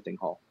weightlifting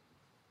hall.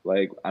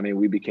 Like, I mean,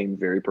 we became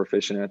very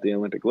proficient at the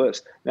Olympic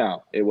lifts.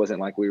 Now, it wasn't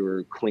like we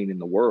were cleaning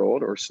the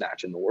world or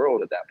snatching the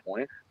world at that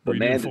point, but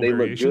man, did they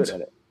look good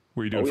at it.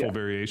 Were you doing full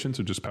variations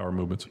or just power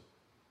movements?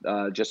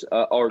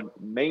 Or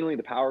mainly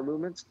the power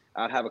movements.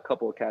 I'd have a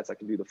couple of cats that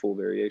can do the full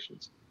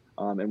variations.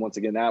 And once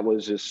again, that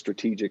was just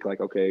strategic.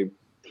 Like, okay,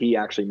 he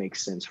actually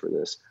makes sense for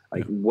this.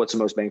 Like, what's the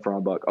most bang for my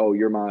buck? Oh,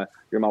 you're my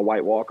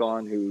white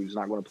walk-on who's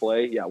not going to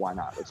play. Yeah, why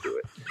not? Let's do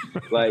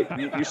it. Like,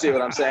 you see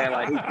what I'm saying?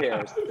 Like, who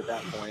cares at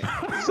that point?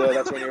 So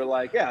that's when you're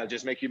like, yeah,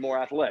 just make you more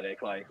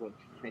athletic. Like,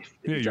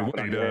 you're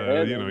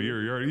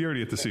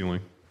already at the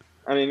ceiling.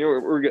 I mean,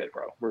 we're good,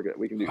 bro. We're good.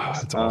 We can do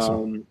this. That's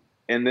awesome.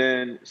 And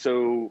then,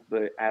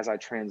 as I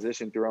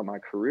transitioned throughout my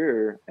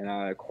career and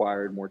I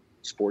acquired more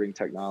sporting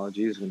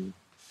technologies, and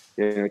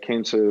it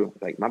came to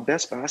like my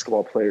best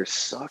basketball players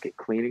suck at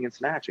cleaning and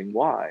snatching.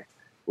 Why?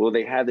 Well,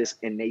 they have this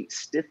innate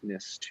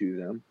stiffness to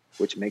them,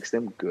 which makes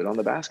them good on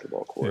the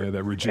basketball court. Yeah,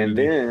 that rigidity. And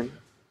then,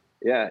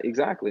 yeah,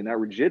 exactly. And that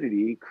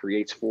rigidity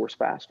creates force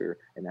faster,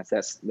 and that's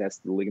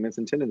the ligaments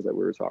and tendons that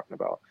we were talking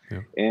about.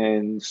 Yeah.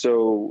 And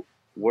so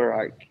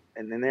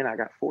then I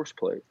got force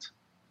plates,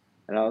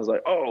 and I was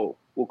like, oh,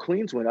 well,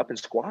 cleans went up and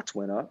squats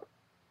went up.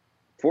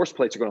 Force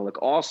plates are going to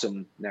look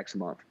awesome next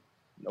month.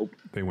 Nope.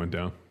 They went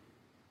down.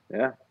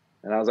 Yeah.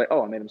 And I was like,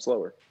 oh, I made them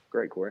slower.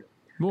 Great, Corey.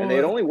 Well, and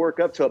they'd only work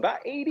up to about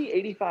 80,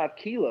 85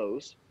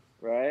 kilos,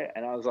 right?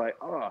 And I was like,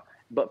 oh,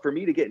 but for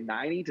me to get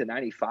 90 to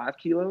 95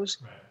 kilos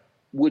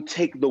would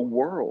take the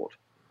world.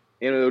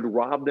 And it would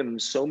rob them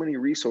so many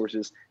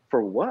resources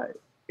for what?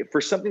 For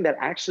something that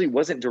actually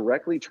wasn't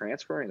directly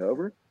transferring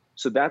over.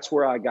 So that's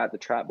where I got the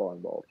trap bar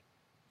involved.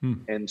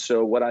 And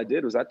so what I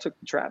did was I took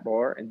the trap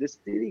bar and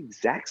just did the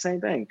exact same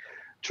thing.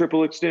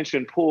 Triple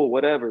extension, pull,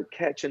 whatever,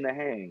 catch and the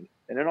hang.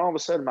 And then all of a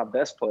sudden my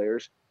best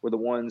players were the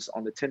ones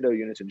on the Tendo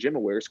units and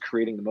GymAwares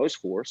creating the most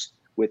force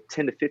with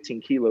 10 to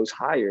 15 kilos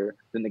higher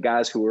than the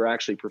guys who were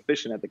actually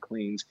proficient at the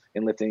cleans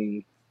and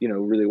lifting,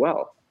 really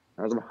well.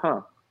 I was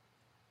like,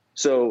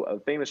 So a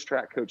famous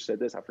track coach said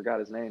this, I forgot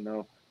his name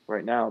though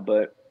right now,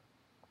 but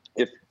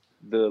if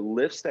the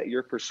lifts that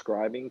you're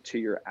prescribing to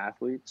your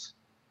athletes,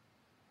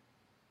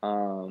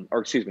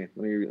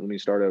 let me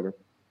start over.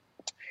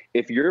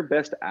 If your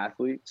best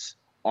athletes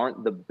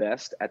aren't the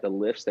best at the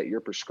lifts that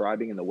you're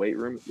prescribing in the weight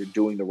room, you're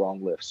doing the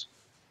wrong lifts.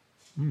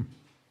 And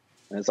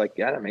it's like,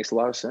 yeah, that makes a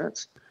lot of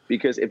sense.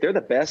 Because if they're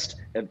the best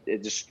at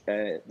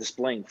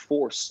displaying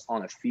force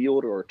on a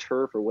field or a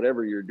turf or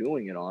whatever you're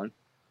doing it on,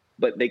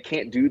 but they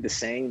can't do the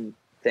same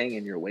thing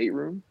in your weight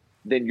room,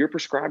 then you're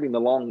prescribing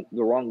the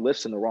wrong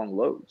lifts and the wrong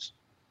loads.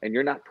 And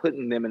you're not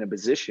putting them in a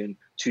position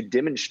to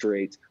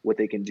demonstrate what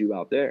they can do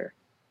out there.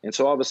 And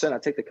so all of a sudden I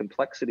take the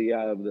complexity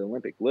out of the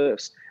Olympic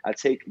lifts. I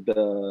take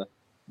the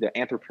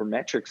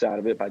anthropometrics out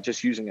of it by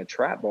just using a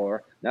trap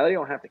bar. Now they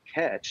don't have to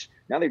catch.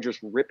 Now they're just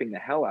ripping the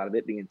hell out of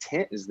it. The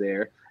intent is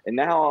there. And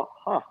now,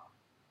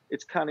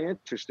 it's kind of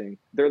interesting.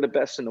 They're the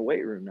best in the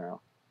weight room now.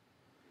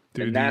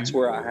 Dude, and that's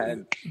where I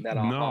had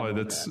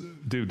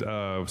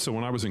that. So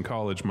when I was in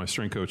college, my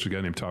strength coach, a guy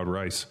named Todd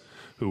Rice,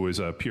 who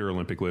was pure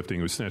Olympic lifting,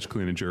 it was snatch,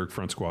 clean and jerk,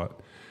 front squat.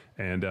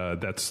 And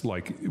that's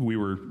like we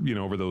were,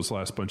 over those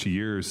last bunch of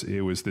years,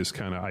 it was this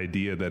kind of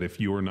idea that if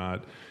you're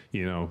not,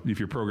 if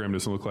your program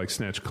doesn't look like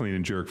snatch, clean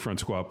and jerk, front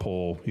squat,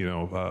 pull,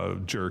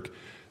 jerk,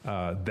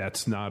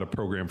 that's not a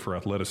program for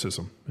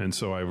athleticism. And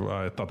so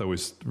I thought that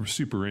was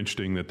super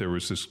interesting that there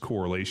was this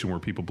correlation where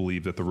people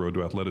believe that the road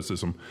to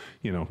athleticism,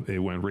 it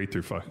went right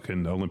through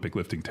fucking Olympic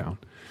lifting town.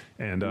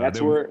 And that's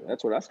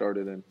what I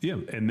started in. Yeah.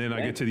 And then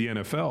I get to the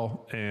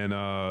NFL, and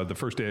the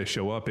first day I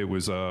show up, it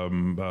was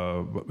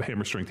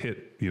hammer strength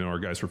hit. Our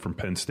guys were from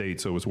Penn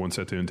State, so it was one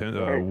set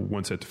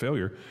to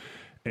failure.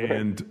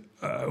 And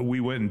we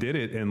went and did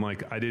it, and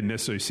I didn't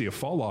necessarily see a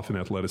fall off in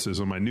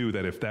athleticism. I knew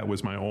that if that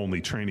was my only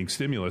training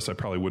stimulus, I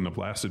probably wouldn't have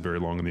lasted very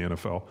long in the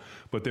NFL.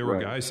 But there were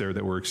guys there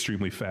that were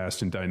extremely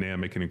fast and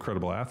dynamic and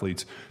incredible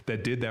athletes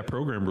that did that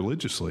program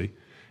religiously.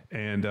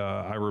 And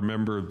I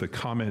remember the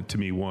comment to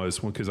me was,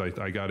 because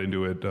I got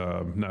into it,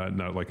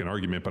 not like an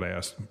argument, but I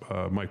asked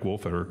Mike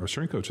Wolf, our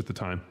strength coach at the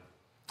time,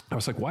 I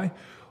was like, why?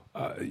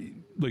 Do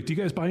you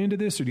guys buy into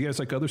this, or do you guys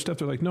like other stuff?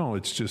 They're like, no,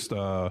 it's just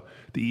the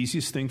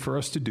easiest thing for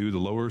us to do, the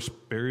lowest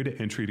barrier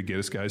to entry to get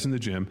us guys in the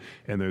gym,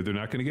 and they're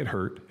not going to get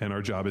hurt, and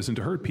our job isn't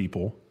to hurt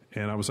people.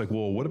 And I was like,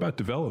 well, what about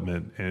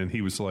development? And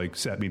he was like,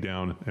 sat me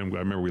down, and I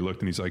remember we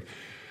looked, and he's like,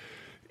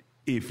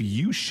 if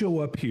you show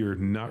up here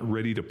not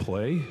ready to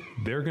play,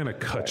 they're going to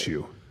cut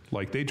you.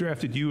 Like, they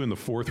drafted you in the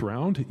 4th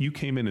round. You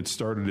came in and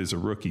started as a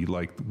rookie.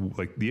 Like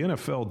the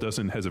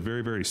NFL has a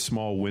very, very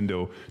small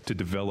window to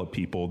develop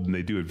people, and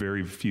they do it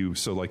very few.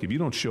 So, if you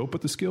don't show up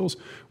with the skills,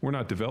 we're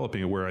not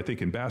developing it. Where I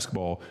think in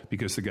basketball,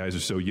 because the guys are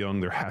so young,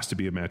 there has to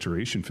be a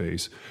maturation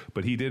phase.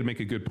 But he did make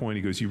a good point.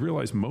 He goes, you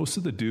realize most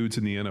of the dudes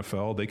in the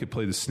NFL, they could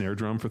play the snare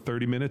drum for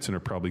 30 minutes and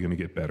are probably going to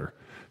get better.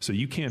 So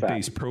you can't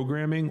base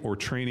programming or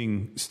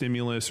training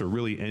stimulus or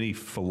really any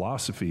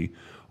philosophy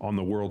on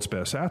the world's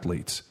best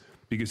athletes,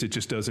 because it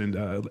just doesn't,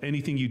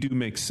 anything you do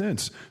makes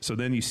sense. So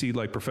then you see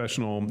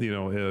professional,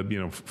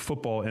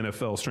 football,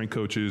 NFL strength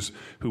coaches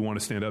who want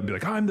to stand up and be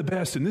like, I'm the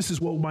best, and this is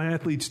what my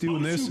athletes do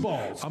in this.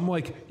 I'm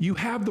like, you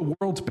have the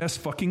world's best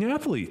fucking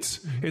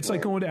athletes. It's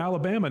like going to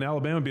Alabama, and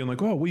Alabama being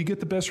like, oh, well, you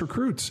get the best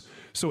recruits.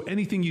 So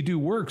anything you do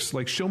works.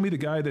 Show me the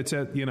guy that's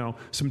at,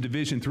 some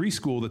Division III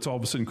school that's all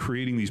of a sudden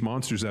creating these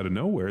monsters out of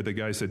nowhere, the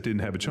guys that didn't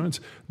have a chance.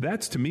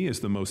 That's, to me,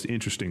 is the most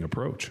interesting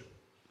approach.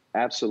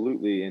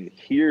 Absolutely. And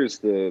here's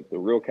the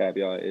real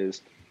caveat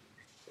is,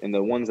 and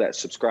the ones that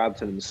subscribe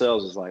to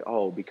themselves is like,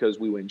 oh, because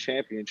we win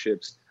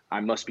championships, I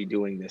must be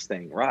doing this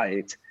thing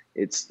right.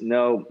 It's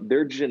no,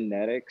 their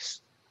genetics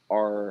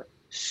are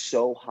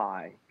so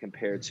high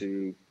compared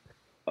to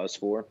us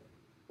 4.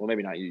 Well,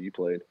 maybe not you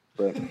played,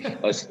 but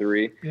us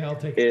 3. Yeah, I'll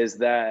take is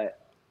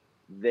that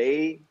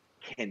they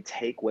can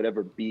take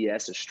whatever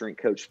BS a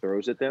strength coach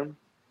throws at them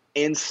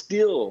and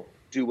still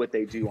do what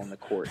they do on the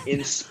court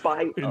in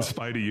spite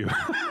of you.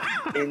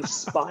 In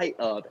spite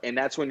of. And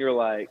that's when you're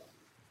like,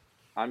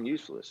 I'm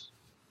useless.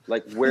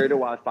 Where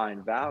do I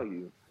find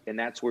value? And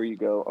that's where you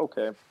go,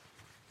 okay,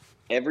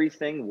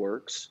 everything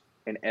works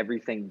and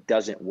everything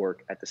doesn't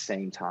work at the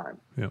same time.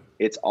 Yeah.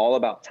 It's all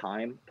about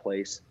time,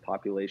 place,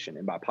 population.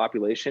 And by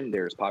population,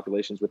 there's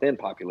populations within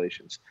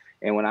populations.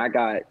 And when I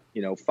got,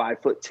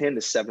 5'10"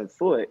 to 7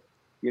 foot,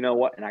 you know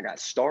what? And I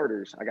got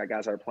starters. I got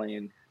guys that are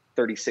playing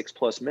 36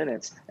 plus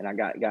minutes, and I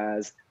got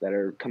guys that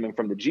are coming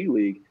from the G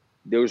League.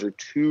 Those are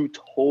 2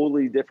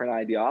 totally different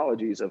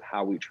ideologies of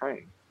how we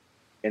train.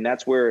 And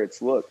that's where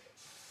it's, look,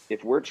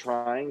 if we're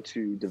trying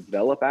to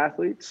develop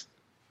athletes,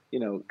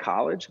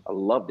 college, I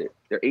loved it.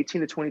 They're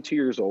 18 to 22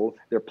 years old.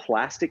 They're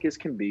plastic as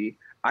can be.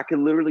 I could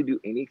literally do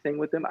anything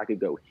with them. I could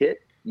go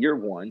hit year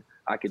 1.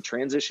 I could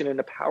transition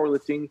into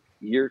powerlifting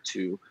year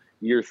 2.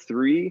 Year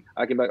 3,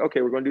 I can be like,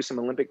 okay, we're going to do some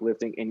Olympic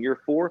lifting. In year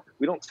 4,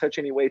 we don't touch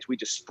any weights. We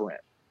just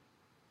sprint.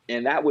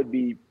 And that would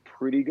be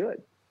pretty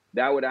good.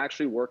 That would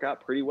actually work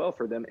out pretty well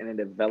for them in a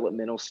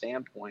developmental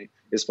standpoint,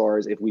 as far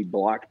as if we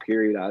block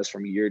periodized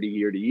from year to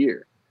year to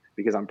year,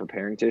 because I'm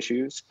preparing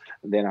tissues,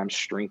 then I'm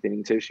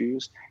strengthening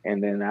tissues,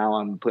 and then now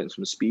I'm putting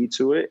some speed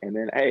to it. And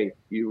then, hey,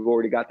 you've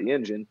already got the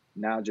engine.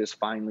 Now just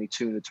finely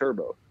tune the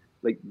turbo.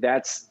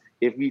 That's,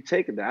 if you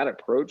take that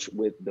approach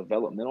with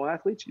developmental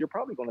athletes, you're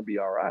probably going to be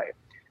all right.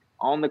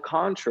 On the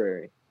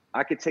contrary,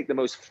 I could take the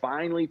most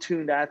finely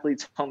tuned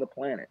athletes on the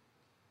planet,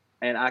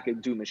 and I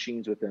could do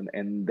machines with them,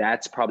 and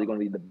that's probably going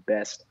to be the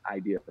best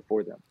idea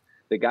for them.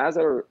 The guys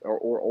that are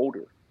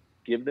older,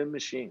 give them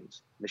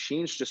machines.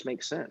 Machines just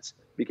make sense,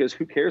 because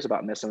who cares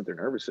about messing with their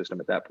nervous system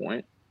at that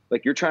point?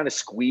 You're trying to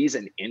squeeze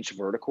an inch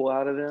vertical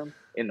out of them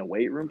in the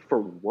weight room for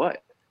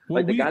what?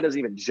 Well, the guy doesn't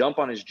even jump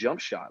on his jump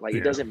shot.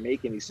 It doesn't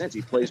make any sense.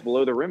 He plays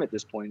below the rim at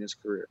this point in his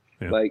career.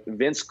 Yeah.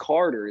 Vince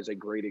Carter is a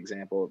great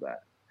example of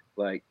that.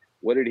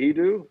 What did he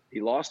do? He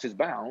lost his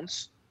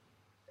bounce,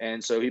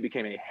 and so he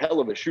became a hell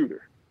of a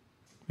shooter.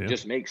 Yeah. It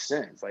just makes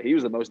sense. He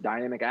was the most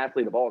dynamic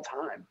athlete of all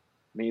time.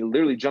 I mean, he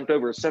literally jumped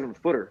over a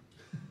 7-footer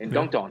and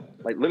dunked on him.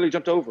 Literally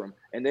jumped over him.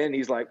 And then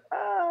he's like,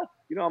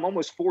 I'm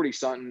almost 40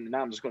 something, and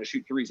now I'm just going to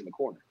shoot threes in the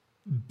corner.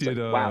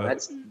 Wow,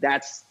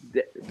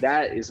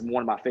 that is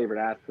one of my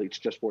favorite athletes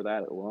just for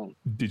that alone.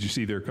 Did you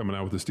see they're coming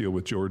out with this deal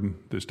with Jordan,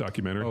 this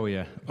documentary? Oh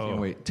yeah, can't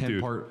wait.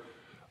 10-part.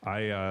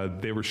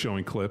 They were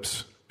showing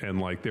clips,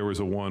 and there was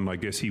a one. I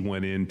guess he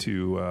went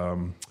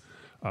into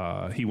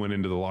he went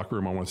into the locker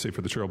room, I want to say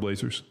for the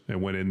Trailblazers,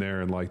 and went in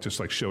there and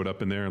just showed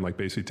up in there and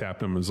basically tapped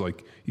them and was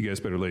like, you guys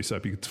better lace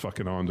up. It's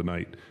fucking on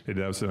tonight. And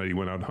that was the night he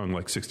went out and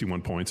hung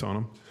 61 points on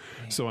them.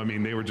 So, I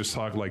mean, they were just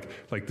talking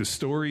like the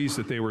stories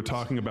that they were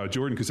talking about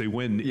Jordan, because they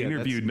went and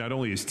interviewed not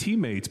only his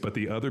teammates, but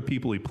the other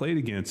people he played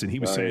against. And he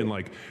was saying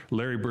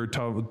Larry Bird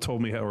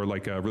told me how, or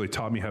really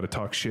taught me how to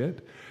talk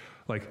shit.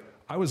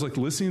 I was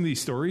listening to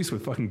these stories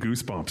with fucking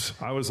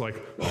goosebumps. I was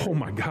like, oh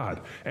my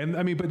God. And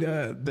I mean,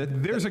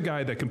 but there's a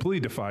guy that completely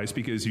defies,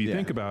 because if you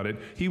think about it,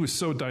 he was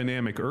so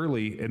dynamic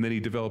early and then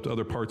he developed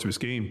other parts of his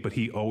game, but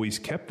he always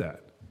kept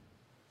that.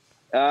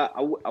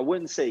 I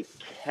wouldn't say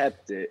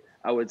kept it.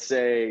 I would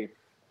say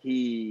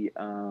he,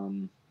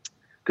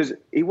 because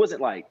he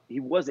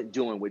wasn't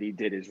doing what he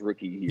did his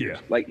rookie years.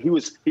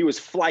 He was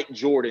Flight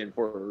Jordan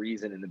for a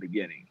reason in the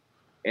beginning,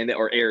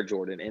 or Air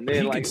Jordan. And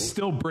then he could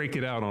still break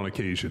it out on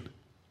occasion.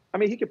 I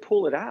mean, he could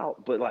pull it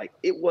out, but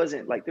it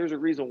wasn't there's a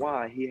reason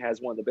why he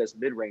has one of the best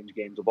mid-range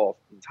games of all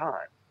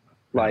time.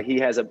 He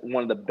has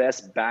one of the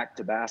best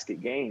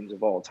back-to-basket games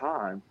of all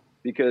time,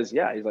 because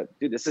he's like,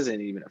 dude, this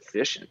isn't even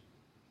efficient.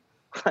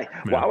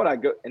 Why would I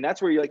go? And that's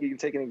where you can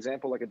take an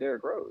example like a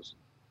Derrick Rose,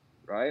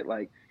 right?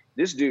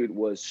 This dude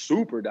was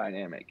super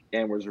dynamic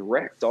and was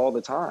wrecked all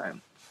the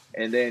time.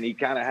 And then he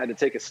kind of had to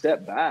take a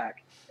step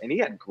back, and he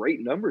had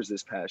great numbers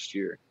this past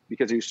year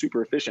because he was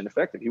super efficient,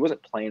 effective. He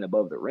wasn't playing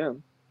above the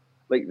rim.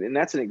 And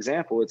that's an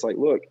example. It's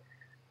look,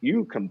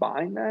 you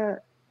combine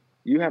that,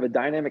 you have a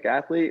dynamic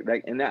athlete,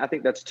 and I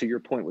think that's to your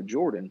point with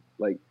Jordan.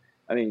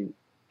 I mean,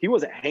 he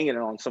wasn't hanging it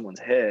on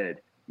someone's head,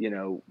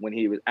 when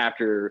he was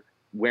after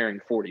wearing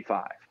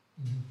 45.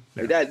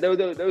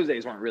 Those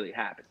days weren't really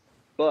happening.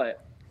 But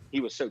he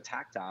was so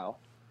tactile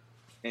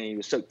and he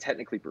was so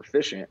technically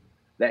proficient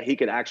that he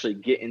could actually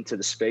get into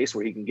the space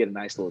where he can get a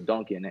nice little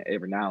dunk in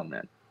every now and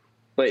then.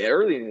 But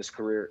early in his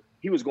career,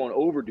 he was going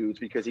over dudes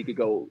because he could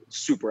go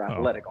super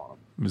athletic on them.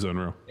 It was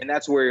unreal. And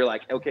that's where you're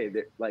like, okay,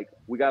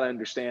 we got to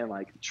understand,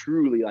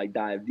 truly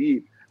dive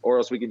deep, or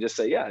else we can just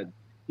say,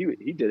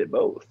 he did it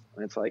both.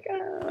 And it's I'll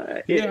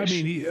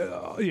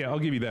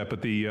give you that.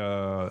 But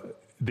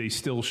they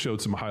still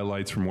showed some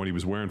highlights from when he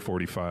was wearing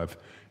 45,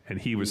 and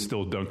he was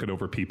still dunking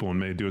over people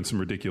and doing some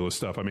ridiculous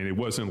stuff. I mean, it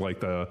wasn't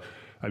but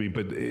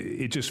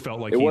it just felt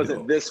like it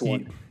wasn't this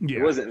one.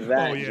 It wasn't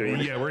that. Oh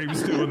yeah, where he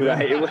was doing that.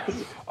 Right, it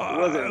wasn't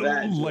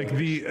that.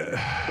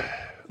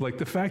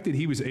 The fact that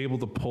he was able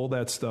to pull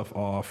that stuff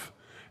off,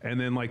 and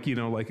then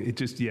it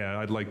just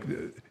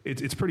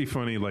it's pretty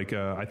funny.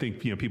 I think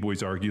people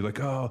always argue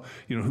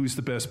who's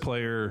the best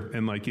player,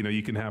 and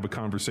you can have a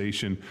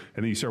conversation,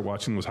 and then you start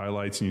watching those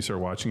highlights and you start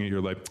watching it,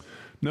 you're like,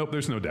 nope,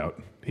 there's no doubt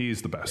he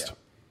is the best.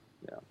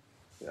 Yeah.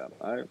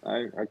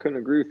 I couldn't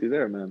agree with you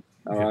there, man.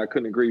 I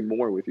couldn't agree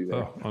more with you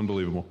there. Oh,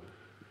 unbelievable.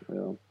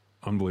 Yeah.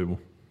 Unbelievable.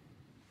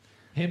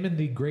 Him and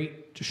the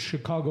great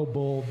Chicago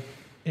Bull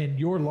and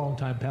your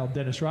longtime pal,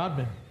 Dennis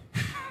Rodman.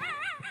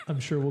 I'm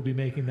sure we'll be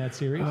making that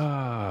series.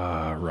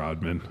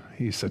 Rodman.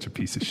 He's such a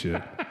piece of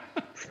shit.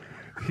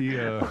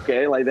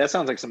 Okay, that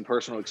sounds like some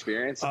personal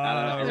experience. They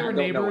were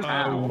neighbors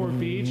at Newport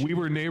Beach. We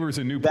were neighbors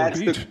in Newport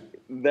Beach.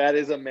 That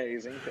is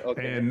amazing.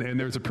 Okay. And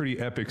there's a pretty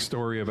epic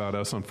story about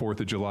us on 4th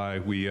of July.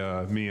 We,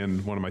 me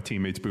and one of my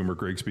teammates, Boomer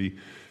Grigsby,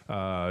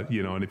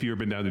 and if you've ever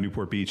been down to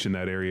Newport Beach in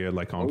that area, on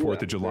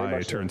 4th of July,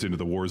 it turns into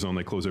the war zone.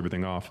 They close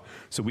everything off.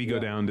 So we go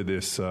down to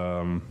this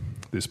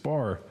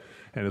bar,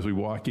 and as we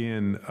walk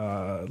in,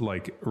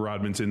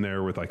 Rodman's in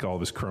there with all of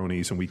his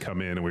cronies, and we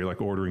come in and we're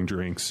ordering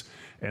drinks.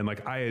 And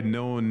I had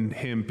known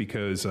him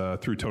because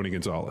through Tony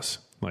Gonzalez.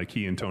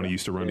 He and Tony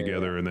used to run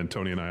together, and then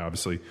Tony and I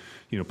obviously,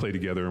 played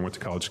together and went to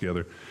college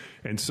together.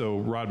 And so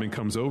Rodman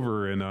comes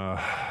over, and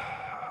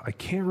I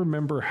can't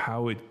remember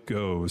how it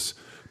goes,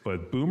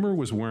 but Boomer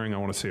was wearing, I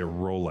want to say, a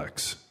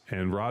Rolex.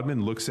 And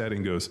Rodman looks at it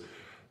and goes,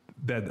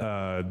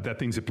 that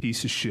thing's a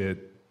piece of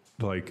shit.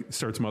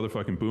 Starts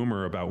motherfucking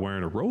Boomer about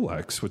wearing a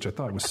Rolex, which I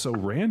thought was so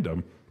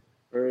random.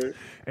 Right.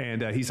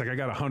 And he's like, I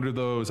got 100 of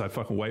those. I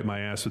fucking wipe my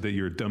ass with it.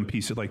 You're a dumb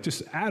piece of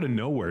just out of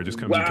nowhere, just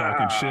comes and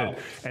talking shit.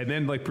 And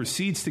then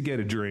proceeds to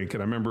get a drink.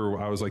 And I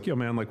remember I was like, yo,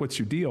 man, what's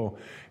your deal?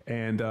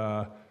 And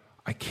I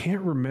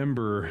can't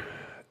remember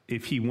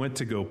if he went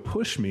to go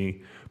push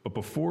me, but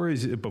before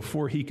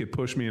he could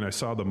push me and I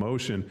saw the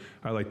motion,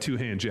 I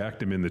two-hand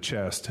jacked him in the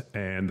chest.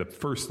 And the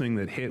first thing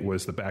that hit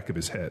was the back of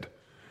his head.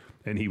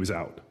 And he was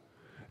out.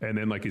 And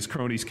then his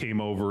cronies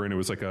came over, and it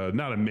was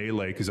not a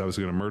melee because I was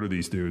going to murder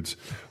these dudes,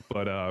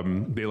 but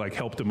they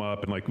helped him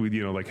up and we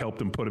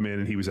helped him put him in,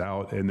 and he was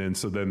out. And then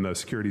the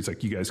security's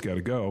like, you guys got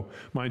to go.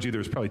 Mind you,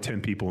 there's probably 10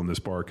 people in this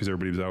bar because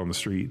everybody was out on the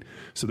street.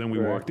 So then we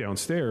walked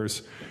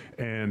downstairs,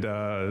 and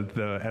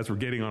as we're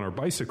getting on our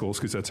bicycles,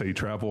 because that's how you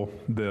travel,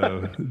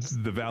 the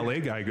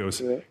valet guy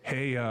goes,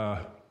 hey,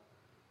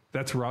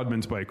 that's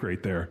Rodman's bike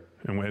right there.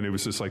 And when it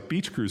was this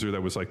beach cruiser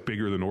that was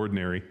bigger than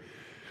ordinary.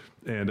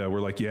 And we're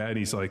like, yeah. And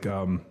he's like,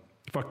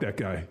 fuck that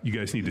guy. You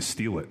guys need to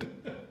steal it.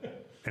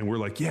 And we're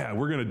like, yeah,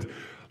 we're going to,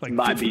 like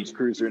my beach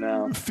cruiser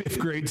now, 5th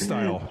grade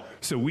style.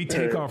 So we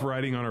take off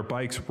riding on our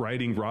bikes,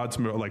 riding Rod's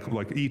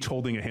like each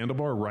holding a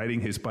handlebar,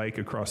 riding his bike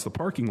across the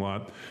parking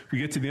lot. We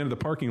get to the end of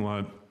the parking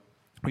lot.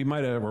 We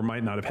might have or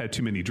might not have had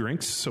too many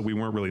drinks, so we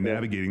weren't really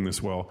navigating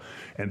this well.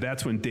 And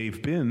that's when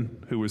Dave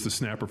Bin, who was the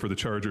snapper for the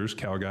Chargers,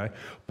 Cal guy,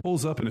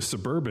 pulls up in a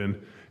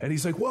Suburban, and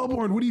he's like,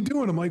 "Wellborn, what are you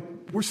doing?" I'm like,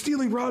 "We're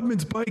stealing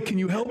Rodman's bike. Can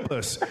you help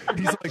us?"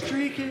 He's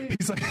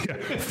like,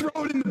 yeah,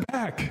 "Throw it in the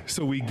back."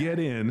 So we get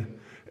in,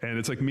 and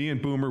it's like me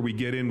and Boomer. We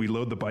get in, we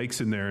load the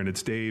bikes in there, and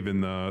it's Dave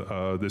and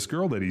this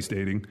girl that he's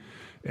dating.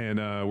 And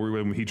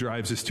when he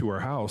drives us to our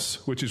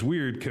house, which is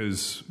weird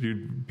because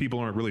people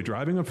aren't really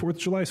driving on 4th of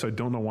July, so I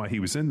don't know why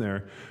he was in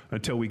there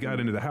until we got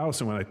into the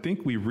house. And when I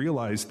think we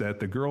realized that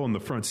the girl in the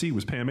front seat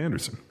was Pam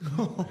Anderson.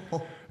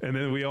 And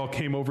then we all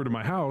came over to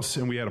my house,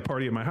 and we had a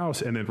party at my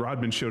house. And then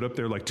Rodman showed up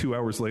there like 2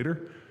 hours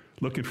later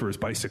looking for his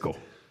bicycle.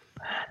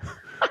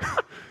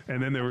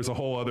 And then there was a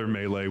whole other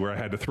melee where I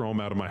had to throw him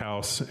out of my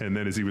house. And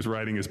then as he was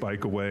riding his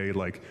bike away,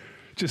 like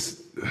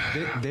just...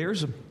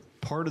 There's a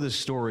part of the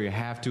story I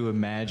have to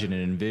imagine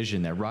and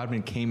envision that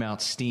Rodman came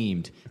out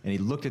steamed and he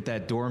looked at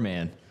that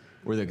doorman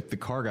or the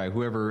car guy,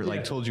 whoever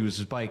told you it was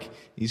his bike.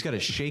 He's got to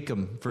shake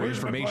him for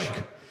information.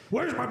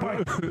 Where's my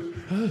bike?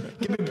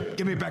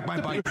 Give me back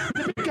my bike.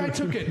 The guy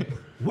took it.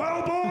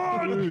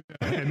 Wellborn!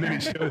 And then he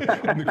showed.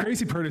 And the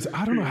crazy part is,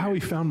 I don't know how he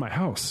found my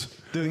house.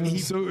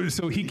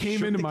 So he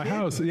came into my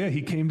house. Yeah,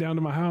 he came down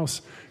to my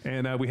house,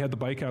 and we had the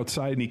bike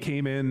outside, and he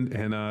came in,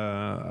 and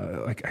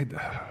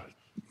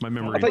my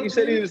memory. I thought you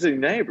said he was a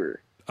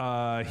neighbor.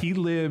 He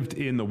lived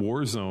in the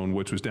war zone,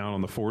 which was down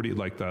on the 40,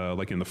 like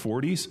in the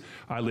 40s.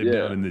 I lived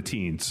down in the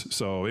teens,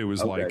 so it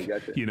was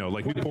gotcha.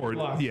 like Newport.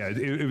 Yeah,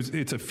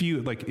 it's a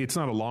few, like it's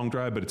not a long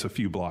drive, but it's a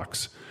few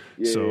blocks.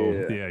 He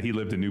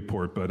lived in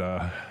Newport, but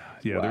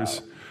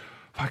there's.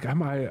 Like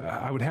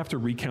I would have to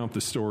recount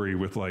the story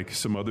with like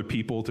some other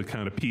people to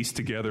kind of piece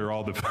together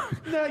all the.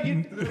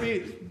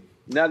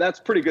 No, that's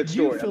a pretty good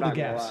story. You fill the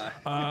gaps.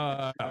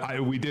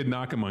 We did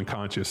knock him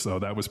unconscious, though.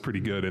 That was pretty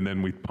good. And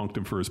then we punked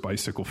him for his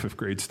bicycle, 5th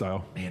grade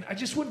style. Man, I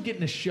just wouldn't get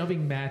in a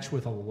shoving match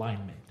with a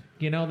lineman.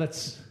 You know,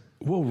 that's...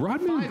 Well,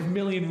 Rodman... 5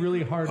 million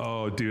really hard.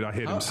 Oh, dude, I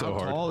hit him so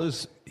hard. How tall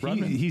is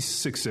Rodman? He's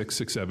 6'6",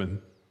 6'7",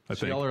 I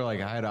think. Y'all are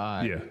like eye to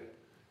eye. Yeah.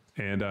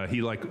 And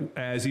he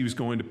as he was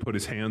going to put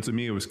his hands on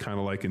me, it was kind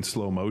of like in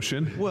slow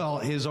motion. Well,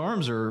 his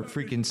arms are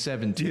freaking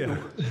 7'2".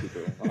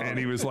 Yeah. And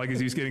he was like, as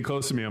he was getting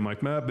close to me, I'm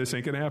like, "Nah, this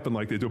ain't going to happen."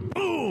 Like they do,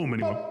 boom,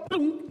 and he went,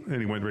 boom, and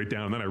he went right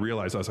down. And then I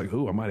realized, I was like,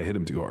 "Ooh, I might have hit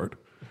him too hard."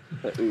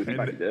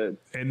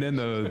 And then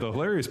the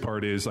hilarious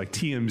part is like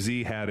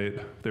TMZ had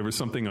it. There was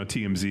something on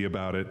TMZ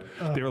about it.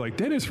 They were like,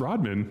 Dennis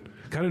Rodman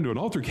got into an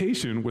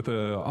altercation with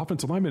an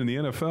offensive lineman in the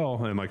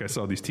NFL. And like I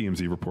saw these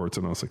TMZ reports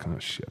and I was like, "Oh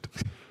shit.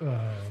 Am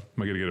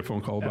I going to get a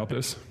phone call about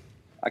this?"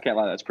 I can't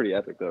lie. That's pretty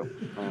epic though.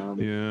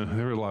 Yeah,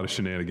 there were a lot of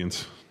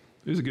shenanigans.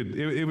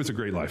 It was a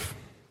great life.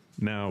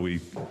 Now we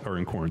are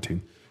in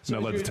quarantine. So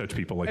not allowed to touch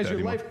people like that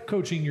anymore. As your life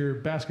coaching your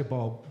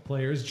basketball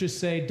players, just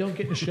say, don't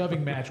get in a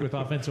shoving match with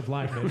offensive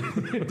linemen.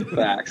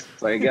 Facts.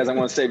 It's like, guys, I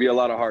want to save you a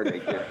lot of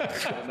heartache here.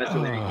 Don't mess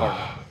with any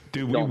partner.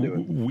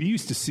 Dude, we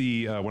used to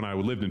see, when I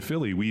lived in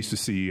Philly, we used to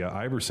see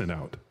Iverson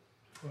out.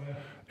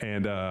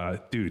 And,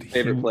 dude.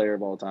 Favorite player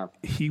of all time.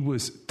 He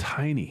was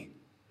tiny.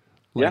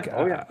 Like,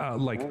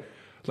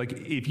 like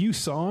if you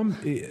saw him,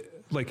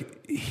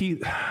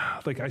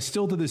 I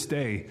still to this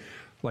day,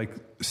 like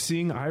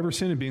seeing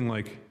Iverson and being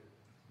like,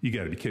 "You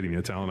got to be kidding me!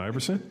 That's Allen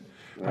Iverson."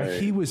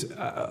 Right. He was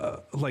I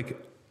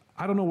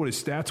don't know what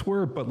his stats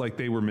were, but like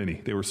they were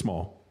mini, they were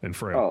small and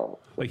frail. Oh,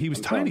 like he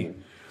was tiny.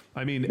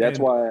 I mean, that's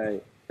why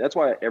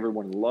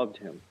everyone loved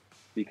him,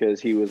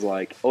 because he was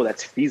like, "Oh,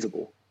 that's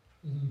feasible."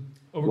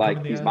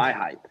 Like he's my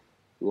height.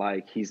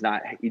 Like he's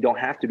not. You don't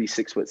have to be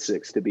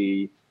 6'6" to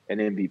be an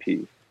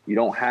MVP. You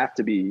don't have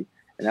to be,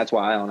 and that's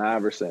why Allen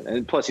Iverson.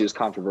 And plus, he was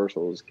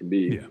controversial as can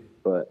be. Yeah.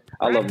 But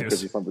I love him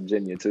because he's from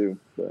Virginia too.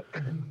 But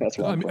that's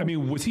why. I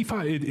mean, was he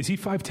is he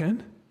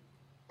 5'10"?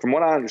 From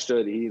what I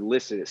understood, he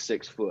listed at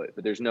 6 foot,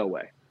 but there's no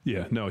way.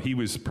 Yeah, no, he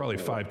was probably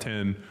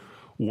 5'10",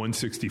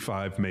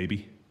 165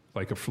 maybe,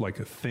 like a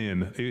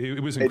thin.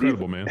 It was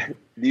incredible, man.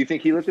 Do you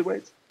think he lifted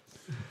weights?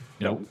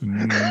 No. He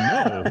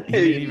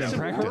didn't even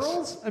practice.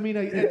 Curls? I mean,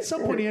 at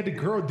some point he had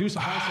to do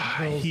some bicep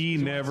curls. He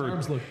never. His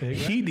arms look big,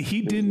 right?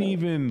 He didn't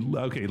even.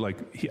 Okay,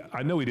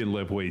 I know he didn't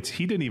lift weights.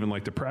 He didn't even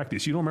like to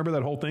practice. You don't remember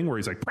that whole thing where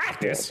he's like,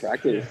 practice, right.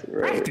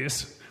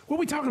 Practice. What are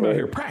we talking about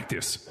here?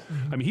 Practice.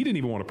 I mean, he didn't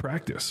even want to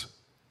practice.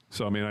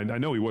 So I mean, I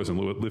know he wasn't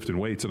lifting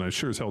weights, and I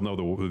sure as hell know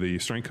the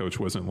strength coach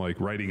wasn't like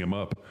writing him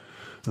up.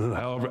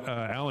 However,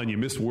 Alan, you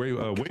missed weight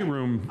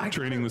room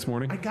training this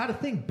morning. I got to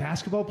think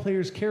basketball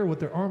players care what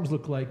their arms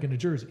look like in a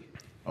jersey.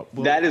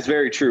 That is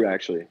very true,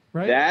 actually.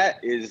 Right?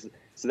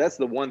 That's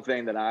the one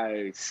thing that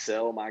I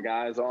sell my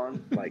guys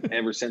on. Like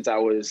ever since I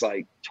was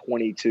like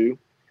 22,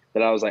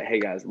 that I was like, "Hey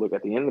guys, look,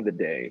 at the end of the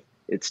day,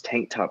 it's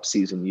tank top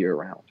season year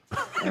round."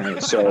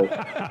 And so,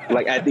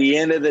 like at the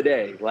end of the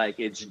day, like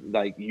it's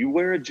like you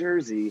wear a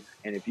jersey,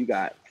 and if you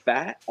got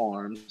fat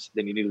arms,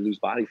 then you need to lose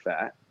body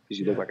fat. because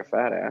you look like a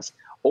fat ass.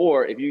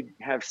 Or if you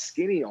have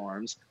skinny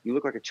arms, you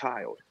look like a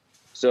child.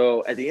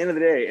 So at the end of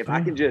the day, if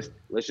I can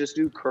let's just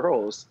do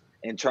curls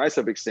and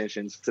tricep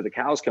extensions till the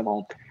cows come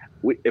home.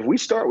 If we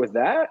start with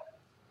that,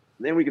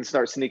 then we can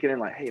start sneaking in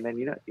like, hey man,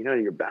 you know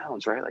your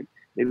balance, right? Like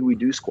maybe we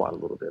do squat a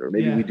little bit, or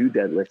maybe we do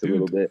deadlift a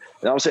little bit.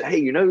 And all of a sudden, hey,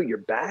 your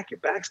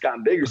back's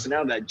gotten bigger. So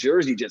now that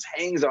jersey just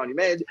hangs on you,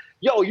 man.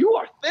 Yo, you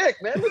are thick,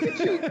 man. Look at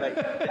you. Like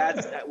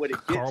that's what it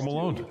gets. Karl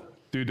Malone.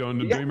 Dude, do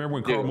you remember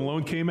when Karl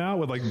Malone came out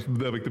with like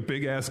the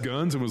big ass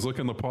guns and was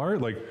looking the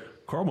part? Like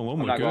Karl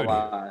Malone looked good. Gonna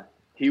lie.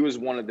 He was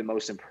one of the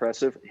most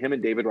impressive. Him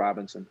and David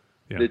Robinson.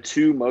 The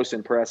two most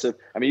impressive.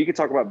 I mean, you could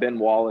talk about Ben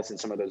Wallace and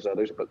some of those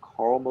others, but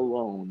Karl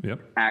Malone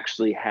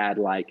actually had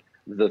like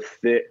the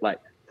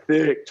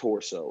thick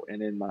torso,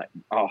 and then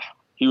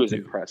he was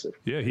impressive.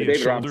 Yeah, he had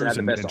shoulders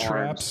and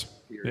traps.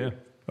 Yeah.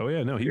 Oh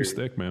yeah, no, he was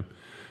thick, man.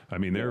 I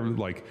mean, they're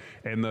like,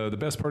 and the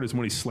best part is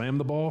when he slammed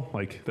the ball,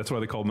 like that's why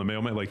they called him the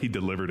mailman. Like he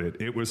delivered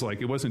it. It was like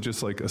it wasn't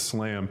just like a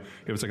slam.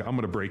 It was like I'm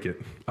gonna break it.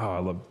 Oh, I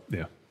love.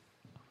 Yeah.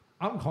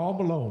 I'm Karl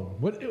Malone.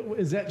 What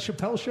is that?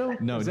 Chappelle Show?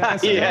 No, is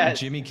that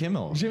Jimmy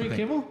Kimmel. Jimmy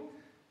Kimmel?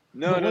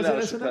 No, that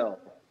was Chappelle.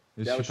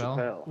 That was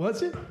Chappelle.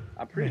 Was it?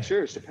 I'm pretty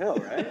sure it's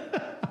Chappelle, right?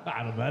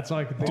 I don't know. That's all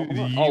I can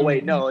think.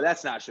 Wait, no,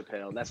 that's not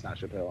Chappelle. That's not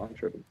Chappelle. I'm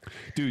tripping.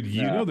 Dude,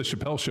 you know the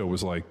Chappelle Show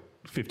was like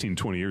 15,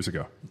 20 years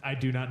ago. I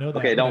do not know that.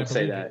 Okay, don't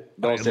say that.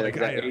 Don't say that.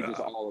 That ages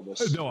all of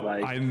us. No,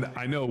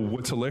 I know.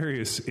 What's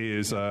hilarious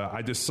is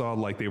I just saw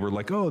like they were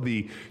like, oh,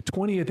 the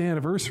 20th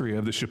anniversary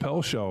of the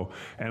Chappelle Show,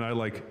 and I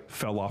like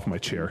fell off my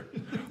chair.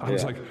 I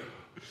was like,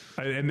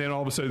 and then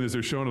all of a sudden as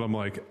they're showing it, I'm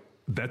like,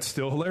 that's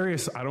still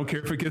hilarious. I don't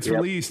care if it gets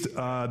released.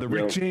 The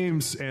Rick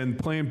James and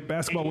playing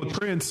basketball with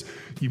Prince.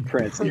 You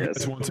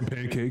guys want some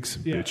pancakes,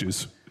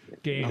 bitches?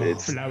 Game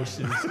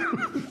blouses.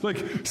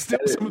 Like still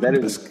some of the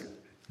best.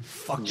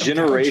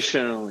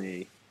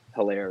 Generationally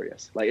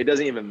hilarious. Like it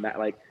doesn't even matter.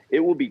 Like it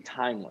will be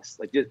timeless.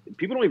 Like just,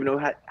 people don't even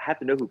have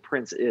to know who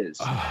Prince is.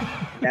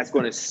 That's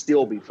going to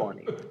still be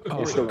funny.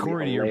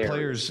 Corey, do your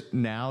players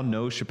now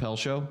know Chappelle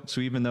Show?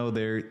 So even though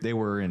they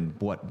were in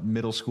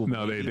middle school?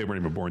 No, they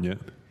weren't even born yet.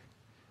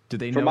 Did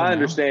they know? From my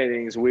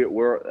understanding,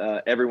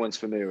 we're everyone's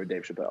familiar with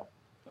Dave Chappelle.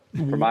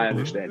 From my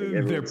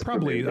understanding, they're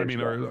probably. I mean,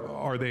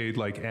 are they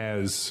like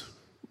as?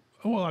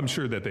 Well, I'm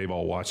sure that they've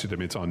all watched it. I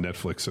mean, it's on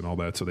Netflix and all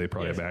that, so they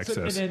probably have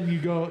access. And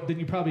then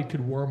you probably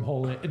could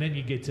wormhole it, and then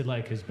you get to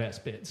like his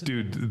best bits.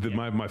 Dude,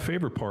 my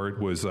favorite part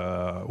was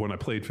when I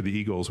played for the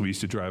Eagles. We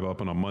used to drive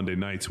up, and on Monday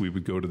nights we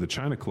would go to the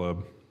China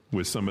Club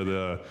with some of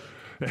the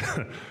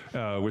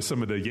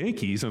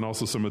Yankees and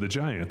also some of the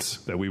Giants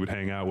that we would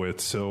hang out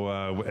with.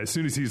 So as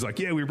soon as he's like,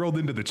 "Yeah, we rolled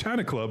into the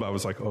China Club," I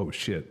was like, "Oh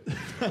shit!"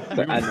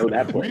 I know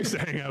that place. We used to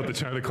hang out at the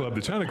China Club.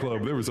 The China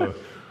Club. There was a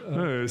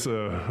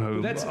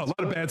lot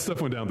of bad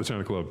stuff went down at the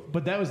China Club.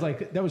 But that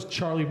was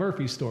Charlie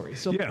Murphy's story.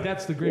 So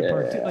that's the great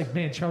part. Like,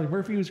 man, Charlie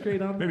Murphy was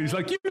great on. And he's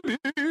like,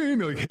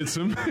 like hits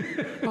him.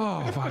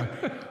 Oh, fuck.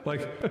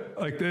 like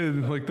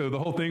the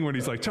whole thing when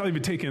he's like, Charlie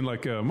been taking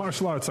like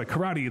martial arts, like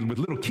karate with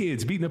little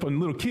kids, beating up on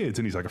little kids,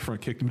 and he's like, a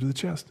front kicked him to the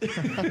chest.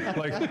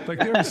 like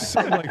there was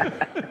so,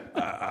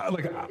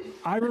 like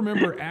I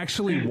remember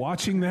actually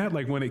watching that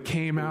like when it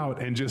came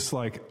out and just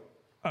like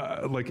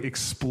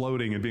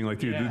exploding and being like,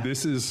 dude,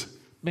 this is.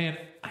 Man,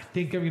 I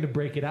think I'm going to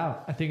break it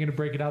out. I think I'm going to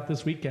break it out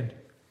this weekend.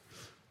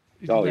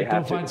 Go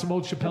find some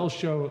old Chappelle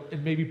Show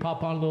and maybe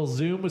pop on a little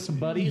Zoom with some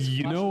buddies.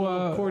 You know,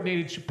 a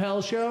coordinated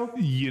Chappelle Show.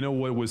 You know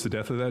what was the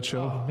death of that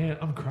show? Oh man,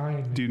 I'm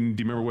crying. Do you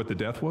remember what the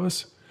death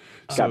was?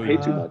 Got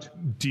paid too much.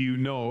 Do you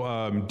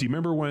know? Do you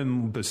remember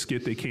when the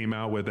skit they came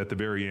out with at the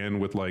very end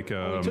with like?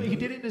 He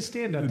did it in a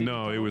stand-up.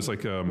 No, it was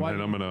like, and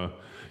I'm gonna,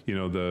 I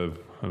don't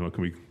know,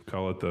 can we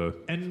call it the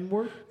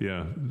N-word?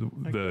 Yeah,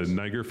 the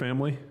Niger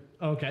family.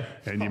 Okay.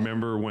 And you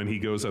remember when he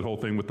goes that whole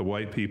thing with the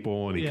white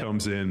people and he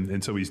comes in,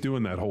 and so he's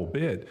doing that whole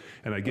bit,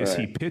 and I guess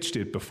he pitched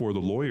it before the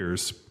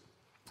lawyers.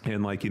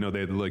 And they had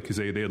because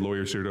they had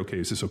lawyers said, okay,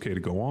 is this okay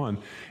to go on?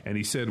 And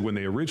he said when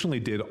they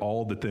originally did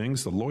all the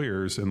things, the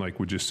lawyers and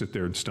would just sit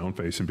there and stone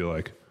face and be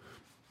like,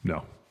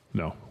 no,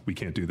 we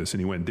can't do this.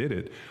 And he went and did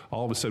it.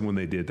 All of a sudden when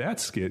they did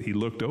that skit, he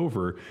looked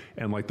over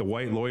and the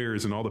white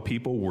lawyers and all the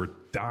people were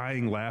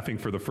dying laughing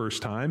for the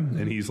first time.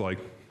 And he's like,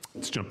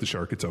 let's jump the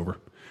shark. It's over.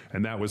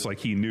 And that was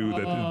he knew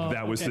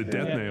that was the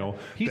death nail.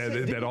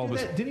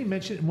 Didn't he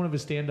mention in one of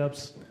his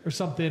stand-ups or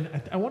something?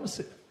 I want to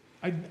say,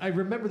 I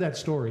remember that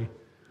story.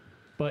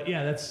 But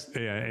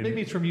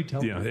maybe it's from you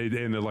telling me.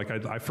 Yeah,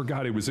 and I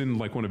forgot it was in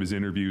one of his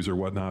interviews or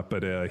whatnot.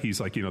 But he's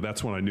like,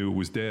 that's when I knew it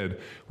was dead.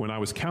 When I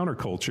was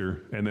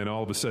Counterculture, and then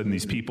all of a sudden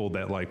these people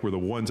that were the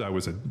ones I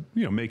was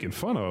making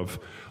fun of,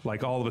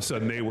 all of a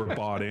sudden they were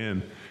bought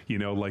in. Do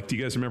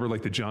you guys remember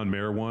the John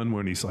Mayer one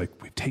when he's like,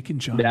 we've taken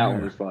John Mayer. That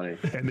one was funny.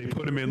 And they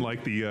put him in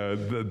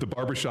the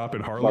barbershop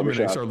in Harlem, and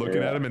they start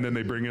looking at him, and then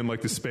they bring in the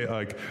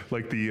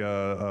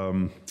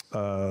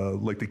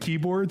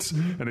keyboards,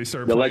 and they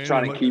start the playing,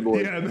 electronic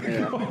keyboard. And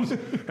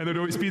there'd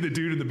always be the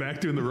dude in the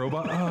back doing the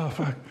robot. Oh,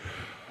 fuck.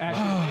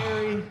 Ashley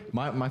Perry.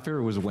 My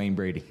favorite was Wayne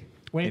Brady.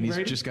 He's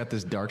just got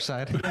this dark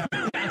side.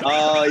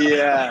 Oh,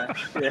 yeah.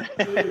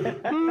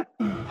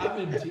 I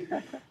happened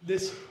to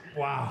this?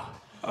 Wow.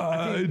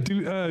 Do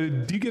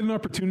you get an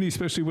opportunity,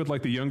 especially with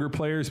like the younger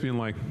players, being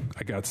like,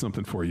 "I got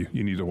something for you.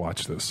 You need to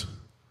watch this."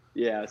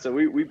 Yeah, so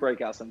we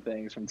break out some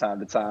things from time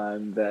to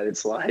time that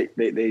it's like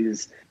they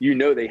just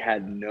they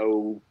had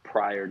no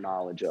prior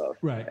knowledge of,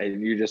 right?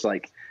 And you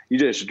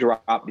just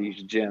drop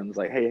these gems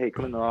like, hey,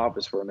 come in the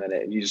office for a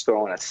minute, and you just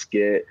throw on a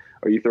skit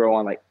or you throw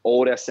on like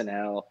old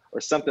SNL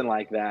or something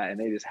like that, and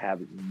they just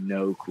have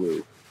no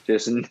clue,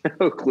 just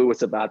no clue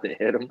what's about to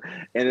hit them.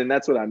 And then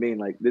that's what I mean,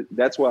 like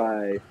that's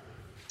why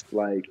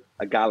like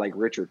a guy like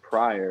Richard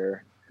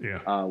Pryor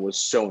was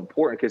so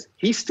important because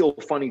he's still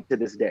funny to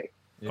this day.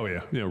 Oh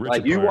yeah, Richard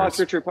like you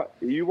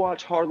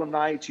watch Harlem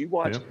Nights,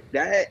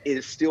 that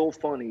is still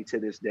funny to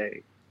this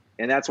day,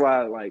 and that's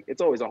why like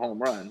it's always a home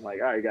run.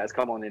 Like, all right, guys,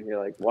 come on in here,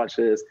 like watch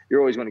this.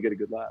 You're always going to get a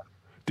good laugh.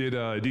 Do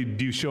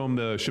you show him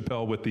the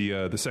Chappelle with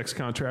the sex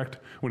contract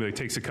when he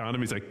takes a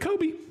condom? He's like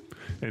Kobe,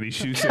 and he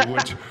shoots it,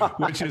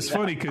 which is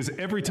funny because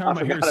every time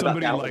I hear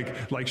somebody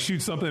like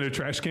shoot something in a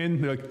trash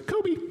can, they're like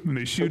Kobe, and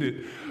they shoot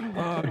it.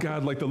 Oh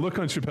God, like the look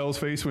on Chappelle's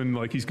face when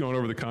like he's going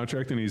over the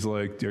contract and he's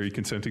like, "Are you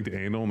consenting to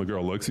anal?" And the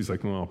girl looks, he's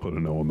like, "Well, I'll put a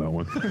no on that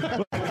one."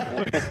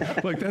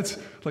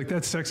 like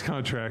that sex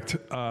contract.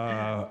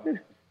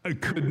 It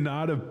could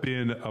not have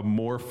been a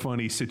more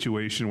funny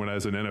situation when I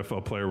was an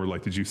NFL player where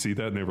like, did you see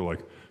that? And they were like,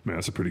 man,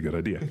 that's a pretty good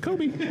idea.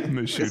 Kobe. And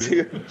they shoot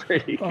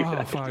it.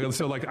 Oh, fuck.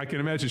 So like, I can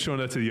imagine showing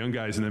that to the young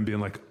guys and then being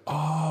like,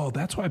 oh,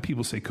 that's why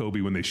people say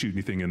Kobe when they shoot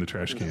anything in the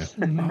trash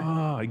can.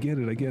 Oh, I get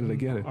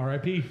it.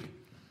 R.I.P.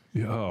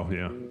 Yeah. Oh,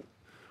 yeah.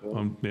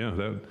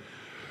 That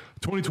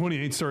 2020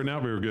 ain't starting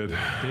out very good.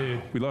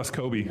 Dude. We lost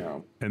Kobe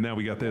and now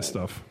we got this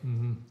stuff.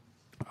 Mm-hmm.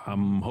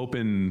 I'm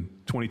hoping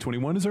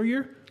 2021 is our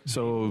year.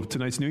 So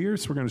tonight's New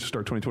Year's, we're going to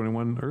start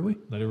 2021 early.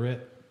 Let it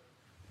rip.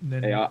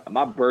 Hey,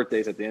 my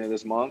birthday's at the end of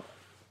this month.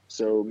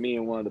 So me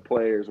and one of the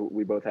players,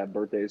 we both have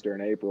birthdays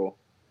during April.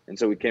 And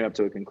so we came up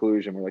to a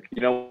conclusion. We're like,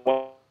 you know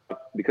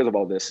what? Because of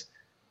all this,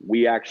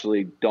 we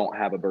actually don't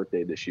have a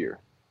birthday this year.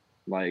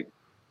 Like,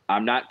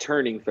 I'm not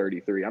turning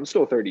 33. I'm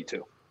still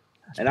 32.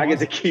 And I get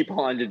to keep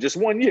on to just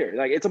 1 year.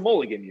 Like, it's a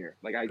mulligan year.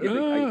 Like,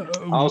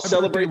 I'll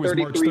celebrate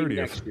 33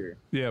 next year.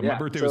 Yeah, my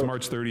birthday was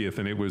March 30th,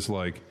 and it was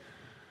like...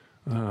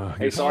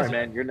 hey, sorry,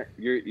 man. You're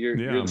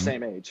the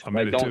same age.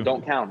 Like,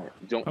 don't count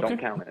it. Don't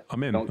count it.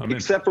 I'm in.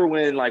 Except for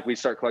when like we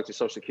start collecting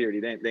Social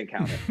Security, then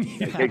count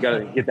it. Like,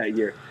 gotta get that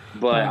year.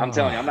 But I'm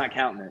telling you, I'm not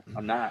counting it.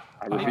 I'm not.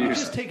 I refuse. You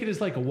just take it as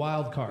like a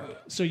wild card,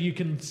 so you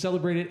can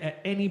celebrate it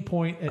at any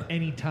point at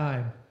any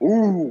time.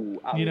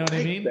 Ooh, you know what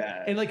I mean?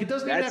 That. And like, it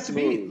doesn't even have to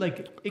be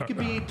like it could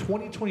be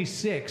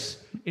 2026,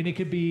 and it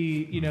could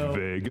be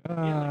Vegas.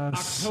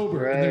 October,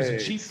 right, and there's a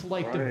cheap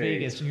flight to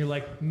Vegas, and you're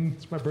like,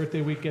 it's my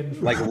birthday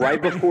weekend. Like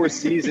right before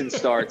season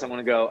starts, I'm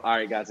gonna go. All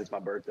right, guys, it's my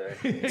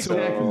birthday. So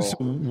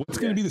what's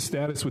going to be the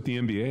status with the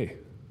NBA?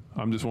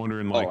 I'm just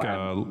wondering, like,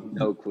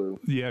 no clue.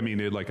 Yeah, I mean,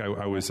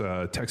 I was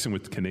texting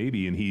with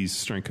Kanabe, and he's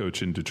strength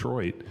coach in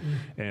Detroit,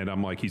 and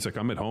I'm like, he's like,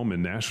 I'm at home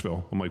in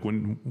Nashville. I'm like,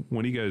 when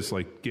are you guys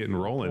like getting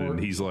rolling? And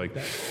he's like,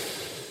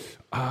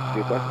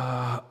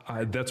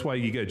 that's why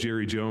you got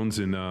Jerry Jones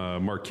and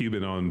Mark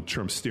Cuban on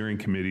Trump's steering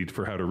committee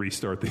for how to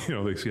restart the.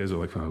 These guys are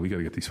like, we got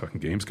to get these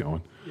fucking games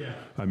going. Yeah,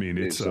 I mean,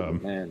 it's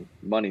man,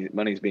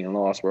 money's being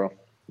lost, bro.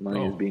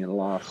 Money is being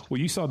lost. Well,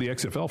 you saw the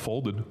XFL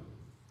folded.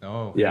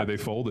 Oh yeah, they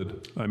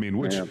folded. I mean,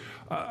 which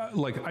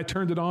like I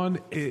turned it on.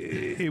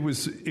 It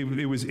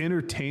was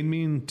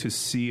entertaining to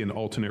see an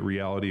alternate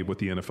reality of what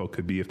the NFL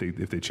could be if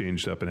they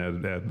changed up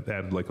and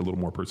added like a little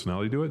more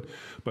personality to it.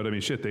 But I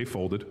mean, shit, they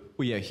folded.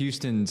 Well, yeah,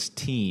 Houston's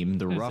team,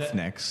 the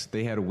Roughnecks,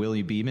 they had a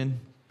Willie Beeman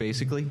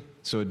basically.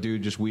 So a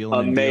dude just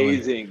wheeling.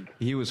 Amazing. And dealing.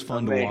 He was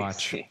fun to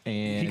watch,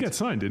 and he got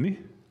signed, didn't he?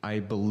 I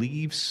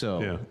believe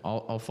so. Yeah.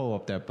 I'll follow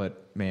up that,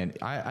 but man,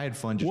 I had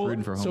fun just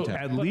rooting for hometown. So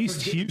at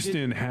least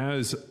Houston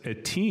has a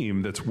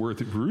team that's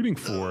worth rooting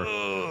for,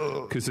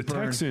 because the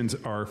Texans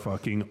are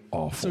fucking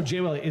awful. So Jay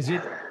Welly, is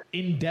it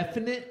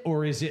indefinite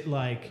or is it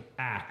like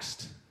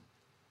axed?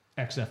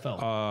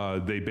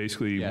 XFL. They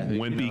basically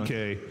went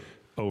BK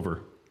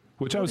over.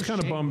 Which I was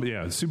kind of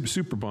bummed,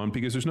 super bummed,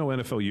 because there's no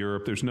NFL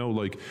Europe. There's no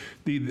like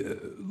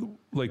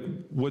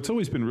what's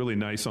always been really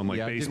nice on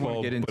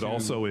baseball, but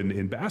also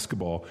in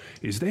basketball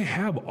is they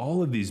have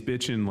all of these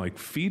bitchin' like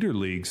feeder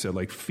leagues that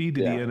like feed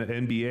to the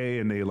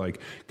NBA, and they like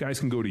guys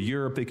can go to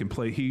Europe, they can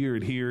play here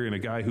and here, and a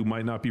guy who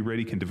might not be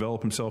ready can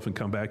develop himself and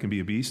come back and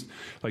be a beast.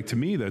 Like to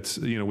me, that's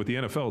with the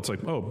NFL, it's like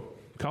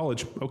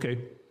college, okay,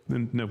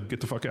 then no, get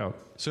the fuck out.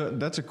 So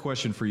that's a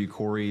question for you,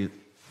 Corey.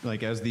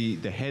 Like as the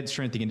head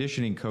strength and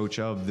conditioning coach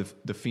of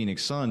the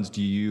Phoenix Suns,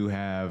 do you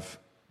have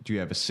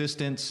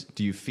assistants?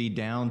 Do you feed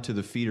down to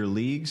the feeder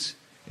leagues?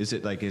 Is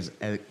it like as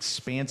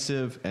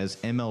expansive as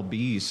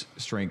MLB's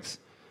strength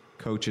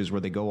coaches,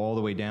 where they go all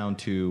the way down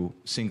to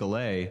single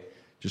A,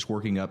 just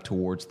working up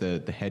towards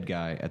the head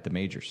guy at the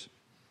majors?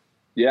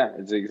 Yeah,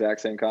 it's the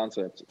exact same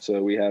concept.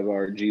 So we have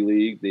our G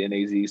League, the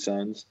NAZ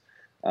Suns,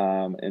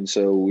 and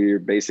so we're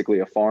basically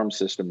a farm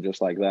system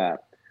just like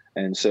that.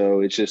 And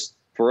so it's just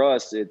For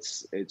us,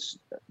 it's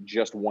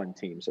just one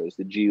team. So it's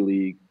the G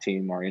League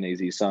team, our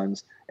NAZ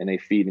Suns, and they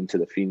feed into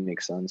the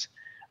Phoenix Suns.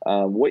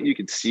 What you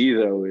can see,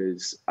 though,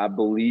 is I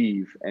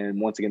believe,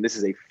 and once again, this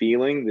is a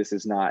feeling. This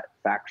is not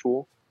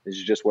factual. This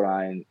is just what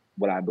I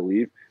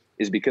believe,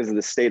 is because of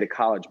the state of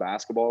college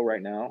basketball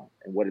right now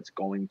and what it's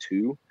going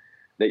to,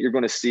 that you're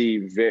going to see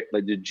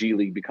the G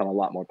League become a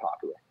lot more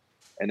popular.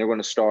 And they're going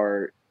to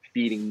start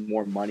feeding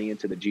more money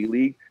into the G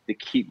League to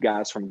keep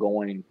guys from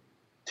going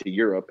to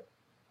Europe,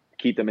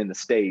 keep them in the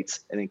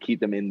States, and then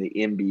keep them in the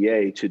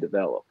NBA to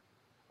develop.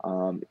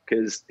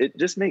 Because it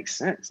just makes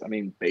sense. I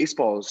mean,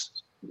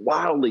 baseball's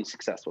wildly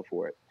successful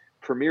for it.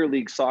 Premier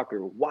League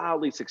soccer,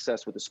 wildly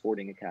successful with the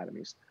sporting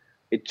academies.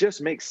 It just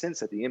makes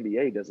sense that the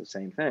NBA does the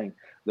same thing.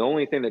 The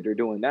only thing that they're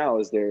doing now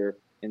is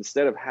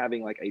instead of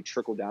having like a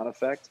trickle down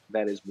effect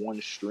that is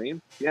one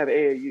stream, you have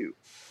AAU.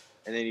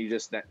 And then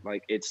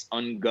it's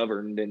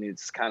ungoverned and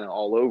it's kind of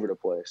all over the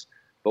place.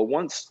 But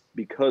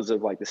because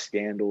of like the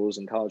scandals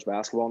in college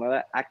basketball and all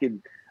that,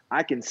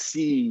 I can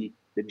see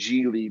the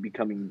G League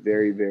becoming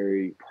very,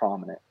 very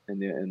prominent in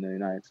the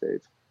United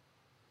States.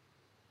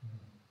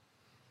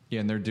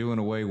 Yeah, and they're doing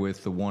away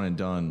with the one and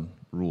done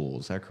rule.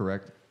 Is that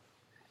correct?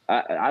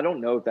 I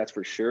don't know if that's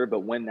for sure,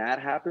 but when that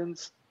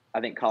happens, I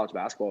think college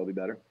basketball will be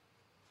better.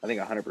 I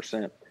think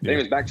 100%.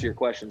 Anyways, back to your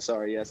question.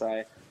 Sorry. Yes,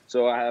 I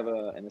have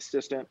an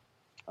assistant.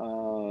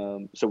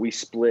 So we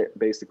split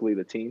basically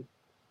the team.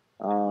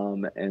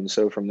 And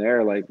so from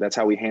there, like, that's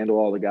how we handle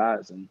all the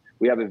guys. And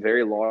we have a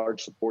very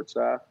large support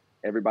staff.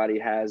 Everybody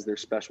has their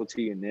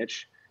specialty and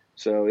niche.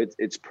 So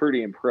it's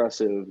pretty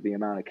impressive the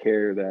amount of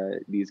care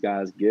that these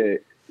guys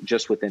get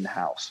just within the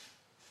house.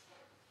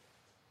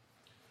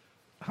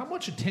 How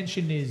much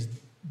attention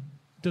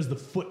does the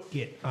foot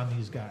get on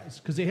these guys?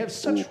 Because they have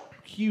such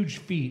huge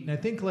feet. And I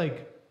think,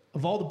 like,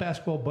 of all the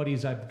basketball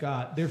buddies I've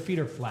got, their feet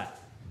are flat,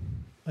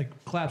 like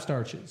collapsed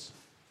arches.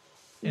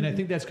 And I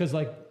think that's because,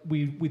 like,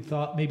 we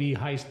thought maybe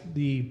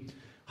the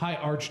high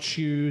arched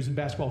shoes and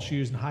basketball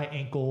shoes and high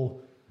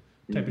ankle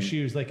type of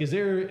shoes. Like, is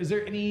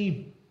there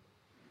any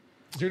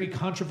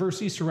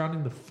controversy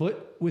surrounding the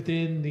foot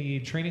within the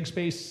training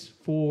space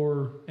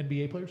for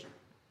NBA players?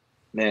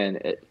 Man,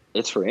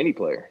 it's for any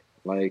player.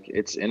 Like,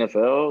 it's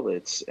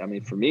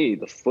NFL. For me,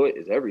 the foot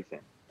is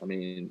everything. I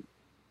mean,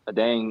 a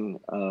dang,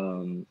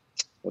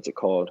 what's it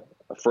called?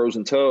 A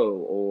frozen toe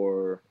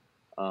or,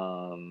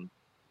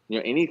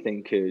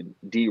 anything could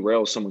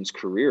derail someone's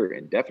career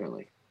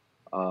indefinitely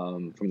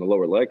from the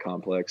lower leg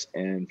complex.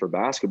 And for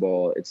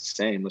basketball, it's the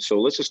same. So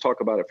let's just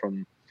talk about it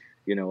from,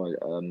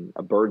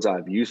 a bird's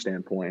eye view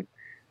standpoint.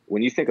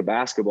 When you think of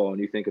basketball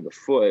and you think of the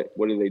foot,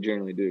 what do they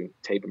generally do?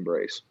 Tape and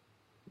brace,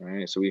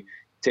 right? So we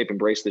tape and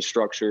brace the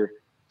structure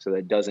so that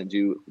it doesn't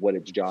do what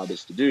its job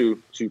is to do,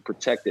 to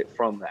protect it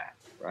from that,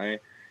 right?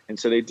 And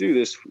so they do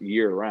this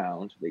year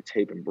round. They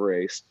tape and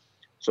brace.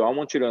 So I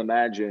want you to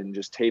imagine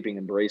just taping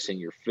and bracing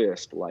your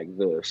fist like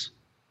this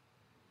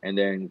and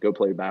then go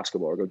play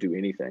basketball or go do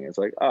anything. It's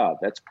like,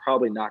 that's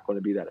probably not going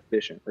to be that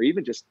efficient. Or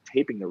even just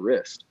taping the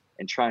wrist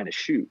and trying to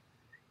shoot.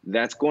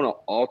 That's going to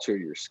alter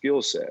your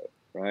skill set,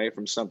 right?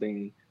 From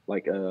something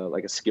like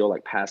a skill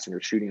like passing or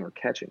shooting or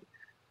catching.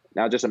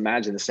 Now just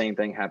imagine the same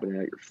thing happening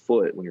at your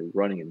foot when you're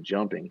running and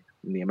jumping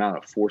and the amount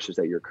of forces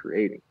that you're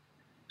creating.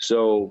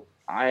 So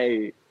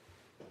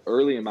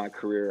early in my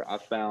career, I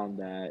found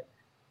that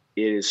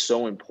it is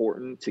so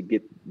important to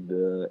get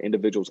the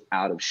individuals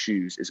out of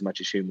shoes as much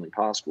as humanly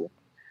possible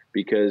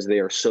because they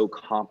are so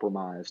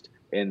compromised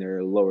in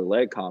their lower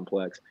leg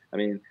complex. I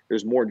mean,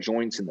 there's more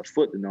joints in the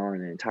foot than there are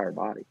in the entire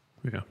body.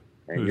 Yeah.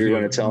 And you're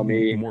going to tell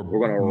me we're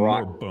going to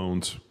rock more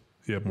bones.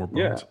 Yeah, more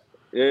bones.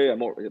 Yeah,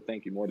 more.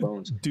 Thank you, more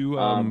bones. Do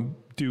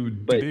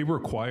they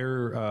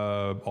require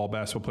all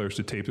basketball players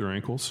to tape their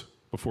ankles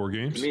before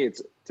games?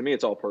 To me,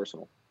 it's all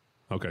personal.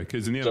 Okay,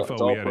 because in the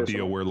NFL we had a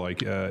deal where,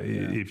 like,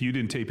 if you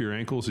didn't tape your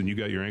ankles and you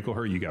got your ankle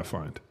hurt, you got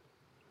fined.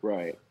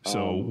 Right.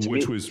 So,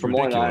 which was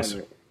ridiculous.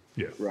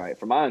 Yeah. Right.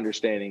 From my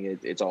understanding,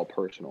 it's all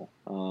personal.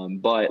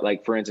 But,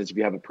 like, for instance, if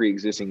you have a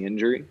pre-existing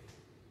injury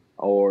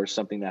or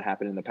something that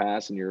happened in the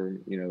past and you're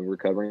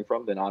recovering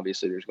from, then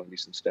obviously there's going to be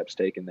some steps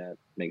taken that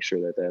make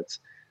sure that that's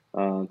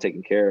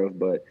taken care of.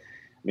 But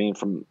I mean,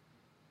 from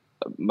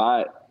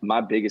my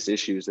biggest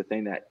issue is the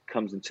thing that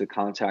comes into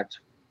contact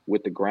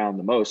with the ground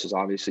the most is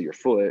obviously your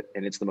foot,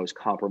 and it's the most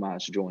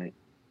compromised joint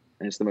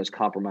and it's the most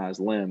compromised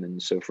limb.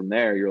 And so from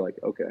there, you're like,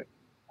 okay,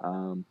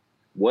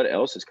 what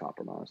else is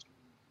compromised?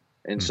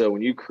 And so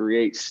when you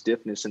create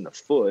stiffness in the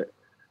foot,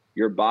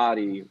 your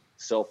body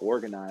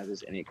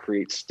self-organizes and it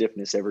creates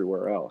stiffness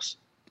everywhere else.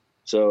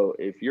 So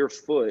if your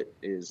foot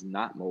is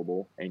not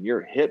mobile and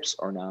your hips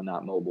are now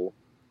not mobile,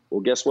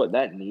 well, guess what?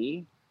 That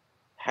knee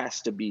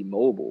has to be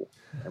mobile.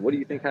 And what do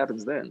you think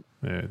happens then?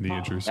 Yeah, the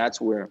injuries. That's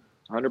where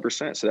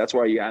 100%. So that's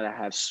why you got to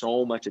have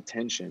so much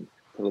attention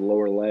to the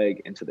lower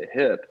leg and to the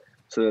hip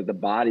so that the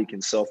body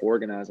can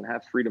self-organize and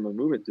have freedom of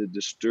movement to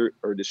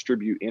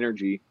distribute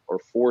energy or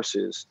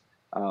forces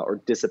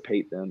or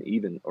dissipate them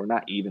or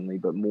not evenly,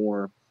 but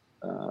more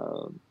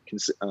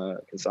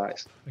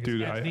concise.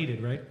 Dude, that's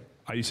needed, right?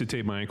 I used to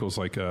tape my ankles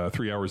like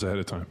 3 hours ahead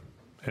of time.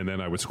 and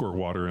then I would squirt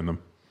water in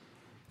them.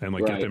 And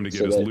like get them to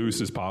get as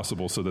loose as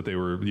possible so that they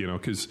were,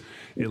 because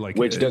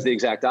which does the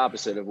exact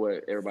opposite of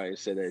what everybody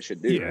said they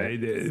should do. Yeah,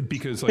 right?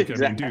 Because like,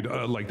 exactly. I mean,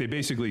 dude, like they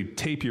basically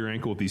tape your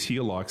ankle with these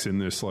heel locks in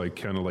this like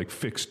kind of like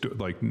fixed,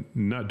 like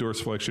not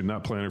dorsiflexion,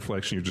 not plantar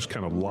flexion. You're just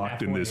kind of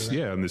locked in this,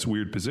 in this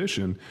weird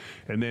position.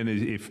 And then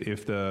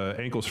if the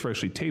ankle's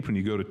freshly taped, when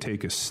you go to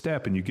take a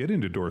step and you get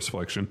into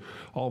dorsiflexion,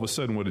 all of a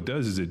sudden what it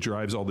does is it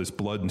drives all this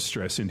blood and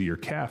stress into your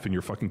calf and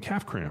your fucking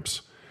calf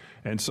cramps.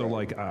 And so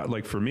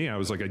like for me, I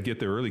was like, I'd get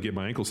there early, get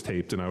my ankles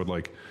taped, and I would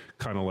like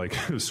kind of like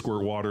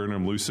squirt water in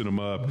them, loosen them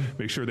up,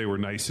 make sure they were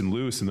nice and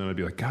loose. And then I'd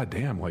be like, God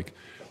damn, like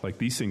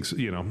these things,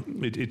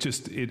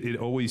 it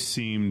always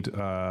seemed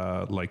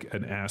like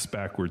an ass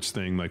backwards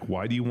thing. Like,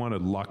 why do you want to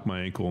lock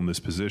my ankle in this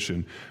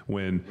position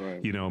when,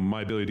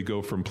 my ability to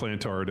go from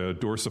plantar to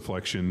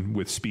dorsiflexion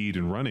with speed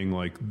and running,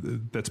 like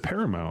that's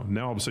paramount.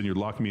 Now all of a sudden you're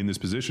locking me in this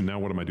position. Now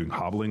what am I doing?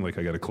 Hobbling like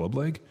I got a club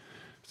leg?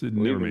 It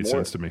never made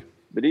sense to me.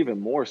 But even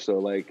more so,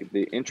 like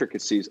the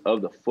intricacies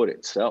of the foot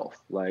itself,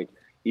 like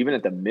even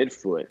at the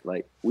midfoot,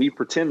 like we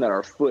pretend that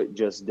our foot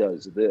just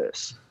does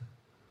this,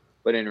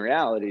 but in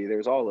reality,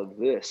 there's all of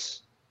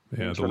this.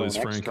 Yeah, the Liz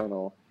Frank.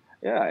 External.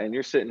 Yeah, and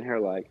you're sitting here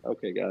like,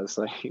 okay, guys,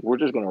 like we're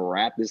just going to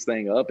wrap this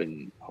thing up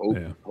and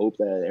hope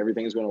that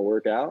everything's going to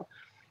work out.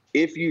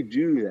 If you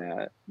do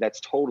that, that's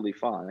totally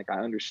fine. Like I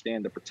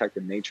understand the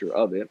protective nature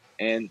of it,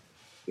 and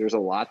there's a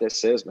lot that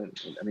says,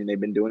 I mean, they've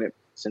been doing it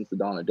since the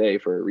dawn of day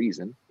for a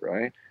reason,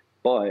 right?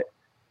 But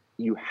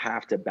you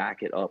have to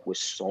back it up with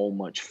so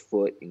much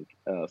foot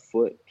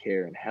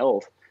care and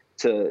health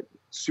to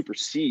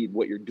supersede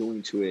what you're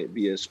doing to it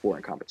via sport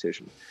and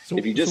competition. So,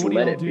 if you just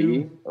let it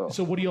be.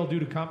 So what do y'all do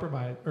to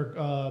compromise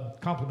or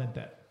complement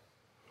that?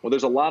 Well,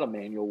 there's a lot of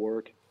manual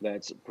work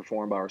that's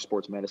performed by our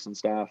sports medicine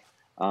staff.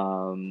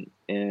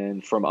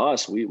 And from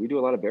us, we do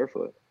a lot of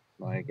barefoot.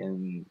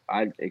 And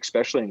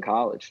especially in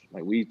college,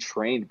 like we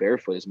trained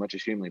barefoot as much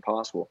as humanly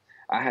possible.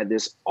 I had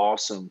this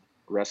awesome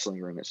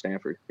wrestling room at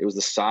Stanford. It was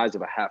the size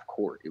of a half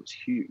court. It was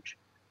huge.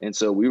 And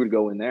so we would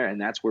go in there, and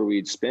that's where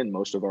we'd spend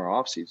most of our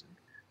off season,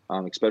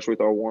 especially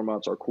with our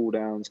warm-ups, our cool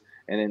downs.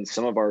 And then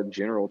some of our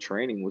general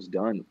training was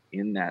done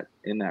in that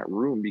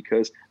room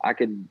because I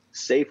could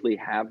safely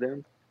have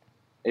them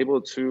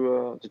able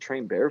to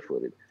train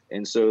barefooted.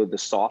 And so the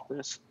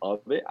softness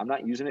of it, I'm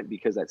not using it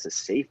because that's a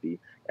safety.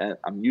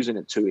 I'm using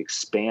it to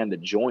expand the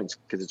joints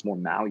because it's more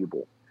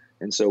malleable.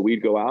 And so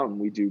we'd go out and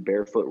we do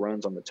barefoot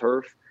runs on the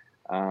turf.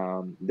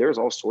 There's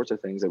all sorts of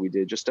things that we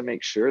did just to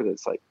make sure that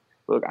it's like,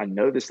 look, I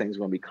know this thing's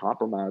going to be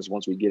compromised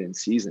once we get in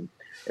season.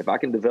 If I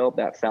can develop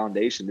that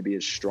foundation to be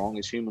as strong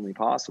as humanly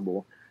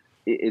possible,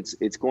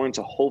 it's going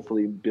to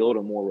hopefully build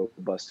a more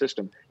robust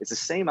system. It's the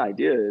same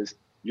idea as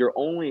your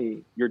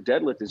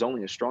deadlift is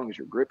only as strong as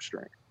your grip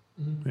strength.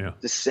 Mm-hmm. Yeah.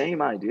 It's the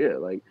same idea.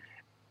 Like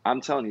I'm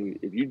telling you,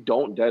 if you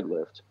don't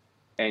deadlift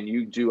and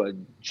you do a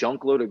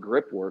junk load of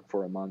grip work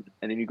for a month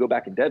and then you go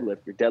back and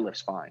deadlift, your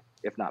deadlift's fine,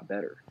 if not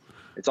better.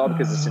 It's all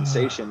because of the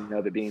sensation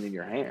of it being in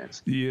your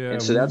hands. Yeah,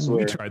 and so that's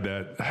we tried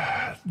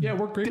that. Yeah,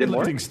 we're great.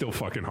 Deadlifting's still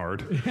fucking hard.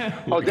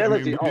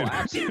 Deadlifting.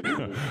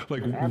 Absolutely.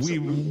 Like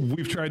absolutely.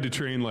 we've tried to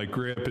train like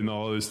grip and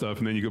all this stuff,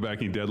 and then you go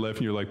back and you deadlift,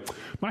 and you're like,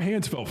 my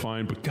hands felt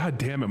fine, but god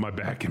damn it, my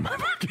back and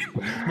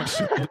my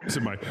shoulders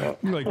and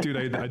like,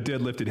 dude, I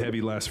deadlifted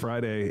heavy last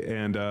Friday,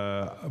 and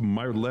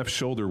my left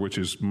shoulder, which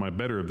is my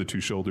better of the two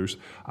shoulders,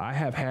 I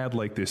have had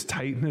like this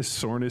tightness,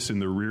 soreness in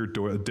the rear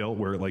delt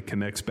where it like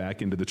connects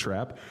back into the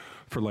trap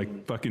for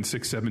like fucking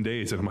 6-7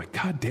 days. And I'm like,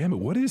 god damn it,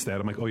 what is that?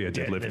 I'm like, oh yeah,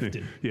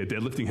 deadlifting. Yeah,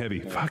 deadlifting heavy.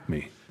 Yeah. Fuck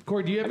me.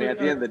 Corey, do you ever, at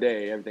the end of the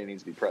day, everything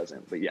needs to be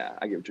present. But yeah,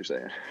 I get what you're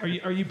saying.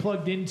 Are you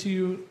plugged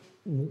into,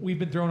 we've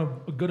been throwing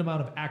a good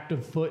amount of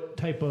active foot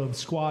type of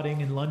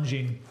squatting and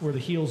lunging where the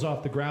heel's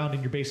off the ground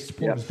and your base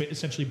support is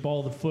essentially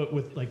ball of the foot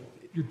with like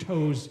your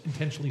toes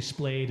intentionally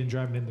splayed and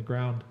driving in the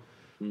ground.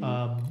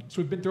 Mm-hmm.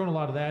 So we've been throwing a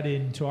lot of that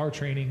into our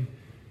training,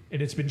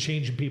 and it's been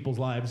changing people's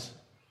lives.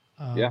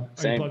 Yeah,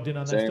 are you plugged in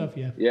on that stuff?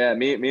 Yeah.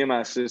 Me and my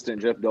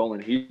assistant Jeff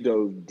Dolan, he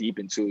dove deep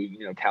into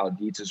Cal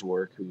Dietz's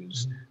work,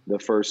 who's the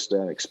first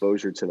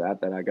exposure to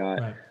that I got.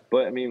 Right.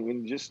 But I mean,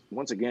 when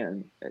once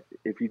again,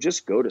 if you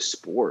just go to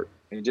sport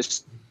and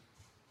just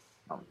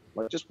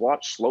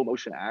watch slow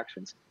motion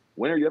actions,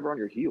 when are you ever on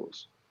your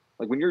heels?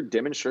 Like when you're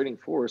demonstrating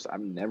force,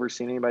 I've never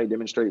seen anybody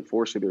demonstrate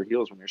force with their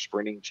heels when they're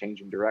sprinting,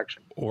 changing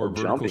direction, or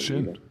vertical shin.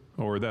 Even.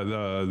 Or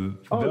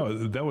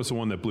that was the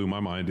one that blew my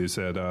mind. Is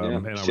that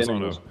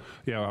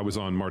and I was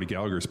on Marty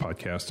Gallagher's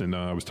podcast, and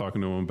I was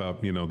talking to him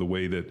about the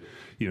way that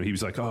he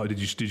was like, oh, did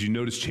you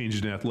notice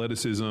changes in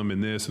athleticism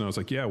and this? And I was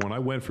like, yeah, when I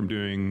went from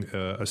doing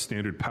a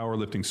standard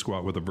powerlifting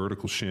squat with a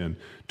vertical shin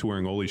to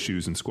wearing Ole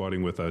shoes and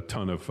squatting with a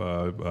ton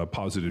of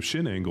positive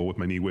shin angle with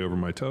my knee way over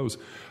my toes,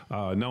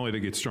 not only did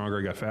I get stronger,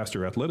 I got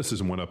faster.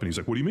 Athleticism went up, and he's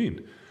like, what do you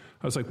mean?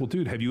 I was like, well,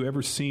 dude, have you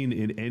ever seen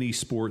in any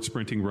sport,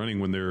 sprinting, running,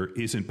 when there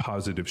isn't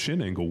positive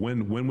shin angle?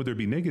 When would there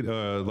be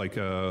negative, like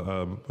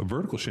a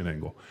vertical shin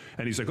angle?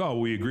 And he's like, oh,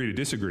 we agree to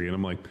disagree. And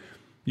I'm like,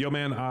 Yo,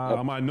 man,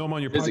 I know I'm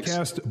on your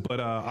podcast,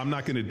 but I'm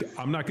not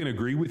gonna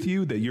agree with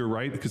you that you're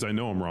right because I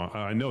know I'm wrong.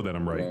 I know that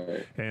I'm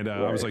right. And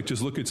I was like,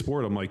 just look at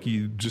sport. I'm like,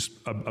 you just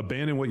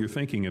abandon what you're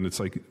thinking, and it's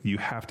like you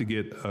have to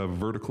get a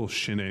vertical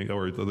shin angle,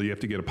 or you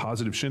have to get a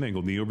positive shin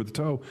angle, knee over the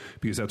toe,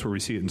 because that's where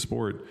we see it in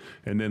sport.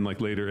 And then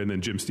later, and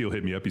then Jim Steele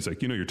hit me up. He's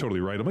like, you're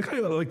totally right. I'm like,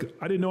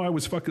 I didn't know I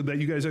was that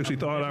you guys actually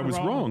thought I was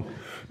wrong.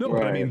 No,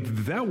 but I mean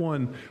that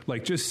one,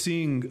 like just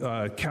seeing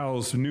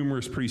Cal's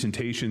numerous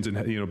presentations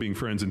and being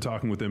friends and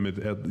talking with him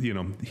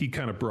he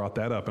kind of brought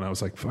that up, and I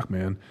was like, fuck,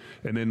 man.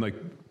 And then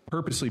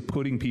purposely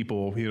putting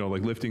people,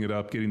 lifting it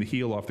up, getting the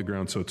heel off the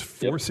ground, so it's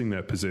forcing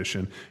that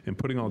position and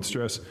putting all the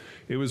stress.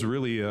 It was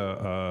really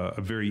a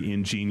very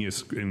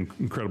ingenious and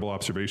incredible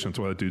observation. That's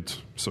why that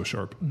dude's so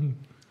sharp. Mm-hmm.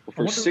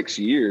 Well, for 6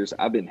 years,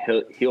 I've been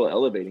heel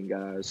elevating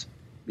guys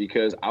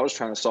because I was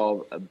trying to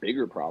solve a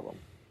bigger problem.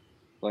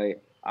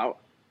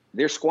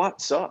 Their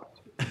squat sucked.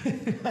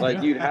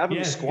 You'd have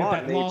them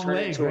squat and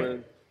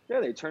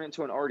they turn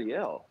into an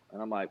RDL.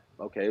 And I'm like,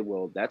 okay,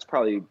 well, that's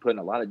probably putting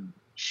a lot of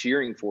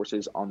shearing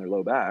forces on their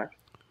low back.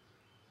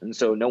 And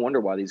so no wonder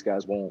why these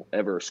guys won't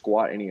ever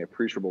squat any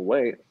appreciable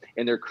weight.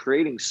 And they're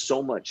creating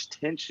so much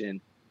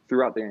tension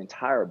throughout their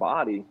entire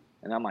body.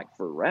 And I'm like,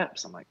 for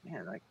reps, I'm like,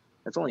 man,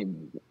 that's only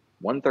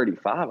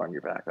 135 on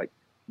your back.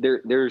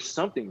 There's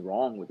something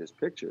wrong with this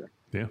picture.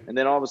 Yeah. And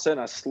then all of a sudden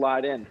I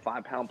slide in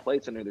 5-pound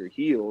plates under their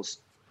heels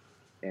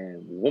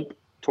and whoop,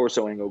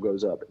 torso angle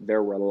goes up.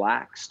 They're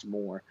relaxed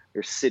more.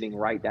 They're sitting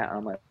right down.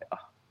 I'm like,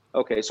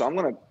 okay, so I'm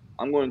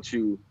going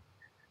to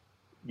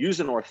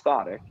use an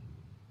orthotic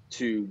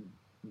to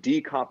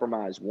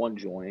decompromise one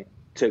joint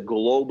to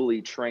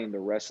globally train the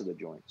rest of the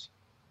joints.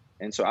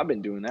 And so I've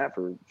been doing that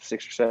for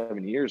 6 or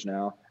 7 years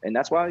now. And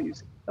that's why I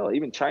use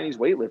even Chinese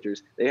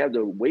weightlifters, they have the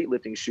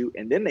weightlifting shoe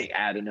and then they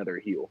add another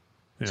heel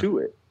to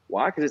it.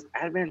 Why? Because it's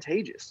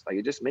advantageous.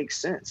 It just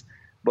makes sense.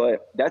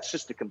 But that's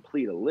just to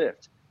complete a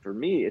lift. For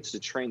me, it's to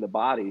train the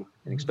body,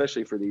 and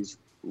especially for these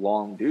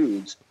long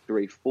dudes,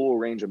 through a full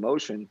range of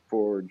motion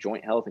for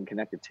joint health and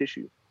connective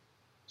tissue.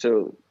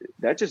 So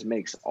that just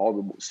makes all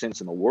the sense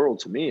in the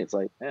world to me. It's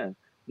like, man,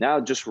 now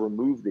just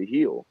remove the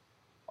heel.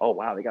 Oh,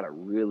 wow, they got a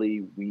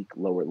really weak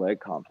lower leg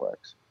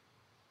complex.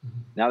 Mm-hmm.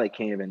 Now they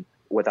can't even,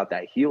 without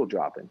that heel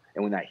dropping.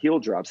 And when that heel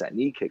drops, that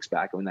knee kicks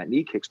back. And when that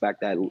knee kicks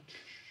back, that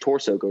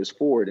torso goes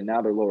forward, and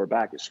now their lower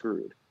back is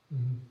screwed.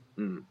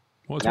 Mm-hmm. Mm.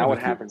 Well, now what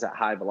happens at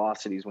high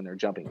velocities when they're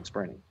jumping and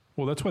sprinting?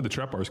 Well, that's why the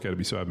trap bar's got to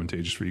be so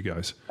advantageous for you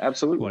guys.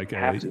 Absolutely.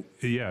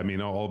 Yeah, I mean,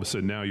 all of a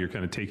sudden now you're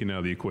kind of taking out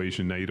of the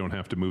equation. Now you don't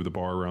have to move the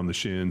bar around the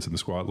shins and the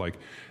squat.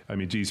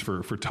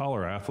 For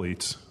taller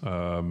athletes,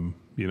 for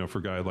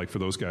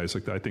those guys,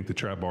 I think the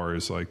trap bar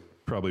is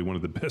probably one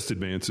of the best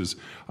advances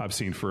I've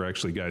seen for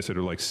actually guys that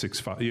are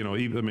 6'5",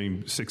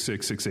 6'6",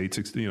 6'8",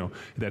 6,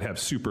 that have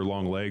super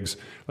long legs.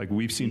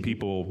 We've seen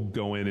people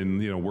go in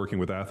and, working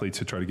with athletes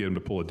to try to get them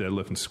to pull a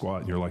deadlift and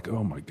squat, and you're like,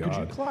 oh my God. Could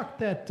you clock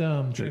that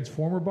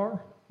transformer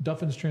bar?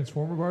 Duffin's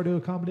transformer bar to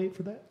accommodate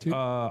for that too?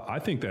 I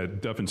think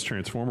that Duffin's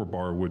transformer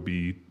bar would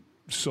be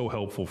so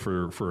helpful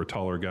for a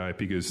taller guy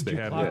because they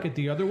have clock it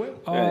the other way.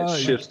 It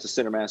shifts to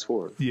center mass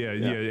forward. Yeah,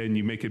 and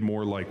you make it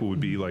more like what would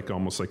be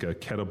almost like a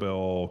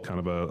kettlebell kind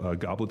of a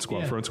goblet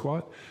squat, front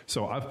squat.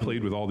 So I've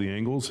played with all the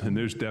angles, and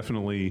there's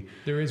definitely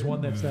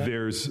one that's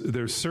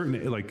there's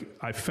certain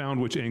I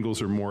found which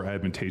angles are more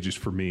advantageous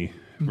for me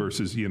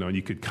versus and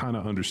you could kind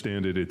of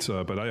understand it. It's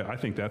but I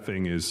think that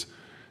thing is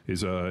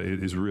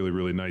really,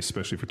 really nice,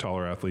 especially for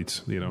taller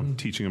athletes,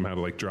 teaching them how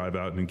to drive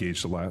out and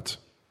engage the lats.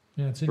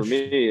 Yeah, for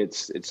me,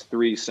 it's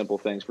 3 simple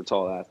things for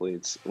tall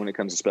athletes when it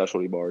comes to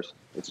specialty bars.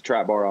 It's a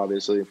trap bar,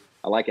 obviously.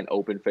 I like an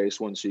open face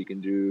one so you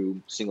can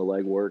do single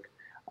leg work.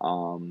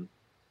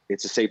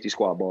 It's a safety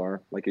squat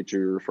bar, like what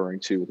you're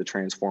referring to with the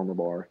transformer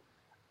bar.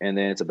 And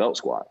then it's a belt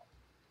squat.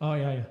 Oh,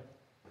 yeah.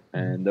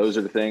 And those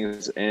are the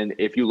things. And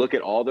if you look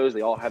at all those,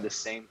 they all have the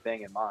same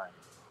thing in mind.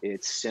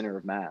 It's center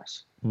of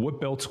mass.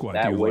 What belt squat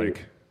do you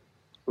like?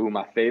 Ooh,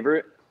 my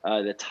favorite,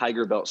 the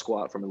Tiger belt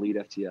squat from Elite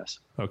FTS.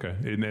 Okay,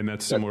 and then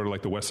that's similar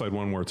to the West Side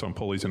one where it's on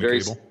pulleys and a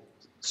cable?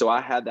 So I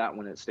had that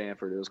one at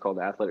Stanford. It was called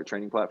the Athletic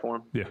Training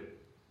Platform. Yeah.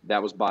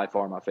 That was by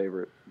far my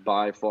favorite,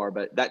 by far.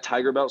 But that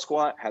Tiger belt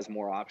squat has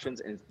more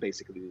options, and it's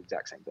basically the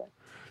exact same thing.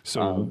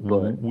 So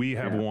we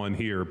have one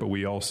here, but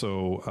we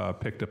also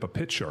picked up a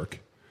Pit Shark,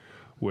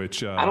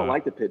 which... I don't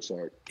like the Pit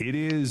Shark. It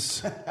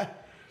is...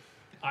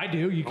 I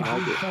do. You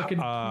can do fucking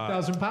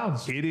 2,000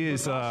 pounds. It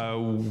is.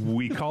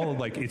 We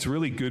call it it's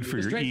really good for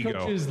your ego.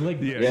 Coaches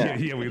We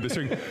have the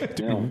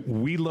strength.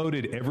 We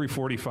loaded every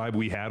 45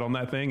 we had on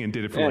that thing and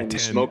did it for 10.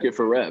 Smoke it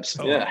for reps.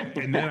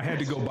 And then I had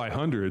to go buy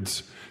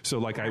hundreds. So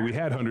we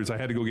had hundreds. I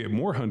had to go get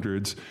more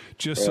hundreds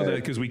just so that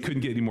because we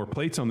couldn't get any more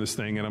plates on this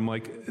thing. And I'm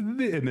like,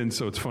 and then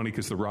so it's funny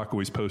because The Rock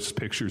always posts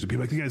pictures and be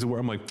like, the guys are where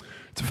I'm like,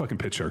 it's a fucking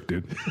Pit Shark,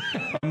 dude.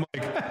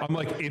 I'm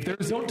like, if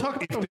there's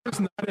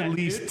not at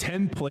least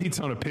 10 plates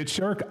on a Pit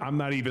Shark, I'm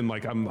not even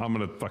I'm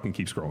gonna fucking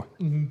keep scrolling.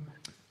 Mm-hmm.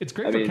 It's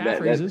great for calf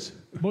raises.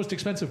 Most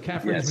expensive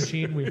calf raise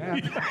machine we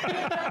have.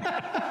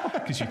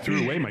 Because you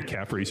threw away my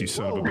calf raise, you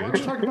son of a bitch.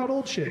 We're talking about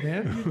old shit,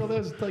 man. That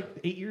was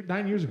like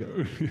 9 years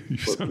ago.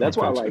 That's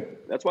why I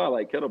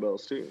like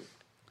kettlebells too.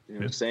 You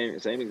know,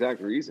 same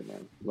exact reason,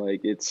 man.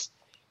 Like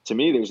to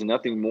me, there's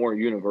nothing more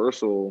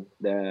universal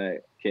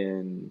that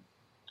can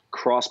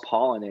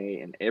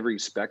cross-pollinate in every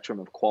spectrum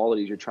of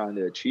qualities you're trying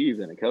to achieve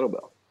than a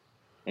kettlebell.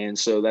 And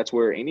so that's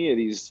where any of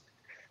these,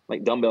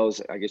 like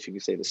dumbbells, I guess you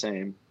could say the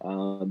same.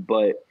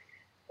 But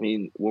I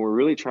mean, when we're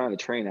really trying to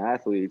train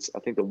athletes, I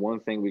think the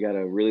one thing we got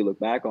to really look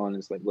back on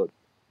is like, look,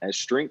 as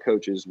strength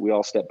coaches, we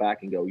all step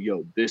back and go,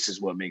 yo, this is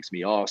what makes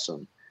me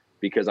awesome,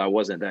 because I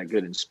wasn't that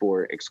good in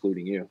sport,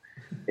 excluding you,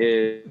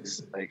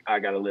 is like, I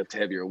got to lift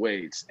heavier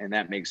weights. And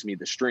that makes me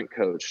the strength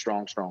coach,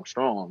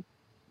 strong.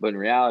 But in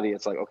reality,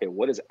 it's like, okay,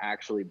 what is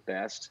actually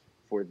best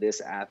for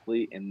this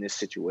athlete in this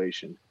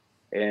situation?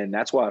 And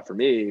that's why for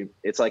me,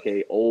 it's like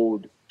a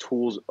old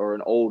tools or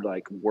an old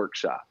like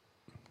workshop.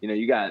 You know,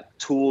 you got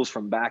tools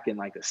from back in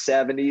like the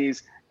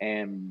 70s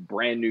and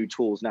brand new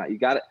tools now.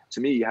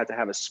 To me, you have to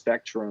have a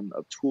spectrum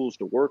of tools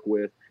to work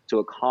with to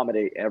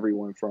accommodate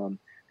everyone from,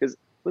 because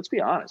let's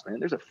be honest, man,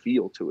 there's a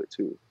feel to it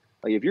too.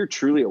 Like if you're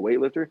truly a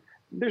weightlifter,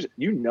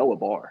 a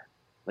bar.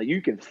 Like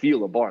you can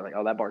feel a bar, like,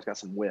 oh, that bar's got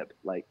some whip.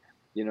 Like,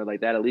 you know,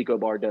 like that Alico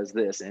bar does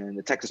this and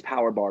the Texas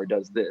Power bar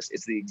does this.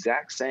 It's the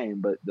exact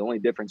same, but the only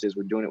difference is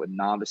we're doing it with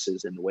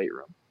novices in the weight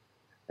room.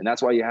 And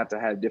that's why you have to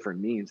have different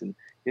means. And,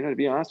 you know, to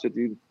be honest with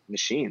you,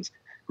 machines,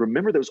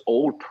 remember those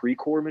old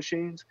Precor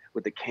machines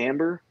with the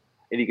camber,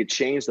 and you could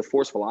change the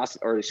force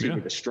velocity, or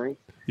the strength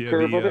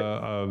curve of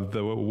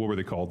it? What were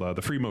they called?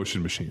 The free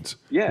motion machines.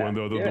 Yeah.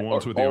 The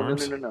ones with the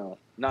arms? No.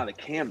 Not a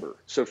camber.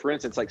 So for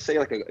instance, like say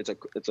like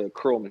it's a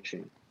curl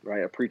machine,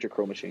 right? A preacher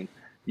curl machine.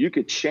 You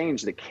could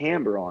change the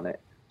camber on it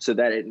so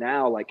that it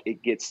now like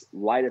it gets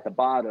light at the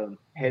bottom,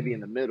 heavy in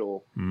the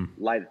middle,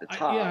 light at the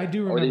top. I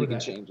do remember or then you that. can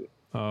change it.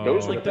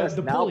 Those like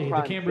the pulley,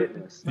 the camber.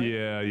 Fitness.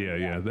 Yeah.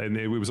 And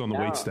it was on the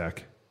weight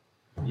stack.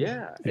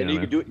 Yeah, and you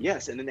could do it.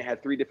 Yes, and then they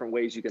had 3 different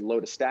ways you can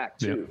load a stack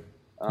too.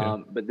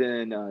 But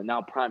then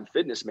now Prime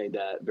Fitness made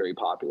that very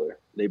popular.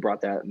 They brought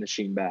that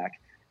machine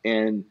back.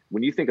 And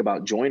when you think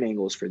about joint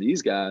angles for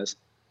these guys,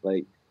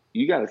 like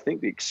you got to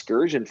think the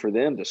excursion for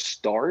them to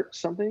start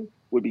something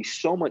would be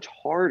so much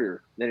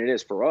harder than it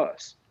is for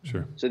us.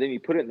 Sure. So then you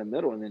put it in the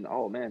middle, and then,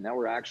 oh man, now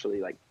we're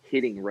actually like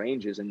hitting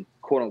ranges and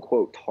quote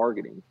unquote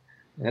targeting.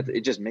 And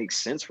it just makes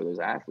sense for those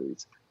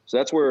athletes. So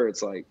that's where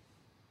it's like,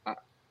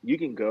 you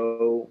can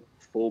go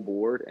full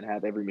board and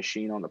have every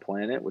machine on the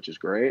planet, which is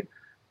great.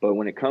 But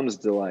when it comes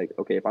to like,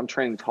 okay, if I'm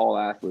training tall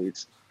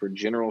athletes for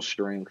general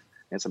strength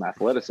and some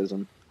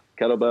athleticism,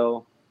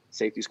 kettlebell,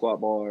 safety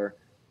squat bar,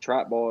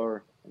 trap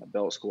bar, and a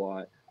belt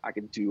squat, I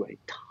could do a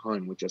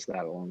ton with just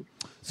that alone.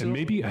 And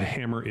maybe a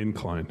hammer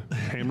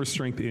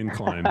strength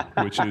incline,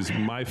 which is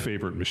my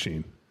favorite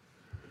machine.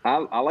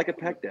 I like a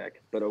pec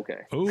deck, but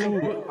okay.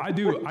 Oh, I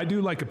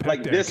do like a pec deck.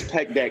 Like this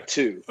pec deck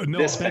too. No,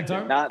 this pec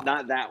deck, not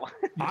that one.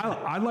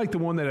 I like the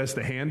one that has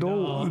the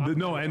handle.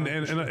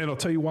 And I'll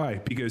tell you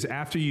why. Because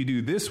after you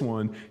do this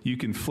one, you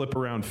can flip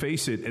around,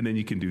 face it, and then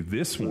you can do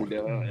this one.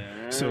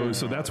 So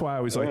that's why I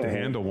always like the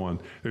handle one.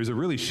 There's a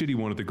really shitty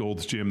one at the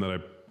Gold's Gym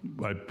that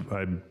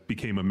I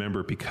became a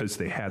member because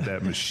they had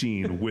that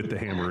machine with the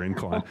hammer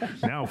incline.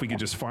 Now, if we could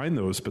just find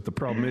those, but the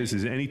problem is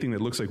anything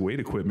that looks like weight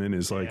equipment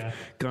is like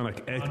gonna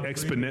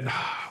exponent.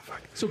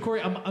 So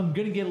Corey, I'm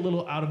gonna get a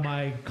little out of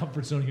my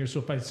comfort zone here. So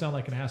if I sound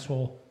like an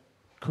asshole,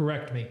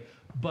 correct me.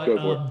 But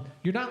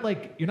you're not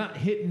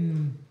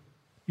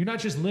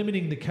just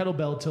limiting the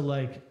kettlebell to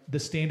like the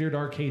standard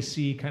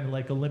RKC kind of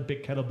like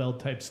Olympic kettlebell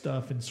type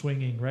stuff and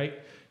swinging, right?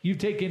 You've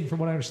taken, from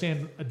what I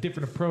understand, a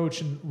different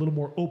approach and a little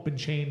more open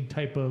chain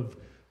type of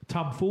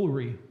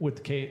tomfoolery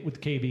with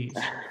KBs.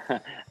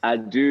 I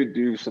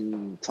do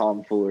some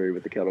tomfoolery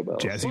with the kettlebells.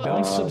 Jazzy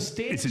bells? Is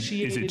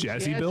it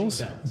jazzy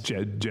bells?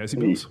 Jazzy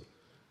bells?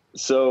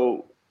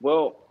 So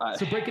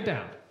break it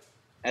down.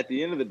 At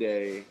the end of the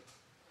day,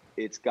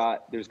 there's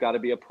got to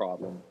be a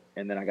problem,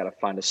 and then I got to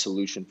find a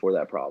solution for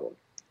that problem.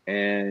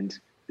 And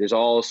there's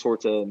all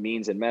sorts of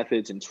means and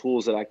methods and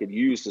tools that I could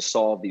use to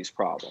solve these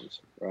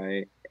problems,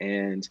 right?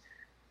 And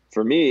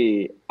for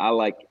me, I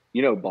like,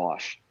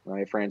 Bosch,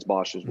 right? Franz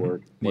Bosch's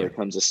work where it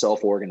comes to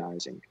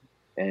self-organizing.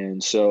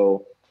 And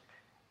so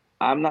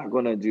I'm not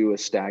going to do a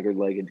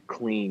staggered-legged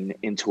clean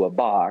into a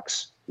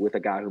box with a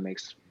guy who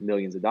makes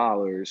millions of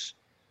dollars,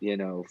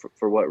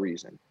 for what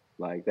reason?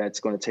 Like, that's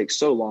going to take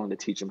so long to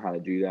teach them how to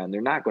do that, and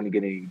they're not going to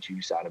get any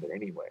juice out of it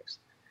anyways.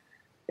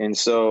 And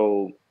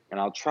so, and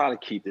I'll try to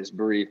keep this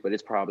brief, but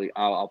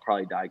I'll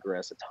probably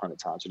digress a ton of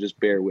times, so just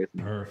bear with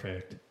me.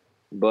 Perfect.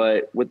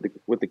 But with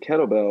the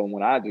kettlebell, and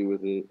what I do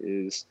with it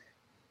is,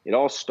 it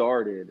all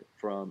started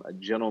from a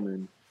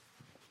gentleman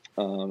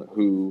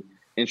who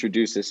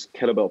introduced this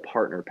kettlebell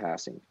partner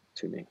passing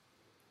to me,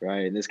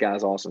 right? And this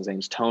guy's awesome. His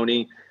name's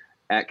Tony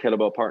at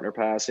Kettlebell Partner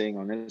Passing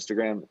on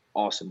Instagram.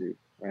 Awesome dude,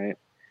 right?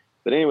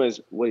 But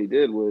anyways, what he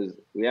did was,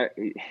 he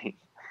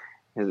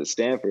was at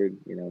Stanford,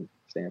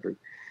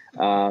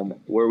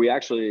 where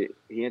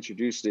he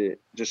introduced it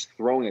just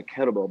throwing a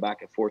kettlebell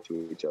back and forth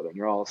to each other. And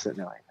you're all sitting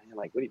there like, man,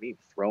 like, what do you mean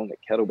throwing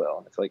a kettlebell?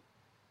 And it's like,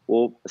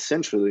 well,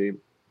 essentially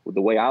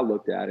the way I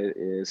looked at it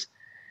is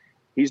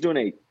he's doing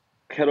a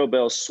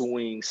kettlebell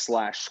swing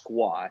 /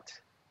 squat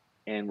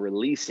and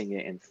releasing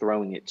it and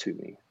throwing it to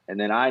me. And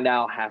then I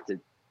now have to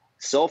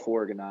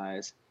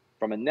self-organize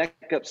from a neck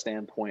up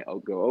standpoint.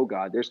 Oh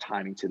God, there's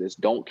timing to this.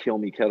 Don't kill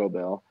me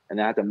kettlebell.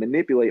 And I have to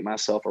manipulate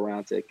myself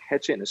around to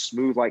catch it in a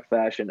smooth like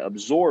fashion,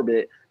 absorb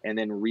it, and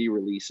then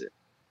re-release it.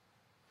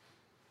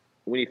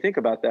 When you think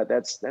about that,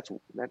 that's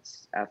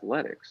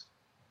athletics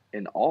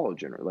in all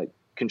general, like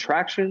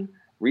contraction,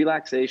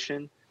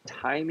 relaxation,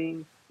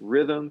 timing,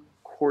 rhythm,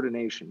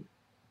 coordination.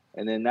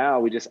 And then now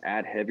we just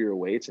add heavier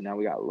weights, and now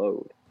we got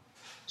load.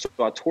 So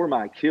I tore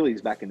my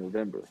Achilles back in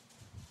November.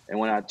 And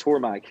when I tore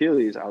my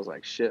Achilles, I was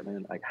like, shit,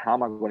 man, like, how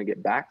am I going to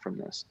get back from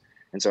this?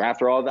 And so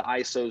after all the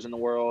ISOs in the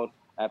world,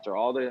 after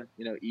all the,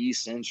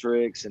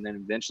 eccentrics, and then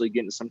eventually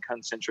getting some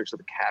concentrics with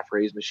the calf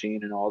raise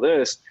machine and all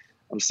this,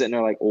 I'm sitting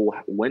there like, oh,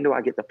 when do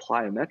I get the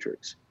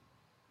plyometrics?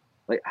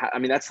 Like, I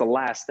mean, that's the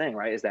last thing,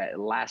 right? Is that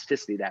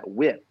elasticity, that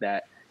width,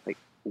 that, like,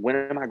 when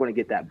am I going to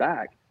get that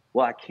back?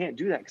 Well, I can't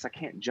do that because I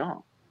can't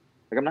jump.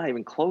 Like, I'm not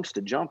even close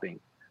to jumping.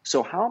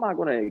 So how am I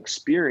going to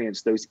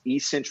experience those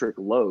eccentric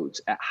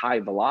loads at high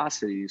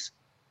velocities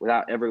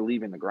without ever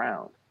leaving the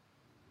ground?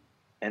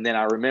 And then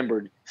I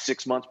remembered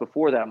 6 months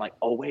before that, I'm like,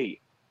 oh,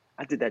 wait,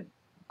 I did that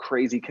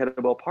crazy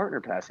kettlebell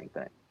partner passing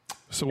thing.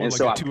 So what,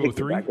 like a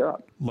 203?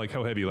 Like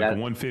how heavy? Like a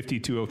 150,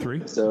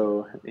 203?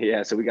 So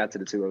we got to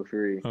the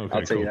 203. Okay,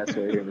 I'll tell you that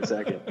story here in a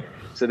second.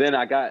 So then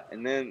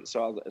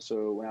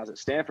so when I was at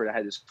Stanford, I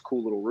had this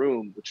cool little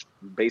room, which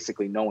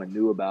basically no one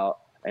knew about.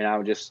 And I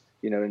would just,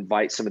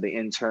 invite some of the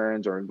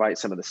interns or invite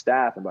some of the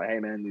staff and be like, hey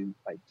man,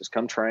 like, just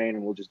come train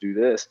and we'll just do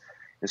this.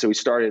 And so we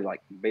started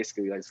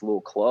basically this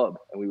little club,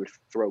 and we would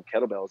throw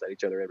kettlebells at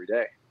each other every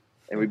day,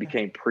 and we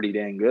became pretty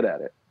dang good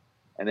at it.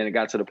 And then it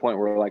got to the point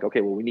where we're like,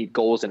 okay, well, we need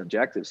goals and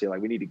objectives here.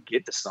 Like, we need to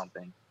get to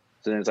something.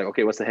 So then it's like,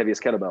 okay, what's the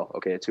heaviest kettlebell?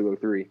 Okay, a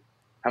 203.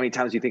 How many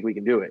times do you think we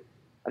can do it?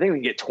 I think we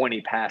can get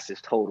 20 passes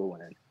total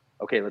in.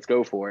 Okay, let's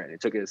go for it. And it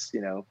took us,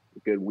 a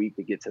good week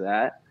to get to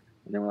that.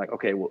 And then we're like,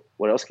 okay, well,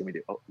 what else can we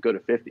do? Oh, go to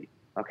 50.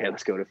 Okay,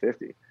 let's go to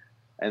 50.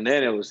 And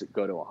then it was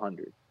go to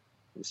 100.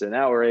 And so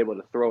now we're able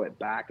to throw it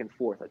back and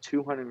forth, a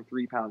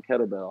 203-pound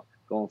kettlebell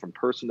going from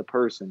person to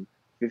person,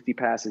 50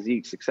 passes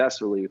each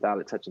successfully without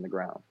it touching the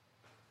ground.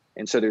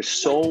 And so there's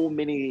so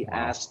many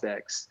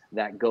aspects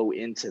that go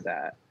into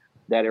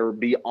that are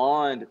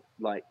beyond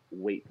like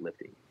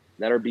weightlifting,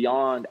 that are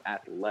beyond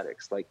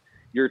athletics. Like,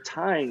 you're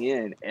tying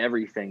in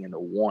everything into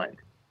one.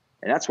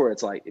 And that's where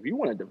it's like, if you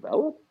want to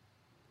develop,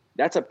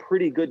 that's a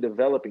pretty good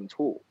developing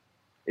tool.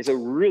 It's a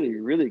really,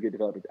 really good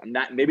developing.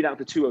 Maybe not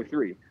the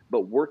 203,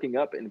 but working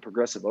up in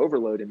progressive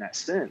overload in that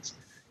sense,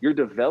 you're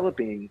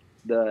developing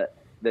the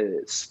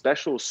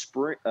special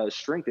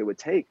strength it would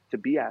take to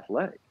be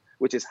athletic,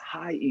 which is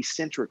high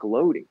eccentric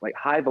loading, like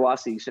high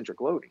velocity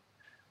eccentric loading.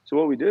 So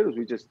what we did was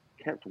we just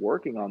kept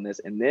working on this.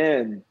 And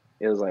then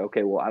it was like,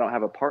 okay, well, I don't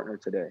have a partner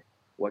today.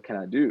 What can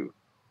I do?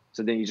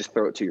 So then you just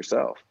throw it to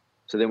yourself.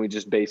 So then we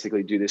just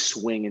basically do this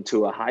swing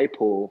into a high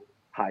pull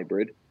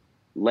hybrid,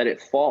 let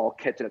it fall,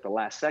 catch it at the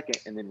last second,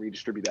 and then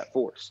redistribute that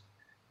force.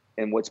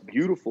 And what's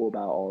beautiful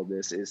about all of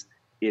this is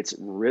it's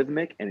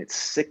rhythmic and it's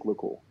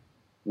cyclical.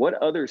 What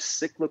other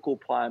cyclical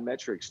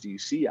plyometrics do you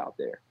see out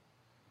there?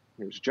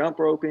 There's jump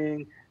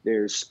roping,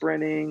 there's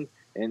sprinting,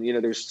 and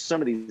there's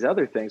some of these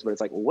other things, but it's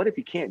like, well, what if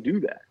you can't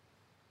do that?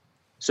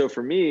 So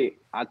for me,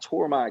 I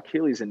tore my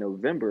Achilles in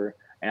November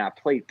and I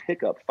played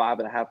pickup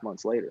 5.5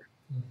 months later.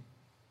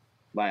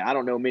 Like, I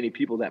don't know many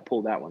people that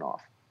pulled that one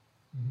off,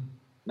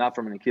 not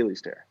from an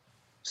Achilles tear.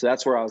 So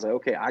that's where I was like,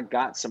 okay, I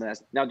got some of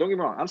that. Now, don't get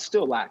me wrong, I'm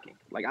still lacking.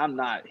 Like, I'm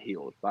not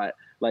healed by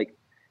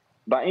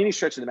any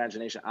stretch of the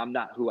imagination. I'm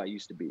not who I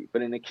used to be.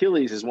 But an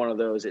Achilles is one of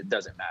those, it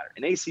doesn't matter.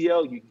 An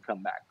ACL, you can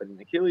come back. But an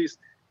Achilles,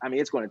 I mean,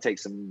 it's going to take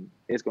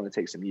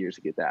some years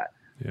to get that.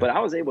 Yeah. But I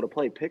was able to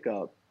play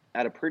pickup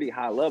at a pretty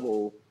high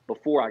level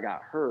before I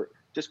got hurt,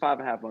 just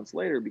 5.5 months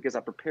later, because I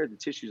prepared the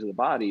tissues of the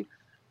body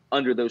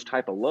under those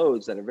type of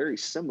loads that are very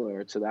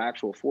similar to the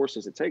actual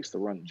forces it takes to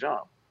run and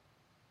jump.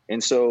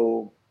 And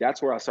so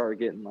that's where I started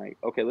getting like,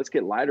 okay, let's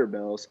get lighter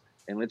bells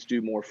and let's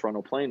do more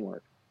frontal plane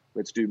work.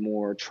 Let's do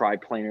more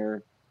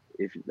triplanar,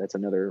 if that's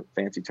another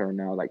fancy term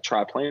now, like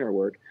triplanar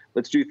work.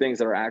 Let's do things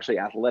that are actually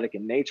athletic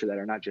in nature, that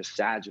are not just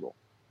sagittal.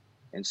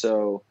 And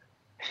so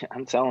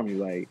I'm telling you,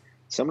 like,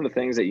 some of the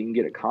things that you can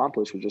get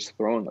accomplished with just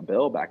throwing the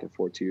bell back and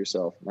forth to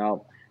yourself.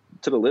 Now,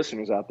 to the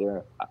listeners out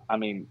there, I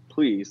mean,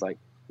 please, like,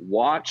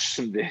 watch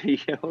some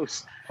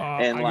videos.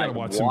 And I gotta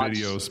watch some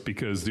videos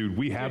because, dude,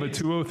 we have a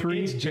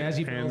 203. It's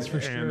jazzy bells for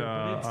sure.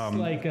 But it's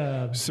like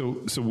a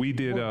so we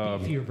did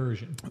beefier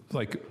version.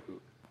 Like,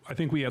 I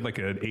think we had like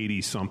an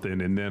 80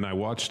 something, and then I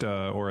watched,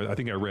 or I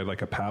think I read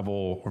like a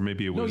Pavel, or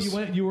maybe it was.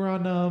 No, you were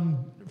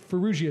on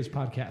Ferrugia's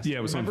podcast. Yeah,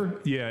 it was.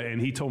 And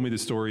he told me the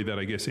story that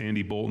I guess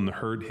Andy Bolton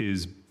hurt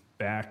his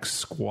back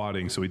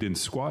squatting. So he didn't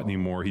squat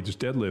anymore. He just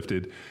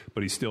deadlifted,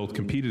 but he still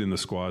competed in the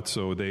squat.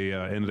 So they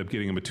ended up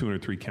getting him a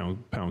 203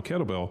 pound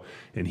kettlebell,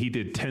 and he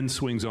did 10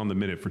 swings on the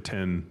minute for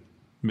 10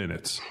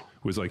 minutes.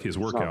 It was like his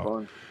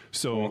workout.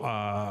 So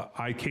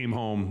I came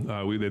home.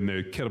 Then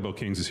the Kettlebell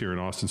Kings is here in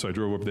Austin, so I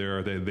drove up there.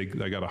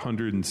 I got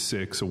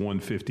 106, a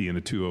 150, and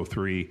a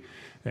 203.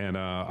 And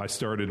I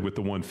started with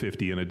the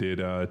 150, and I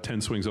did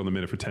 10 swings on the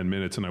minute for 10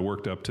 minutes, and I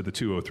worked up to the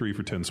 203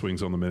 for 10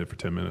 swings on the minute for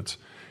 10 minutes.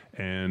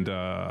 And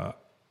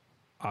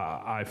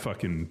I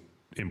fucking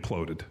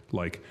imploded.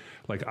 Like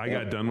I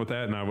got done with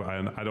that,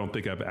 and I don't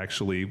think I've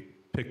actually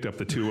picked up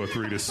the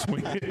 203 to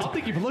swing it. I don't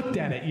think you've looked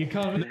at it. You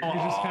come, you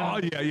just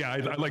kind of. Yeah.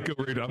 I like go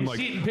right. I'm like,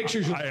 see it in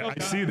pictures. I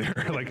see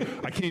there. Like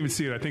I can't even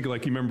see it. I think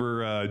like you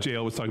remember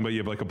JL was talking about you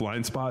have like a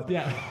blind spot.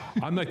 Yeah.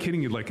 I'm not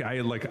kidding you. Like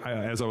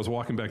as I was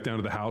walking back down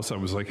to the house, I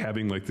was like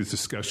having like this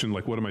discussion.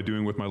 Like, what am I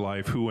doing with my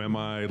life? Who am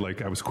I?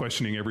 Like I was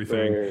questioning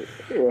everything.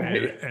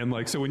 Right. And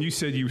like so when you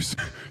said you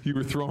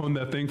were throwing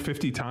that thing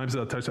 50 times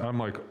without touch, I'm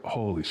like,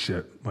 holy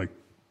shit. Like.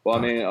 Well, I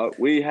mean,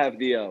 we have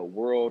the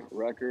world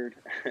record.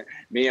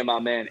 Me and my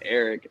man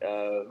Eric,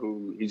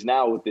 who he's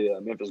now with the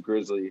Memphis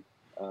Grizzlies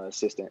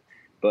assistant,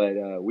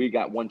 but we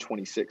got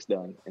 126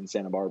 done in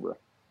Santa Barbara,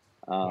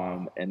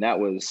 and that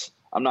was.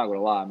 I'm not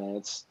gonna lie, man.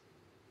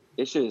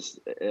 It's just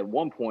at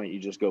one point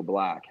you just go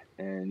black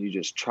and you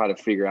just try to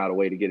figure out a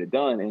way to get it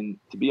done. And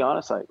to be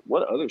honest, like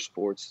what other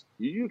sports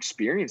you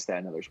experience that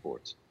in other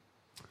sports,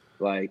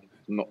 like.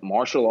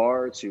 Martial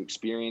arts, you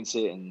experience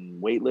it in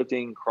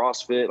weightlifting,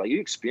 CrossFit, like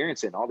you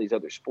experience it in all these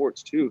other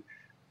sports too.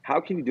 How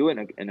can you do it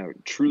in a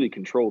truly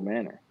controlled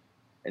manner?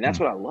 And that's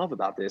what I love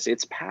about this.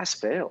 It's pass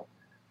fail.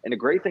 And the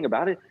great thing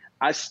about it,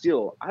 I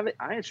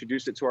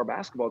introduced it to our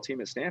basketball team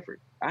at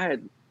Stanford. I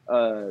had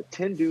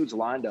 10 dudes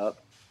lined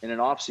up in an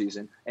off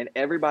season, and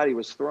everybody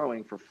was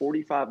throwing for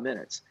 45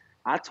 minutes.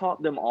 I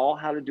taught them all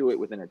how to do it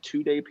within a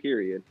 2-day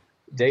period.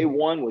 Day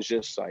one was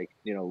just like,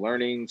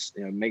 learning,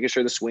 making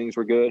sure the swings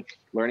were good,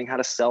 learning how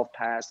to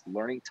self-pass,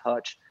 learning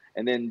touch.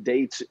 And then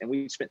day two, and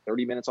we spent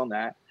 30 minutes on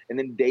that. And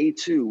then day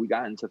two, we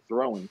got into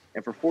throwing.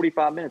 And for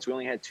 45 minutes, we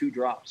only had 2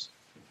 drops.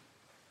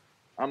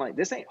 I'm like,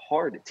 this ain't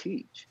hard to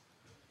teach.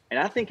 And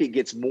I think it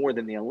gets more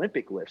than the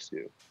Olympic lifts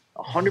do.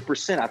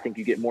 100%, I think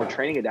you get more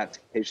training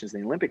adaptations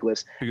than the Olympic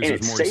lifts.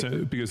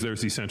 Because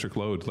there's eccentric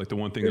load. Like the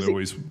one thing that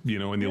always, in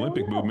the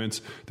Olympic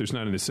movements, there's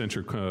not an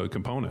eccentric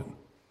component.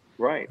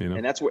 Right.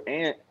 And that's where,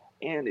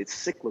 and it's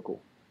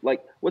cyclical.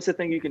 Like, what's the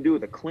thing you can do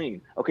with a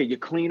clean? Okay, you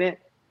clean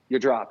it, you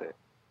drop it.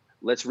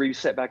 Let's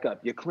reset back up.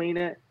 You clean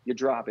it, you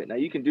drop it. Now,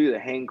 you can do the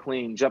hang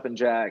clean, jumping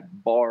jack,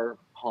 bar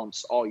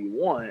humps, all you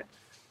want.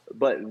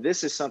 But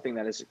this is something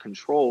that is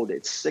controlled.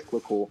 It's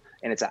cyclical,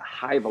 and it's at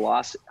high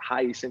velocity,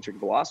 high eccentric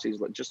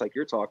velocities, just like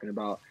you're talking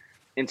about.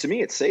 And to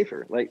me, it's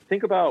safer. Like,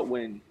 think about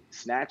when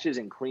snatches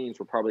and cleans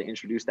were probably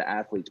introduced to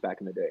athletes back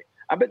in the day.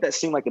 I bet that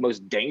seemed like the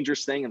most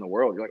dangerous thing in the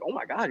world. You're like, oh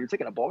my God, you're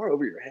taking a bar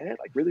over your head,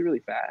 like really, really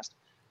fast.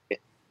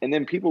 And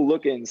then people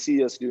look and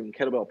see us doing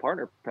kettlebell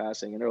partner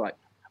passing, and they're like,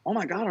 oh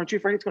my God, aren't you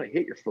afraid it's going to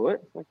hit your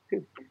foot? Like,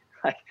 dude,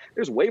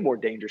 there's way more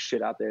dangerous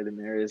shit out there than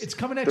there is. It's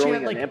coming at you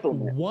at like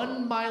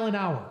 1 mile an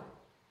hour.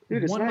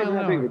 Dude, it's not even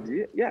that big of a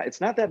deal. Yeah,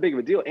 it's not that big of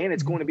a deal. And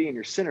it's going to be in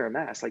your center of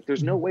mass. Like,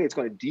 there's no way it's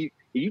going to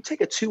you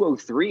take a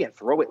 203 and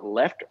throw it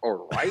left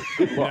or right,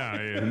 good luck.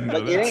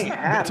 No, it ain't happening.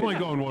 That's only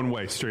going one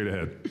way, straight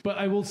ahead. But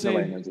I will say,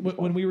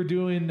 when we were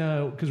doing,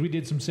 because we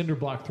did some cinder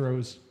block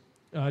throws,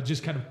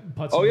 just kind of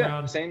putzing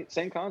around.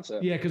 Same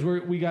concept. Yeah, because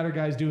we got our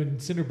guys doing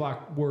cinder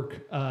block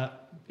work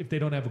if they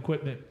don't have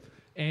equipment.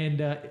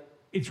 And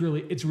it's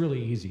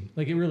really easy.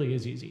 Like, it really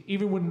is easy.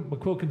 Even when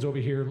McQuilkin's over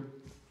here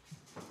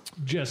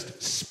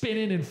just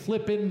spinning and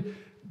flipping,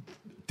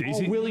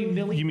 Daisy, all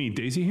willy-nilly. You mean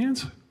daisy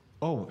hands?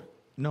 Oh,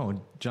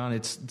 no, John,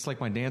 it's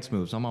like my dance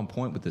moves. I'm on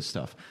point with this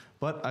stuff.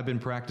 But I've been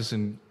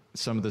practicing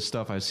some of the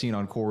stuff I've seen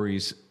on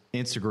Corey's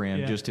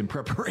Instagram just in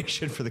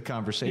preparation for the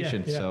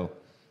conversation. Yeah. So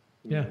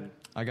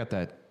I got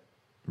that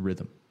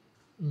rhythm.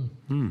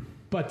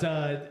 But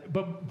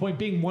point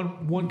being,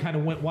 one kind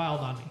of went wild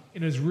on me.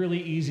 And it was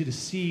really easy to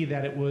see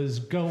that it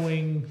was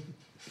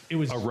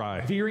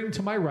awry, veering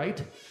to my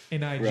right,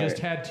 and I just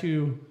had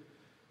to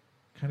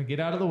kind of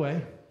get out of the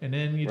way, and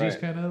then you just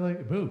kind of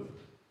like move,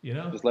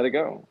 just let it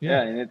go.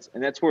 Yeah. And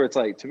that's where it's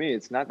like, to me,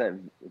 it's not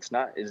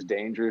as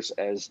dangerous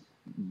as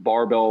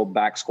barbell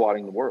back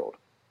squatting the world.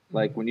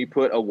 Like when you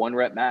put a 1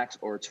 rep max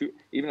or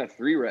even a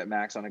 3 rep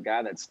max on a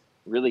guy that's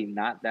really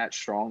not that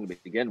strong to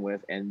begin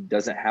with and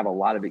doesn't have a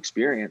lot of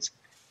experience,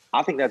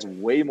 I think that's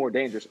way more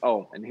dangerous.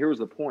 Oh, and here's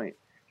the point.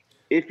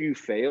 If you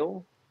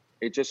fail,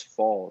 it just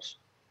falls.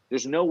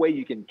 There's no way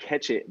you can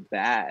catch it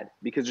bad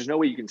because there's no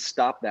way you can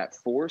stop that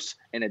force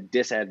in a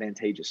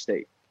disadvantageous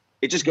state.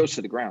 It just goes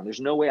to the ground.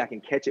 There's no way I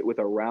can catch it with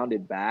a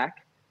rounded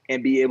back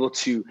and be able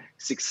to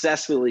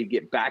successfully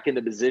get back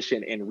into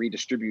position and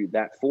redistribute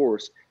that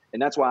force. And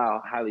that's why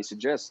I highly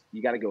suggest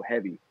you got to go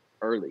heavy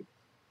early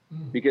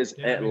because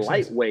at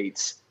light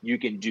weights, you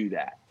can do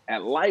that.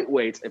 At light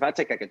weights, if I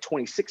take like a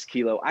 26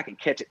 kilo, I can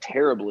catch it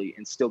terribly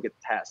and still get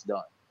the task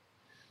done.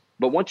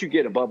 But once you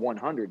get above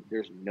 100,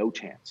 there's no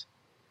chance.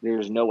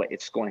 there's no way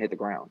it's going to hit the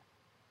ground.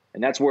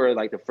 And that's where,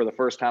 like, for the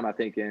first time, I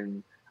think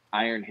in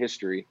iron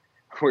history,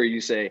 where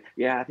you say,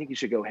 yeah, I think you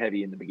should go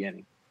heavy in the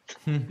beginning.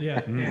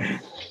 Yeah.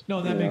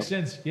 No, that makes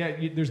sense.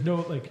 Yeah. There's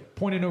no like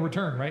point of no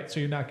return, right? So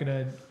you're not going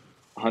to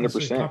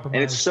 100%. And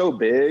it's so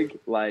big,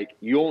 like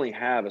you only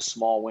have a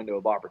small window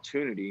of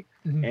opportunity.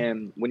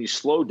 And when you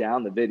slow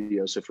down the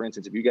video, so for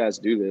instance, if you guys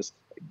do this,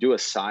 do a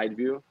side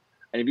view.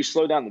 And if you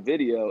slow down the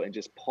video and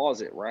just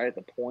pause it right at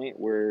the point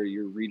where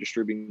you're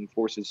redistributing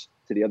forces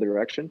to the other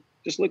direction,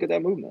 just look at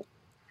that movement.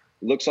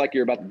 It looks like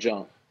you're about to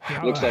jump.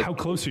 How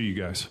close are you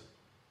guys?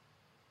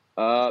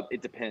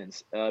 It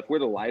depends. If we're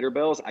the lighter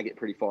bells, I get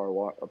pretty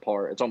far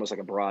apart. It's almost like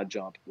a broad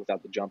jump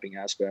without the jumping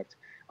aspect.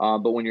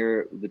 But when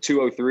you're the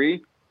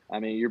 203, I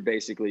mean, you're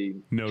basically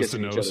nose to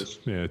nose.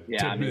 Yeah.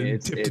 Yeah. I mean,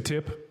 tip to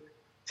tip.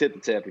 Tip to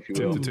tip, if you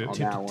will. Tip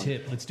to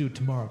tip. Let's do it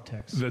tomorrow,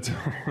 Tex. That's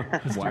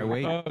why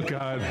wait? Oh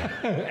God,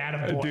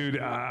 Adam, dude,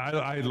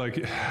 I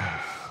like.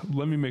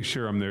 Let me make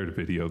sure I'm there to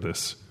video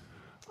this.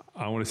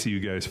 I want to see you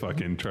guys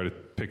fucking try to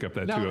pick up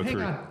that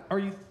 203. Hang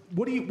on.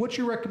 What's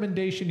your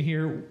recommendation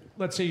here?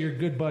 Let's say you're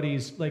good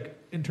buddies, like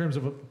in terms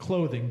of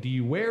clothing. Do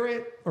you wear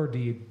it or do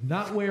you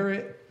not wear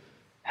it?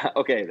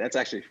 Okay, that's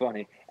actually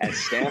funny. At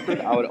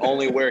Stanford, I would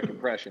only wear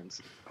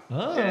compressions.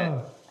 Oh.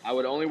 And I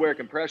would only wear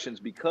compressions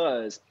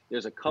because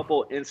there's a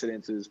couple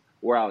incidences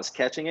where I was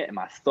catching it and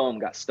my thumb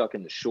got stuck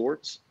in the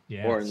shorts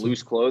or in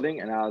loose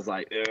clothing, and I was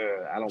like, I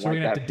don't like that. So we're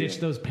gonna have to ditch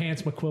those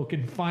pants,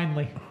 McQuilkin.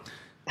 Finally.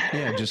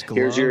 Yeah, just gloves.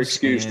 Here's your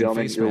excuse,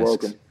 Dillman. You're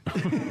welcome.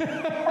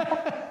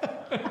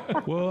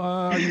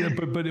 Well, yeah,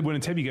 but when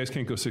it's heavy, you guys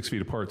can't go 6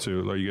 feet apart. So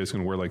are you guys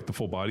going to wear like the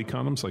full body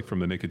condoms, like from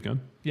the Naked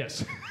Gun?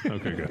 Yes.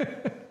 Okay,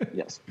 good.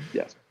 Yes.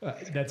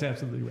 That's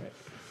absolutely right.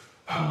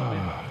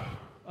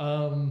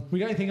 We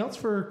got anything else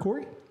for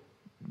Corey?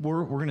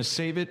 We're going to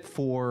save it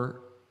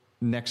for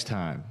next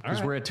time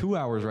because we're at 2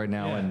 hours right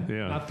now, and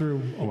not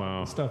through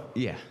stuff.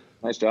 Yeah.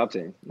 Nice job,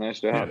 team.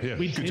 Nice job. Yeah.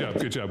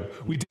 Good job.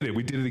 We did it.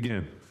 We did it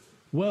again.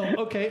 Well,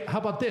 okay. How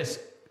about this,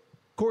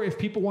 Corey? If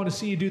people want to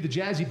see you do the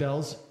Jazzy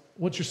Bells,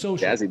 what's your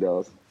social? Jazzy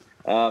Bells.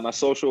 My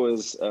social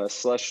is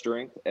Schles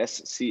Strength,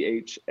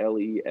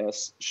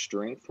 SCHLES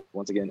Strength.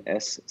 Once again,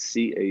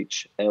 SCHLES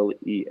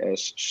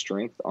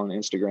Strength on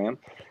Instagram,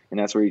 and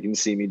that's where you can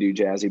see me do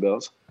Jazzy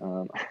Bells.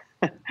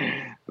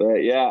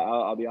 But yeah,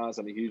 I'll be honest,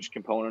 I'm a huge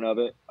component of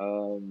it.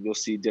 You'll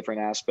see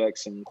different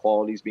aspects and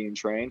qualities being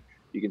trained.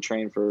 You can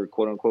train for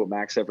quote unquote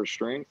max effort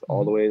strength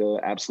all the way to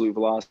absolute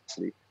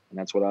velocity. And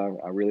that's what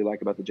I really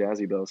like about the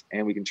Jazzy Bells.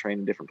 And we can train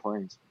in different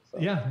planes. So.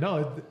 Yeah,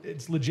 no,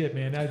 it's legit,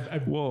 man.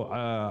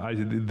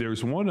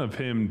 There's one of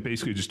him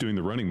basically just doing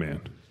the Running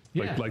Man.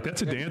 Yeah. Like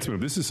that's a dance move.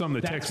 This is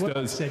something that Tex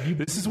does.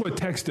 This is what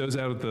Tex does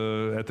out at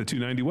the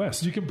 290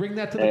 West. You can bring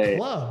that to the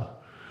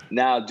club.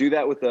 Now do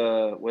that with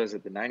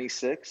the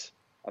 96?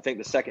 I think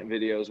the second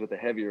video is with the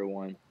heavier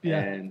one. Yeah.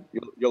 And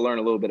you'll learn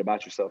a little bit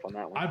about yourself on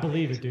that one. I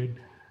believe it, dude.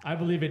 I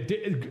believe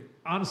it.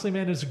 Honestly,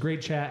 man, it's a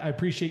great chat. I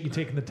appreciate you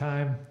taking the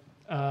time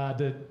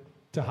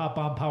to hop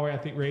on Power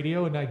Athlete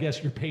Radio, and I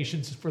guess your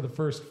patience for the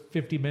first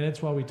 50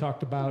 minutes while we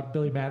talked about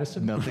Billy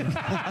Madison. Nothing.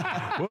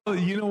 Well,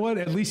 you know what?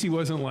 At least he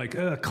wasn't like,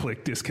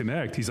 click,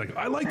 disconnect. He's like,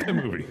 I like that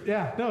movie.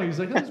 Yeah, no, he's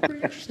like, that's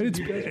pretty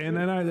interesting. And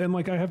I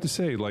have to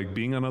say, like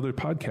being on other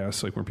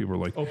podcasts, like when people are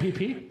like,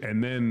 OPP?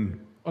 And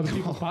then other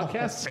people's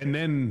podcasts? And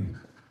then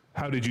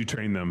how did you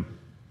train them?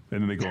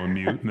 And then they go on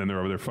mute, and then they're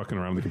over there fucking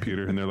around the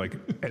computer, and they're like,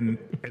 and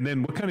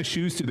then what kind of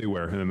shoes do they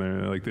wear? And then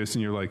they're like this,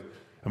 and you're like,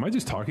 am I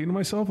just talking to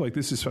myself? Like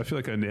this is, I feel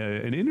like an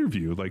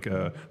interview, like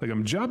I'm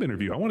a job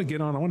interview. I want to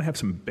get on. I want to have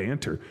some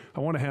banter.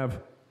 I want to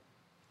have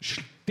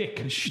shtick.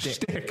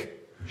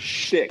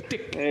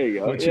 There you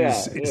go. Which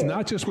is, it's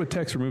not just what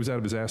Tex removes out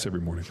of his ass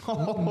every morning.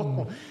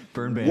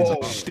 Burn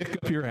bands. Stick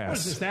up your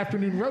ass. This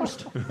afternoon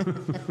roast.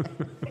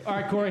 All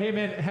right, Corey. Hey,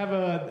 man, have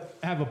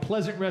a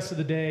pleasant rest of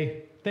the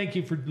day. Thank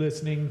you for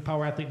listening,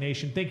 Power Athlete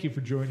Nation. Thank you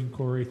for joining,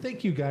 Corey.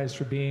 Thank you guys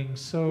for being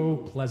so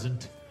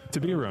pleasant to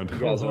be around. You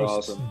guys are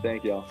awesome.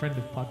 Thank y'all. Friend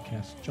of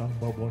podcast, John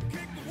Bobo.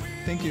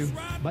 Thank you.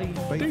 Bye.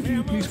 Thank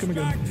you. Please come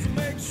again.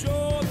 Make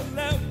sure the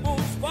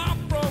level's far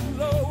from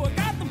low. I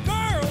got the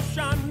girls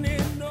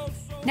shining.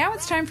 Now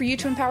it's time for you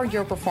to empower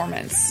your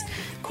performance.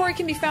 Corey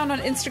can be found on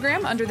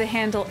Instagram under the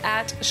handle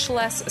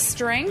 @Schles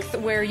Strength,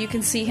 where you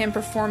can see him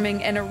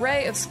performing an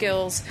array of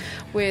skills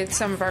with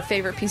some of our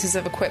favorite pieces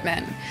of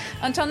equipment.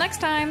 Until next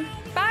time,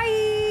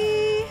 bye!